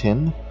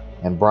Skeleton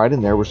and Bride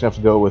in there. We're just going to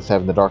have to go with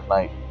having the Dark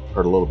Knight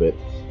hurt a little bit.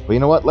 But you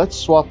know what? Let's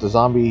swap the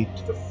zombie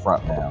to the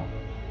front now.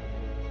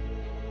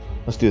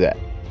 Let's do that.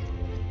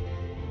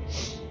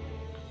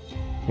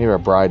 Maybe our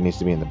Bride needs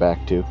to be in the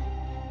back too.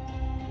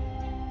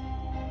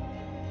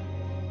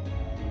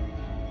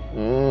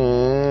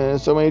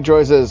 So many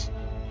choices.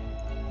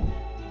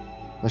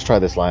 Let's try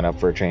this lineup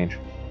for a change.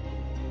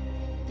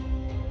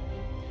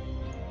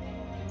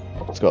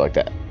 Let's go like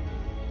that.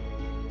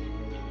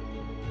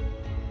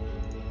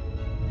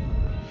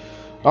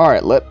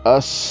 Alright, let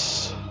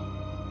us...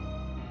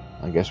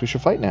 I guess we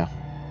should fight now.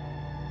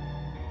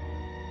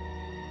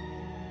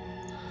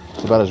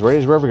 It's about as ready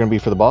as we're ever going to be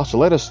for the boss. So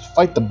let us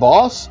fight the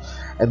boss,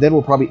 and then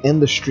we'll probably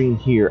end the stream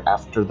here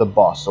after the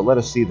boss. So let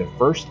us see the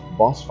first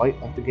boss fight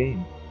of the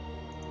game.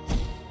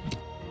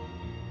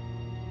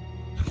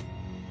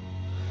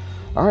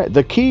 Alright,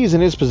 the keys in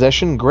his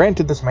possession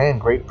granted this man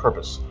great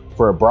purpose.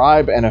 For a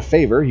bribe and a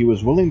favor, he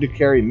was willing to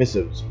carry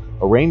missives,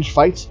 arrange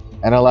fights,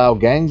 and allow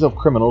gangs of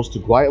criminals to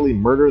quietly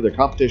murder their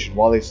competition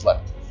while they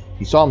slept.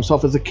 He saw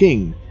himself as a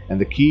king, and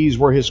the keys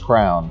were his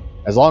crown.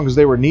 As long as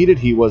they were needed,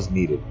 he was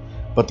needed.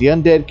 But the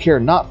undead care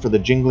not for the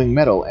jingling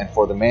metal and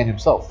for the man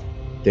himself.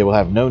 They will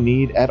have no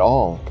need at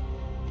all.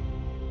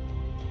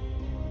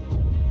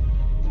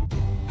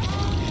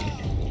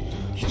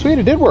 Sweet,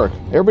 it did work.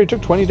 Everybody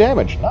took 20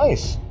 damage.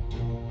 Nice.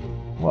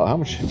 Well, how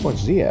much hit points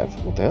does he have?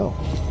 What the hell?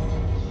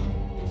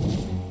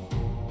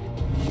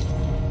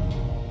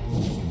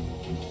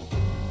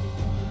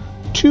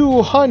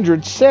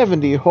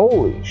 $270.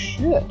 Holy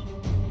shit.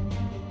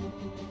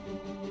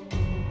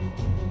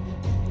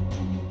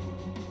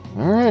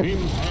 Alright.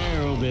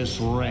 Impale this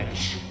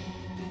wretch.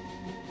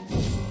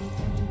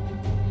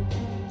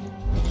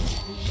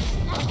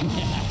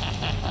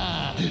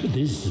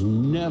 This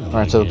never.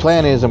 Alright, so the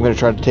plan is I'm going to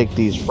try to take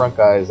these front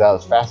guys out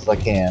as fast as I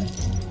can.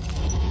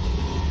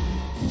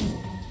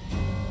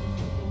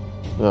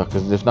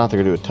 Because if not,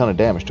 they're going to do a ton of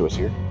damage to us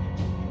here.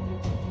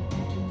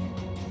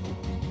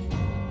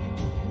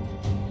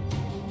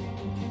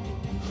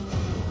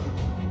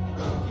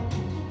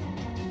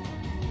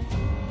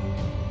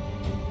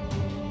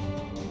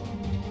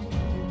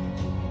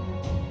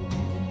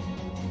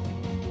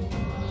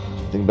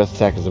 I think the best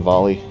attack is a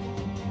volley.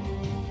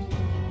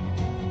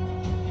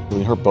 We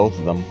can hurt both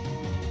of them.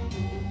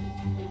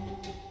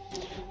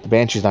 The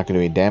Banshee's not going to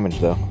do any damage,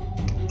 though.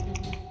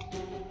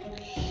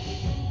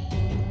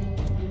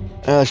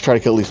 Let's try to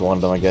kill at least one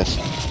of them, I guess.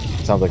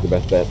 Sounds like the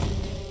best bet.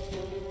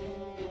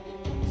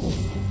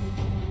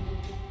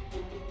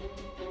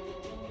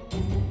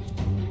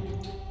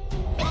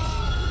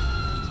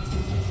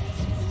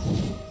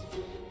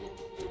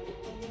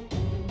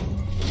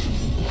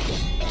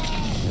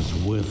 As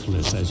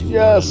worthless as you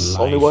Yes!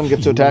 are in Only one life,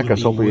 gets to you attack will us.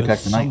 be Hopefully you worth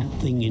attack the knight.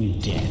 something in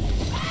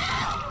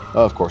death.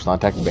 Oh, of course, not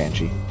attack the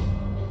Banshee.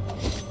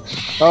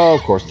 Oh,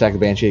 of course, attack the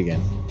Banshee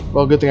again.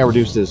 Well, good thing I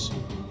reduced his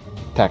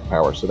attack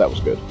power, so that was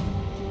good.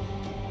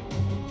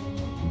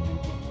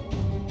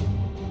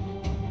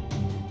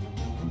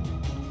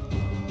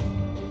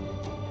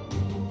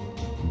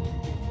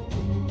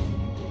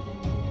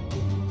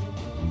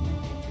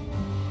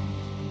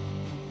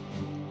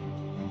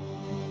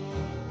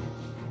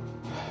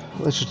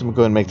 Let's just go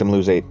ahead and make them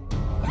lose 8.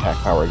 attack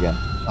power again.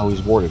 Oh,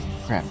 he's warded.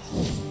 Crap.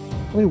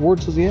 How many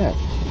wards does he have?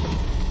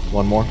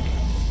 One more.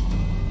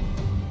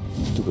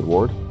 Stupid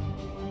ward.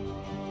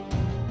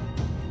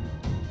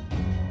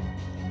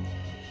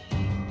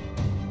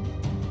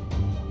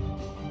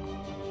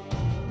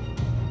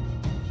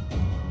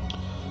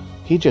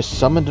 He just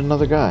summoned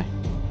another guy.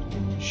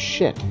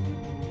 Shit.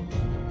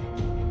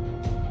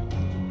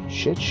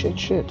 Shit.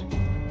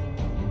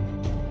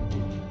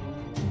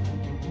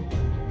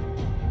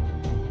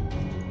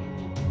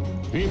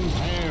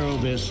 Impale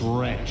this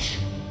wretch.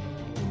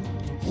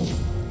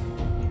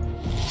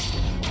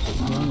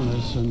 One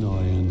less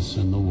annoyance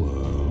in the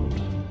world.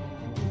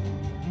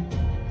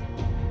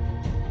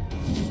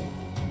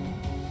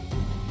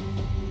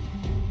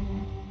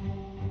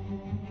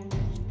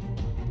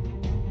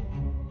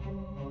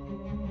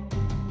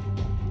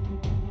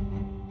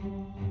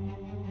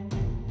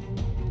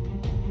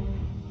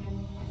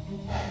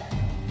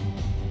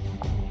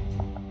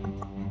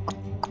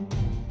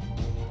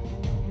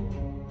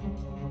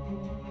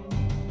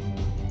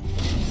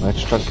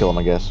 Let's try to kill him,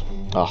 I guess.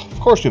 Oh, of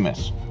course we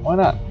miss. Why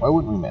not? Why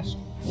wouldn't we miss?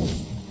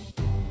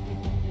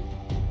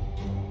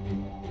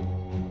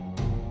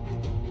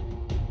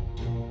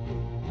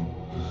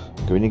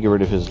 Okay, we need to get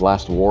rid of his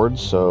last ward,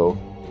 so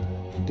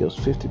deals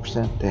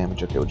 50%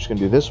 damage. Okay, we're just gonna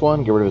do this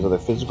one, get rid of his other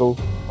physical,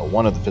 or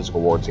one of the physical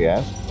wards he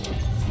has.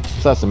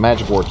 So that's the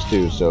magic wards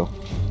too, so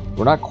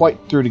we're not quite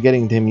through to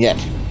getting to him yet.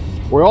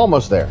 We're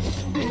almost there.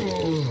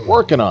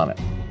 Working on it.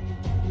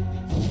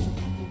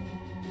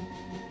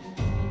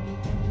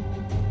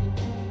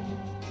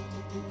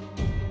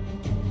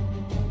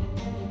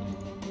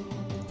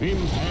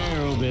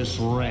 Impale this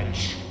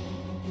wretch.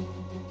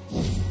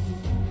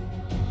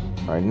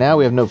 Alright, now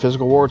we have no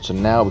physical wards, so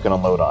now we can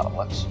unload on him.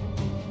 Let's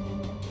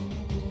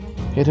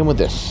hit him with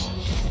this.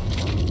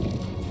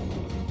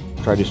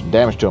 Try to do some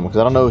damage to him, because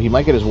I don't know, he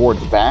might get his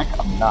wards back.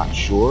 I'm not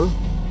sure.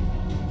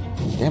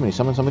 Damn it, he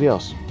summoned somebody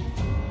else.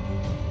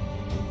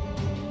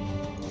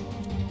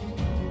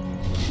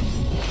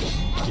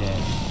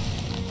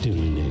 Death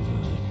delivered.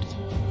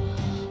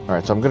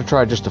 Alright, so I'm going to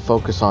try just to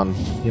focus on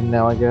him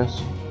now, I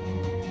guess.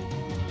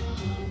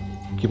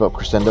 Keep up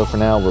Crescendo for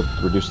now. We'll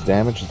reduce the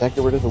damage. Does that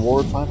get rid of the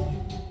ward finally?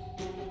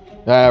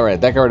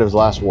 Alright, that got rid of his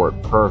last ward.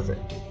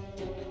 Perfect.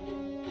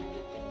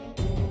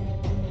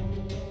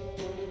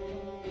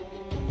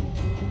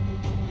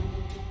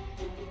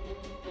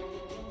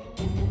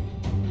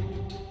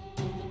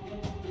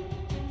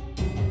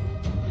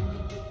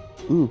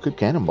 Ooh, good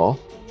cannonball.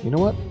 You know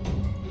what?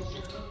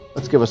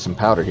 Let's give us some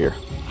powder here.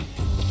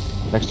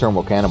 Next turn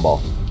we'll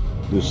cannonball.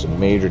 Do some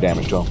major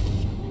damage to him.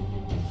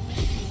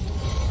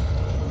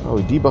 Oh,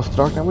 he debuffed the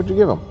Dark Knight. What'd you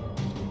give him?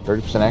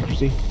 30%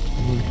 accuracy?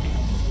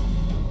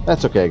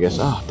 That's okay, I guess.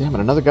 Oh, damn it,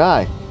 another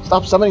guy.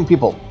 Stop summoning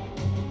people.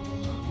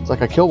 It's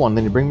like I kill one,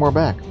 then you bring more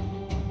back.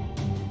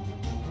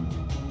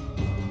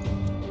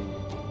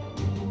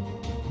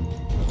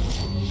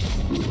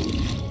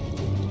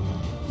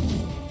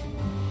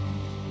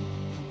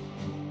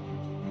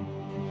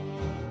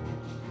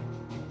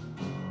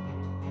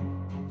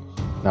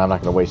 No, I'm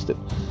not going to waste it.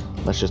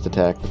 Let's just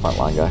attack the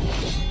frontline guy.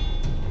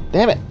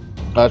 Damn it!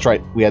 Oh, that's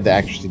right. We had the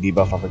accuracy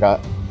debuff. I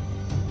forgot.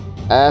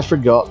 I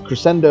forgot.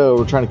 Crescendo,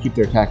 we're trying to keep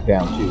their attack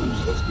down too,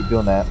 so let's keep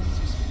doing that.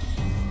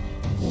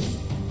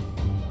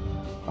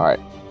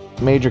 Alright.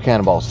 Major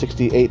cannonball.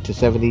 68 to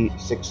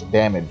 76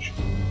 damage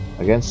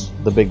against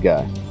the big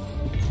guy.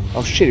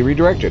 Oh shit, he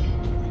redirected.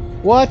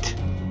 What?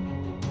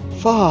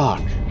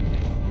 Fuck.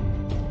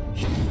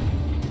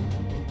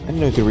 I didn't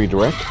know he could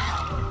redirect.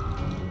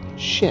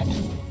 Shit.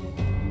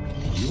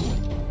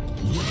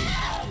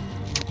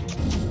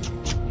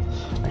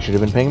 I should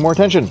have been paying more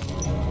attention.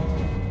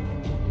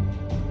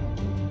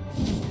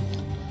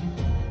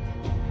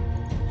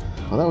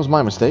 Well, that was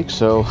my mistake,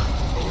 so...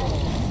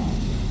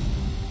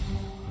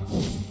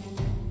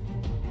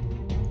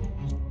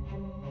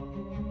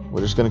 we're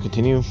just going to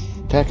continue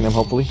attacking him,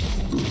 hopefully.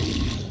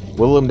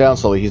 Whittle him down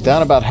slowly. He's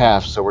down about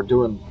half, so we're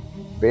doing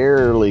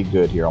fairly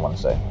good here, I want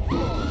to say.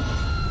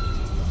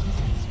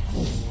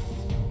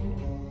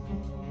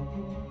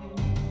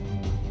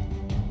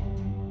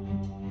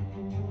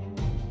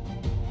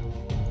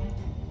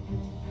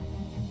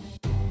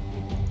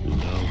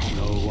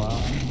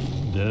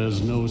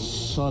 There's no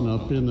sun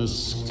up in the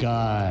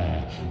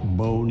sky.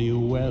 Bony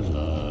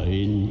weather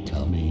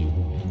incoming.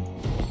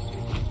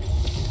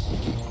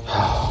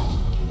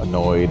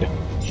 Annoyed.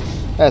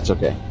 That's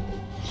okay.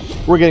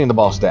 We're getting the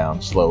boss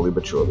down, slowly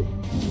but surely.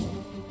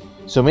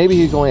 So maybe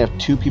he can only have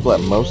 2 people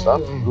at most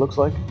up, it looks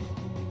like.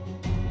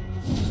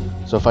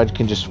 So if I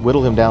can just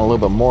whittle him down a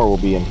little bit more, we'll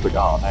be in pretty...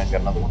 oh, now he's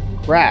got another one.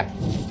 Crap!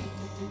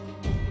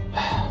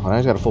 Well, now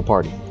he's got a full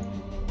party.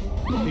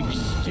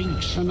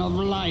 Extinction of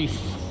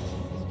life.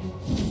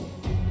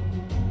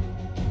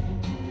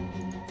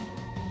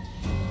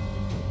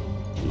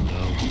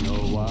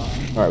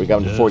 Alright, we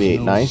got him to 48.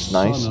 Nice,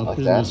 nice. I like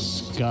that.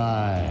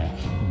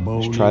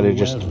 Let's try to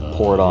just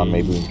pour it on.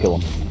 Maybe we can kill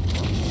him.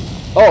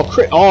 Oh,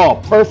 crit!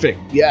 Oh, perfect!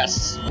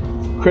 Yes!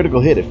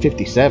 Critical hit at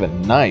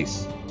 57.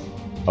 Nice.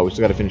 Oh, we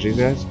still gotta finish these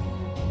guys?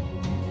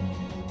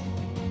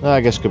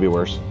 I guess it could be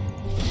worse.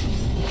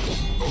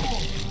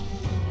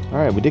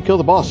 Alright, we did kill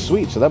the boss.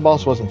 Sweet. So that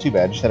boss wasn't too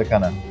bad. Just had to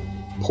kind of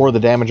pour the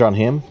damage on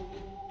him.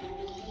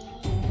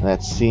 And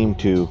that seemed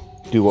to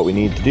do what we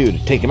needed to do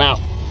to take him out.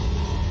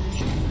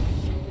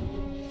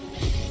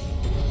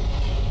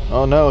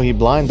 Oh no, he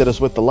blinded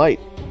us with the light.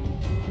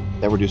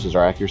 That reduces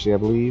our accuracy, I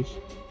believe.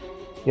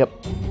 Yep.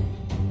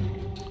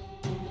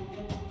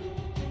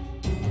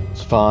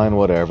 It's fine,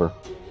 whatever.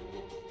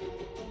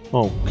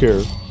 Don't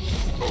care.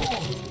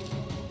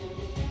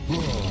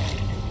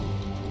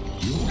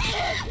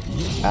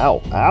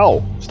 Ow,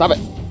 ow! Stop it!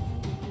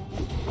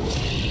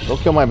 Don't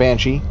kill my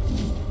Banshee.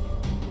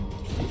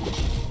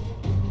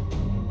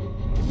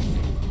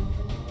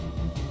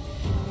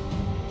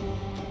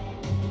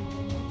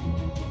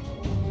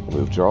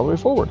 Moved her all the way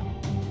forward.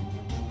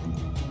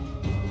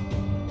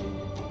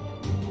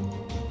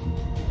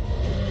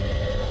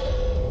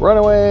 Run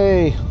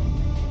away!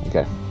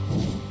 Okay.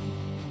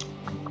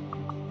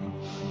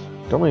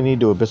 Don't really need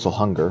to Abyssal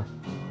Hunger.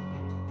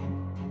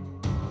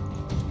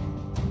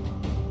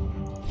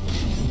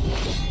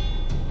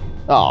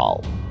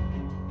 Oh.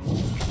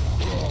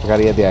 Forgot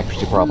he had the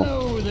accuracy problem.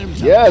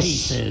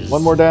 Yes!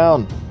 One more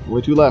down.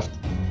 Only 2 left.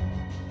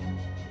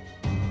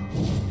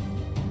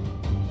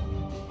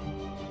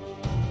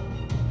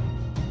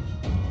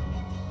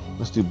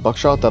 Let's do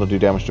Buckshot. That'll do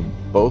damage to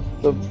both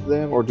of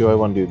them. Or do I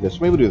want to do this?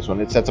 Maybe we'll do this one.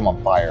 It sets them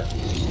on fire.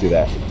 Let's do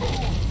that.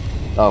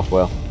 Oh,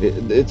 well.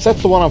 It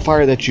sets the one on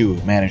fire that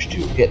you managed to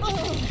hit.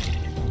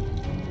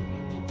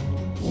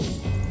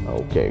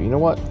 Okay, you know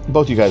what?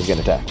 Both you guys get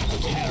an attack.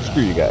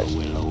 Screw you guys.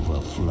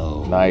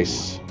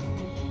 Nice.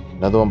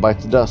 Another one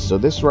bites the dust. So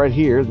this right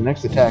here, the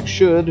next attack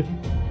should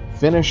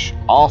finish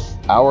off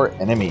our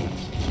enemy.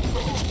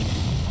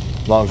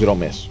 As long as we don't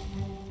miss.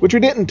 Which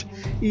we didn't.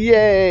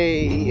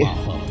 Yay!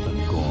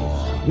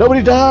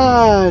 Nobody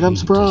died! I'm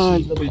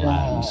surprised. Nobody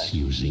died.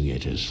 Using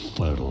it as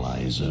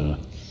fertilizer.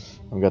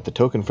 I've got the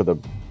token for the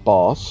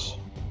boss.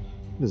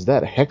 What is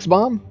that? A Hex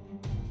Bomb?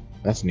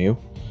 That's new.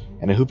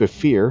 And a Hoop of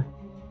Fear.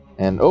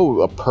 And,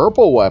 oh, a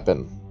purple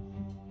weapon.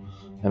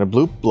 And a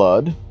blue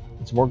blood.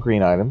 And some more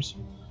green items.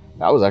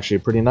 That was actually a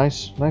pretty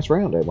nice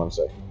round, I want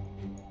to say.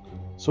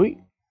 Sweet.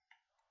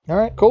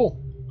 Alright,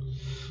 cool.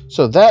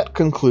 So that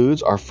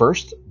concludes our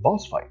first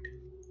boss fight.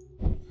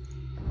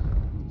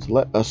 So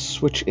let us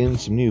switch in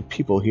some new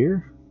people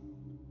here.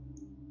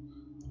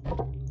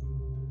 I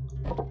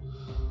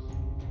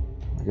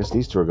guess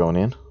these two are going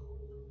in.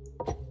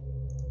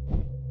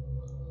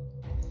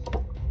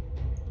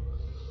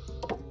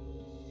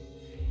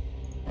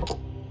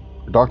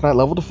 Dark Knight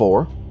level to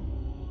 4.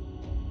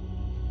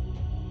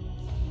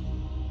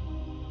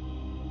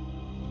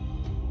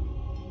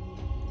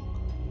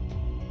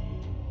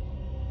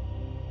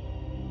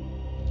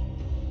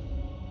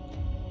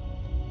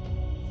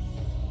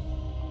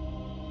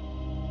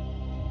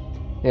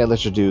 Yeah,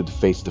 let's just do the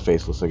face to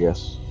faceless, I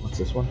guess. What's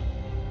this one?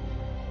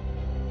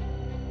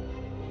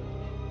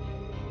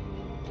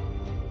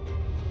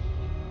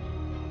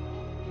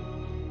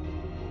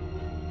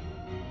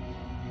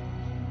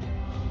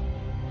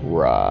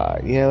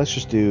 Right. Yeah, let's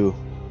just do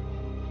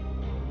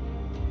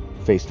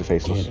face to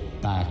faceless.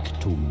 Get back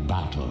to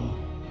battle.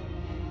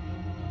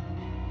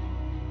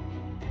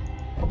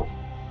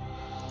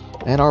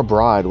 And our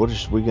bride, what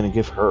is we gonna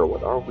give her?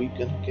 What are we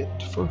gonna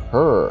get for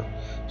her?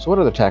 So what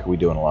other attack are we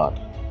doing a lot?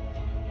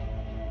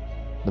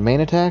 The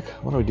main attack?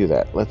 Why don't we do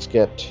that? Let's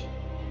do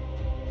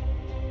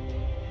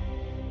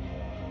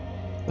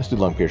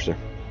Lung Piercer.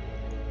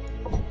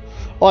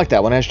 I like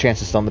that one. It has a chance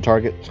to stun the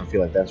target, so I feel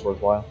like that's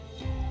worthwhile.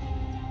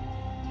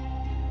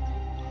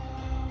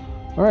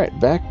 Alright,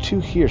 back to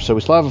here. So we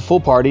still have a full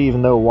party,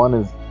 even though one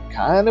is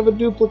kind of a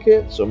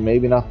duplicate, so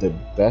maybe not the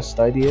best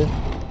idea.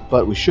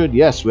 But we should,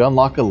 yes, we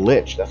unlock a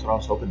Lich. That's what I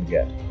was hoping to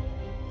get.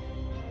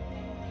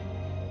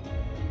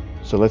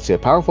 So let's see, a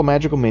powerful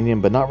magical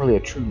minion, but not really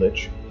a true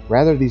Lich.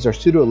 Rather, these are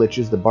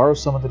pseudo-liches that borrow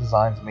some of the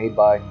designs made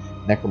by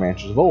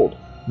necromancers of old.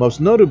 Most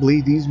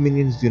notably, these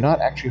minions do not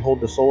actually hold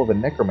the soul of a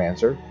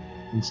necromancer.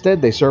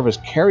 Instead, they serve as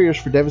carriers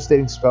for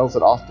devastating spells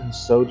that often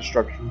sow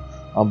destruction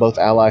on both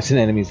allies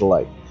and enemies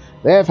alike.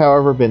 They have,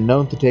 however, been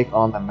known to take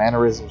on the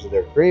mannerisms of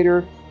their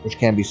creator, which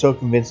can be so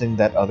convincing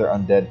that other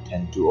undead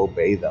tend to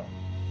obey them.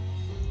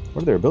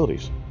 What are their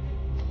abilities?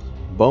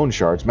 Bone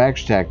Shards.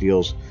 Magic attack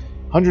deals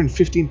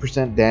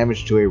 115%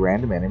 damage to a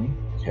random enemy.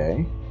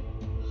 Okay.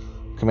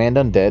 Command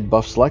Undead.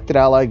 Buff selected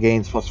ally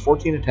gains plus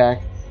 14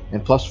 attack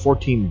and plus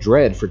 14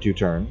 dread for 2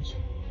 turns.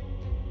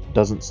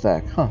 Doesn't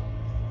stack. Huh.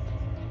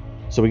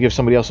 So we give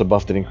somebody else a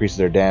buff that increases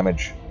their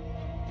damage,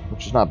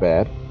 which is not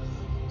bad.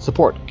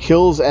 Support.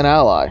 Kills an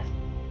ally.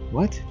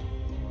 What?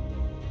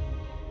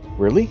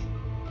 Really?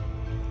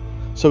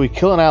 So we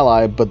kill an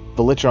ally, but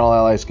the Lich and all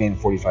allies gain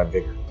 45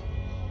 vigor.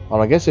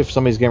 Well, I guess if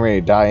somebody's getting ready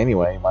to die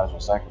anyway, you might as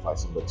well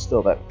sacrifice them, but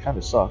still, that kind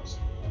of sucks.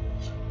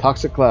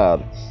 Toxic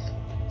Cloud.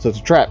 So it's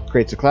a trap.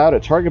 Creates a cloud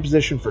at target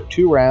position for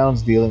 2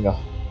 rounds, dealing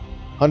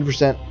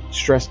 100%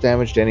 stress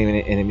damage to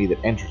any enemy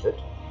that enters it.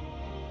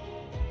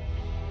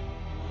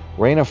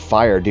 Rain of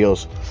Fire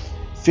deals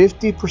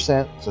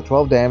 50%, so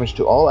 12 damage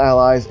to all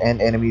allies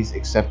and enemies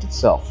except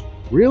itself.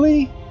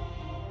 Really?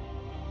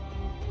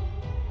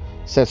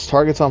 Sets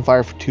targets on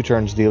fire for 2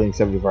 turns, dealing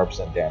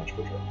 75% damage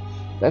per turn.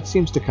 That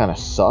seems to kind of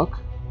suck.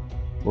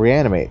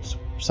 Reanimates.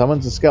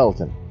 Summons a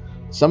skeleton.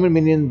 Summon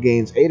minion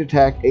gains 8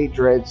 attack, 8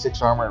 dread,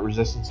 6 armor, and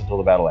resistance until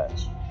the battle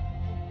ends.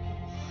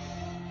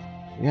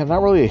 Yeah, I'm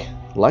not really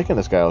liking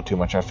this guy all too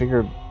much. I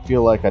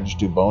feel like I just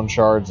do bone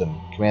shards and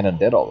command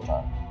undead all the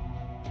time.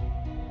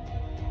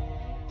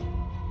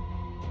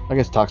 I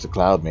guess Toxic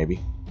Cloud,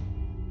 maybe.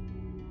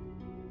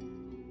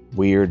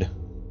 Weird.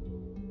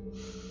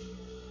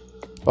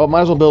 Well,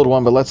 might as well build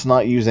one, but let's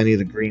not use any of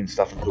the green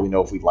stuff until we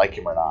know if we like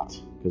him or not.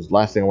 Because the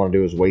last thing I want to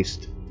do is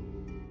waste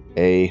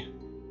a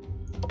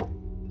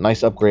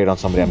nice upgrade on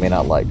somebody I may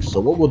not like. So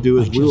what we'll do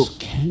is we'll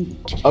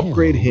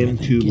upgrade him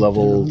to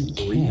level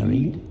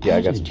 3. Yeah,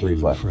 I got some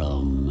 3s left.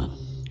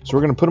 So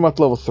we're going to put him up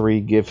to level 3,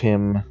 give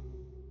him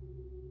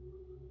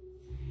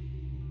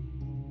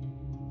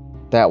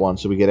that one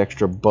so we get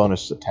extra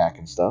bonus attack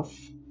and stuff.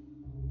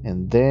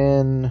 And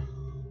then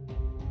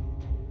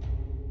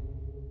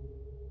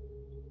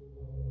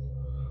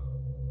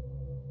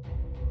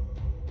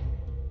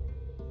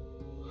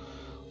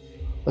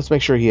let's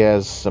make sure he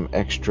has some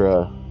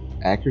extra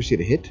accuracy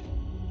to hit.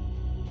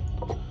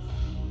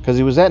 Because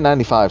he was at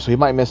 95, so he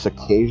might miss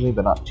occasionally,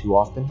 but not too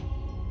often.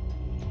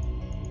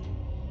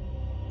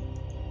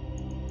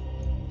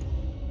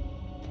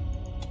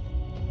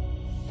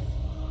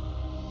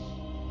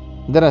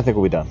 Then I think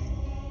we'll be done.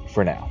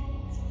 For now.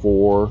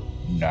 For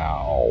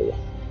now.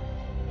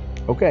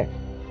 Okay.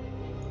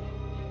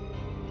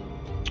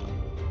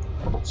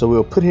 So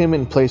we'll put him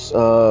in place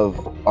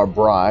of our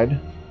bride.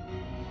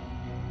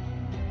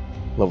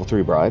 Level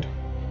 3 bride.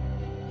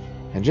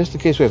 And just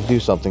in case we have to do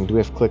something, do we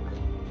have to click?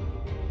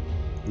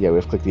 Yeah, we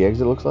have to click the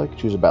exit, it looks like.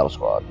 Choose a battle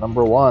squad.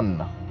 Number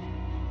 1.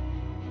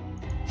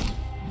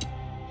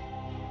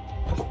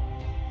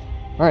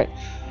 Alright.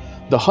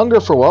 The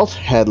hunger for wealth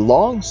had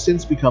long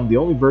since become the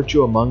only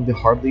virtue among the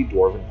hardy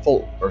dwarven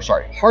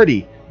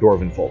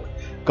folk.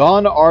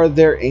 Gone are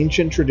their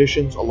ancient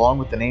traditions along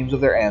with the names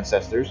of their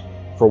ancestors,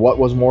 for what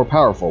was more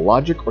powerful,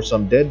 logic or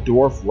some dead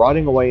dwarf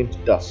rotting away into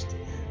dust.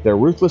 Their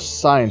ruthless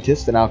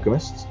scientists and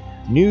alchemists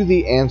knew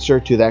the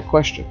answer to that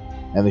question,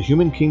 and the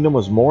human kingdom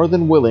was more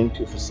than willing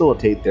to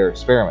facilitate their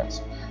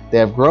experiments. They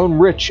have grown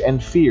rich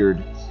and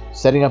feared,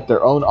 setting up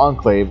their own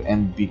enclave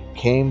and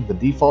became the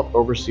default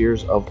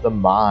overseers of the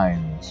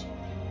mines.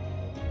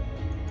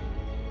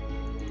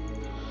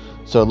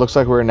 So it looks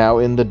like we're now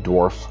in the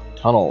dwarf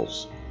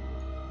tunnels.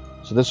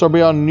 So this will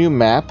be on a new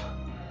map.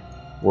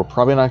 We're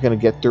probably not going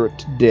to get through it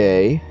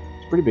today.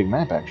 It's a pretty big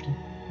map, actually.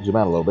 Zoom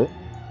out a little bit.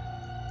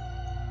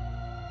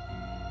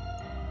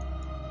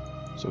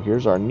 So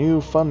here's our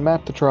new fun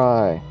map to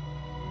try.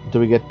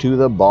 Until we get to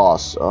the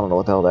boss. I don't know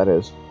what the hell that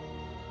is.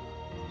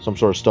 Some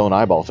sort of stone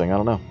eyeball thing. I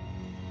don't know.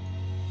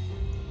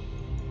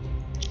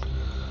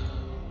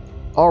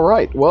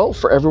 Alright, well,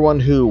 for everyone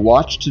who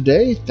watched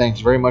today, thanks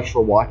very much for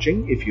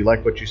watching. If you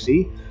like what you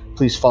see,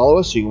 please follow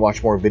us so you can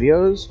watch more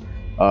videos.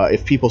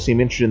 If people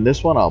seem interested in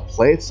this one, I'll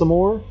play it some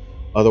more.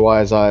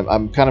 Otherwise,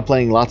 I'm kind of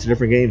playing lots of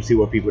different games, see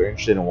what people are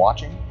interested in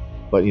watching.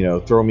 But, you know,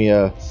 throw me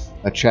a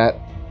chat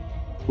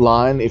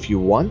line if you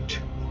want.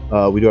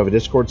 We do have a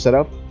Discord set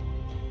up.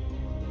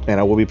 And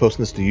I will be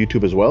posting this to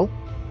YouTube as well.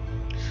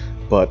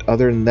 But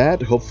other than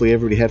that, hopefully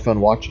everybody had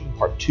fun watching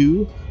part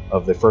 2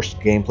 of the first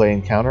gameplay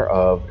encounter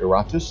of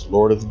Iratus,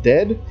 Lord of the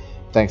Dead.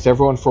 Thanks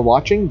everyone for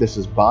watching. This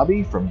is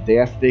Bobby from Day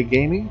After Day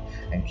Gaming,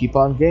 and keep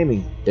on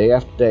gaming day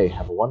after day.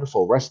 Have a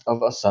wonderful rest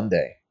of a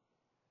Sunday.